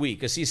 days a week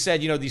because he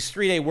said, these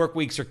 3-day work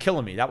weeks are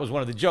killing me. That was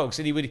one of the jokes.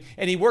 And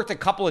he worked a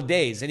couple of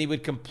days and he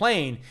would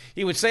complain.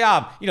 He would say,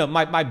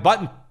 my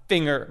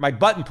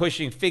button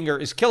pushing finger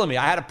is killing me.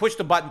 I had to push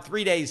the button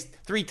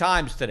 3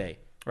 times today,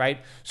 right?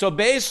 So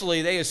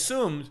basically, they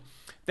assumed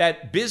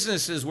that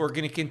businesses were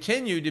going to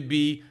continue to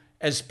be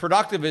as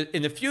productive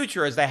in the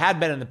future as they had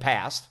been in the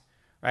past,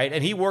 right?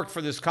 And he worked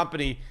for this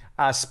company,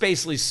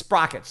 Spacely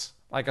Sprockets.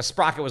 Like a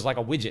sprocket was like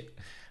a widget,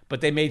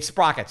 but they made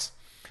sprockets.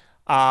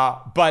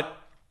 But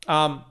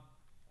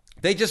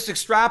they just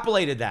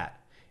extrapolated that.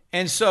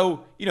 And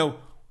so,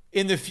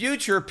 in the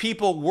future,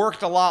 people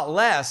worked a lot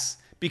less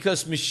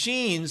because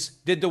machines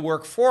did the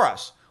work for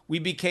us. We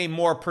became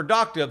more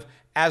productive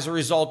as a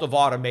result of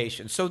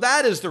automation. So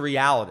that is the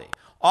reality.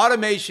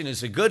 Automation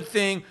is a good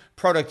thing.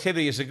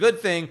 Productivity is a good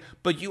thing.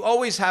 But you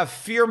always have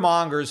fear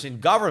mongers in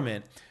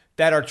government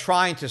that are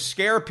trying to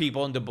scare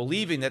people into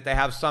believing that they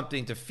have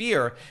something to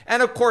fear.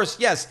 And of course,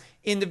 yes,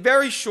 in the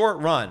very short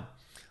run,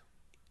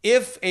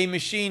 if a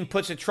machine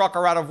puts a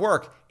trucker out of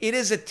work, it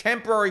is a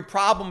temporary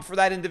problem for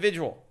that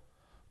individual.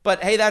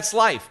 But hey, that's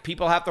life.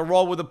 People have to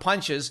roll with the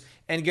punches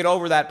and get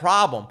over that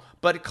problem.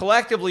 But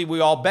collectively, we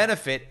all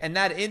benefit, and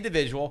that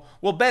individual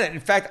will benefit. In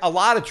fact, a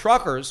lot of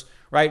truckers,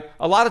 right?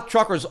 A lot of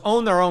truckers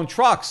own their own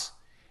trucks.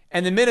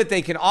 And the minute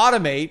they can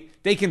automate,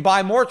 they can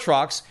buy more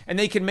trucks, and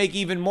they can make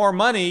even more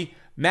money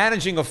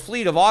managing a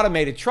fleet of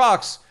automated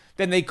trucks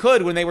than they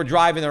could when they were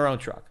driving their own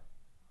truck.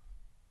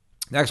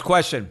 Next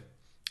question.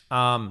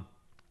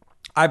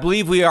 I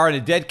believe we are in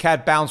a dead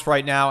cat bounce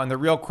right now, and the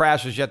real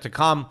crash is yet to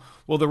come.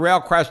 Will the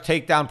real crash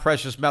take down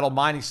precious metal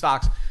mining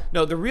stocks?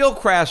 No, the real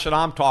crash that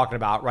I'm talking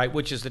about, right,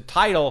 which is the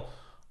title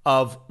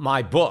of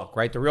my book,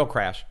 right, The Real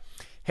Crash,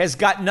 has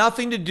got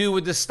nothing to do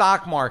with the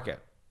stock market.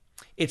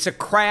 It's a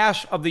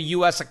crash of the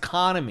U.S.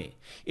 economy.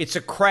 It's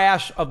a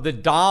crash of the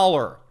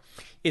dollar.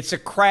 It's a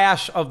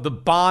crash of the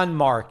bond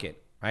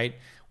market, right?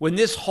 When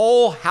this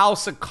whole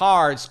house of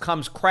cards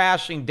comes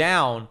crashing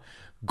down,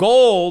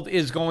 gold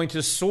is going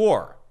to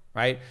soar.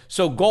 Right?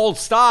 So gold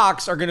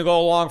stocks are going to go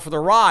along for the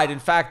ride. In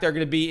fact, they're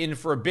going to be in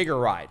for a bigger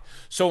ride.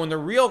 So when the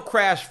real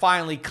crash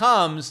finally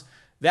comes,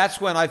 that's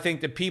when I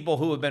think the people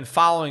who have been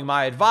following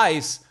my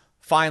advice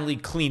finally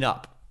clean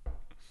up.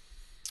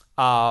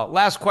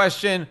 Last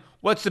question.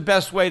 What's the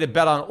best way to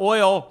bet on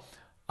oil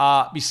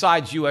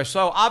besides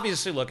USO?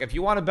 Obviously, look, if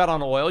you want to bet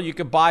on oil, you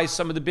could buy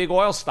some of the big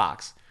oil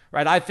stocks.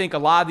 Right? I think a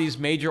lot of these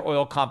major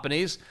oil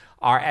companies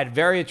are at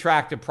very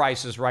attractive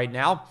prices right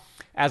now.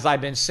 As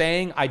I've been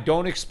saying, I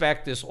don't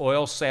expect this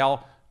oil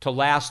sale to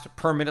last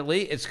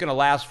permanently. It's going to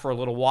last for a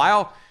little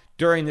while.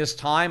 During this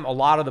time, a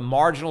lot of the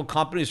marginal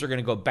companies are going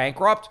to go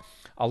bankrupt.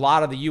 A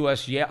lot of the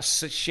U.S.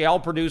 shale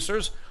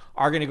producers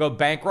are going to go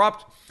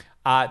bankrupt.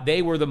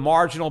 They were the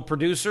marginal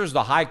producers,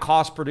 the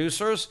high-cost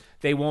producers.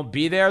 They won't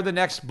be there the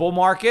next bull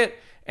market,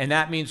 and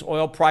that means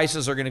oil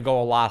prices are going to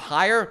go a lot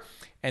higher,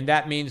 and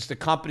that means the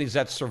companies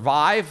that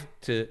survive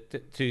to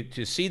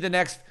see the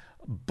next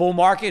bull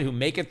market, who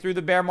make it through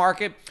the bear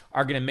market,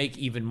 are going to make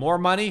even more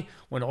money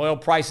when oil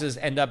prices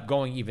end up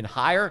going even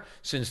higher,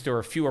 since there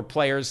are fewer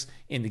players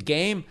in the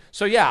game.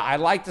 So yeah, I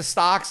like the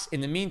stocks. In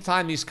the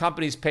meantime, these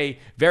companies pay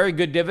very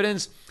good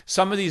dividends.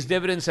 Some of these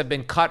dividends have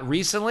been cut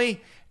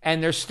recently,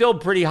 and they're still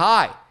pretty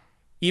high,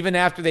 even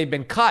after they've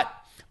been cut.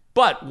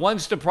 But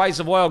once the price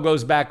of oil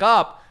goes back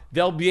up,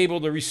 they'll be able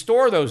to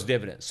restore those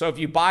dividends. So if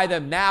you buy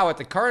them now at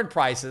the current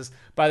prices,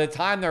 by the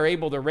time they're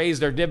able to raise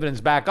their dividends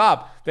back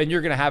up, then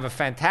you're going to have a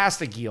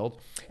fantastic yield.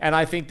 And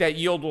I think that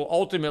yield will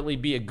ultimately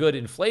be a good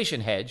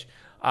inflation hedge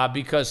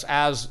because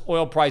as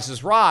oil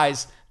prices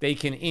rise, they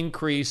can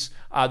increase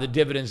the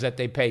dividends that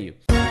they pay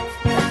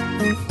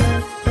you.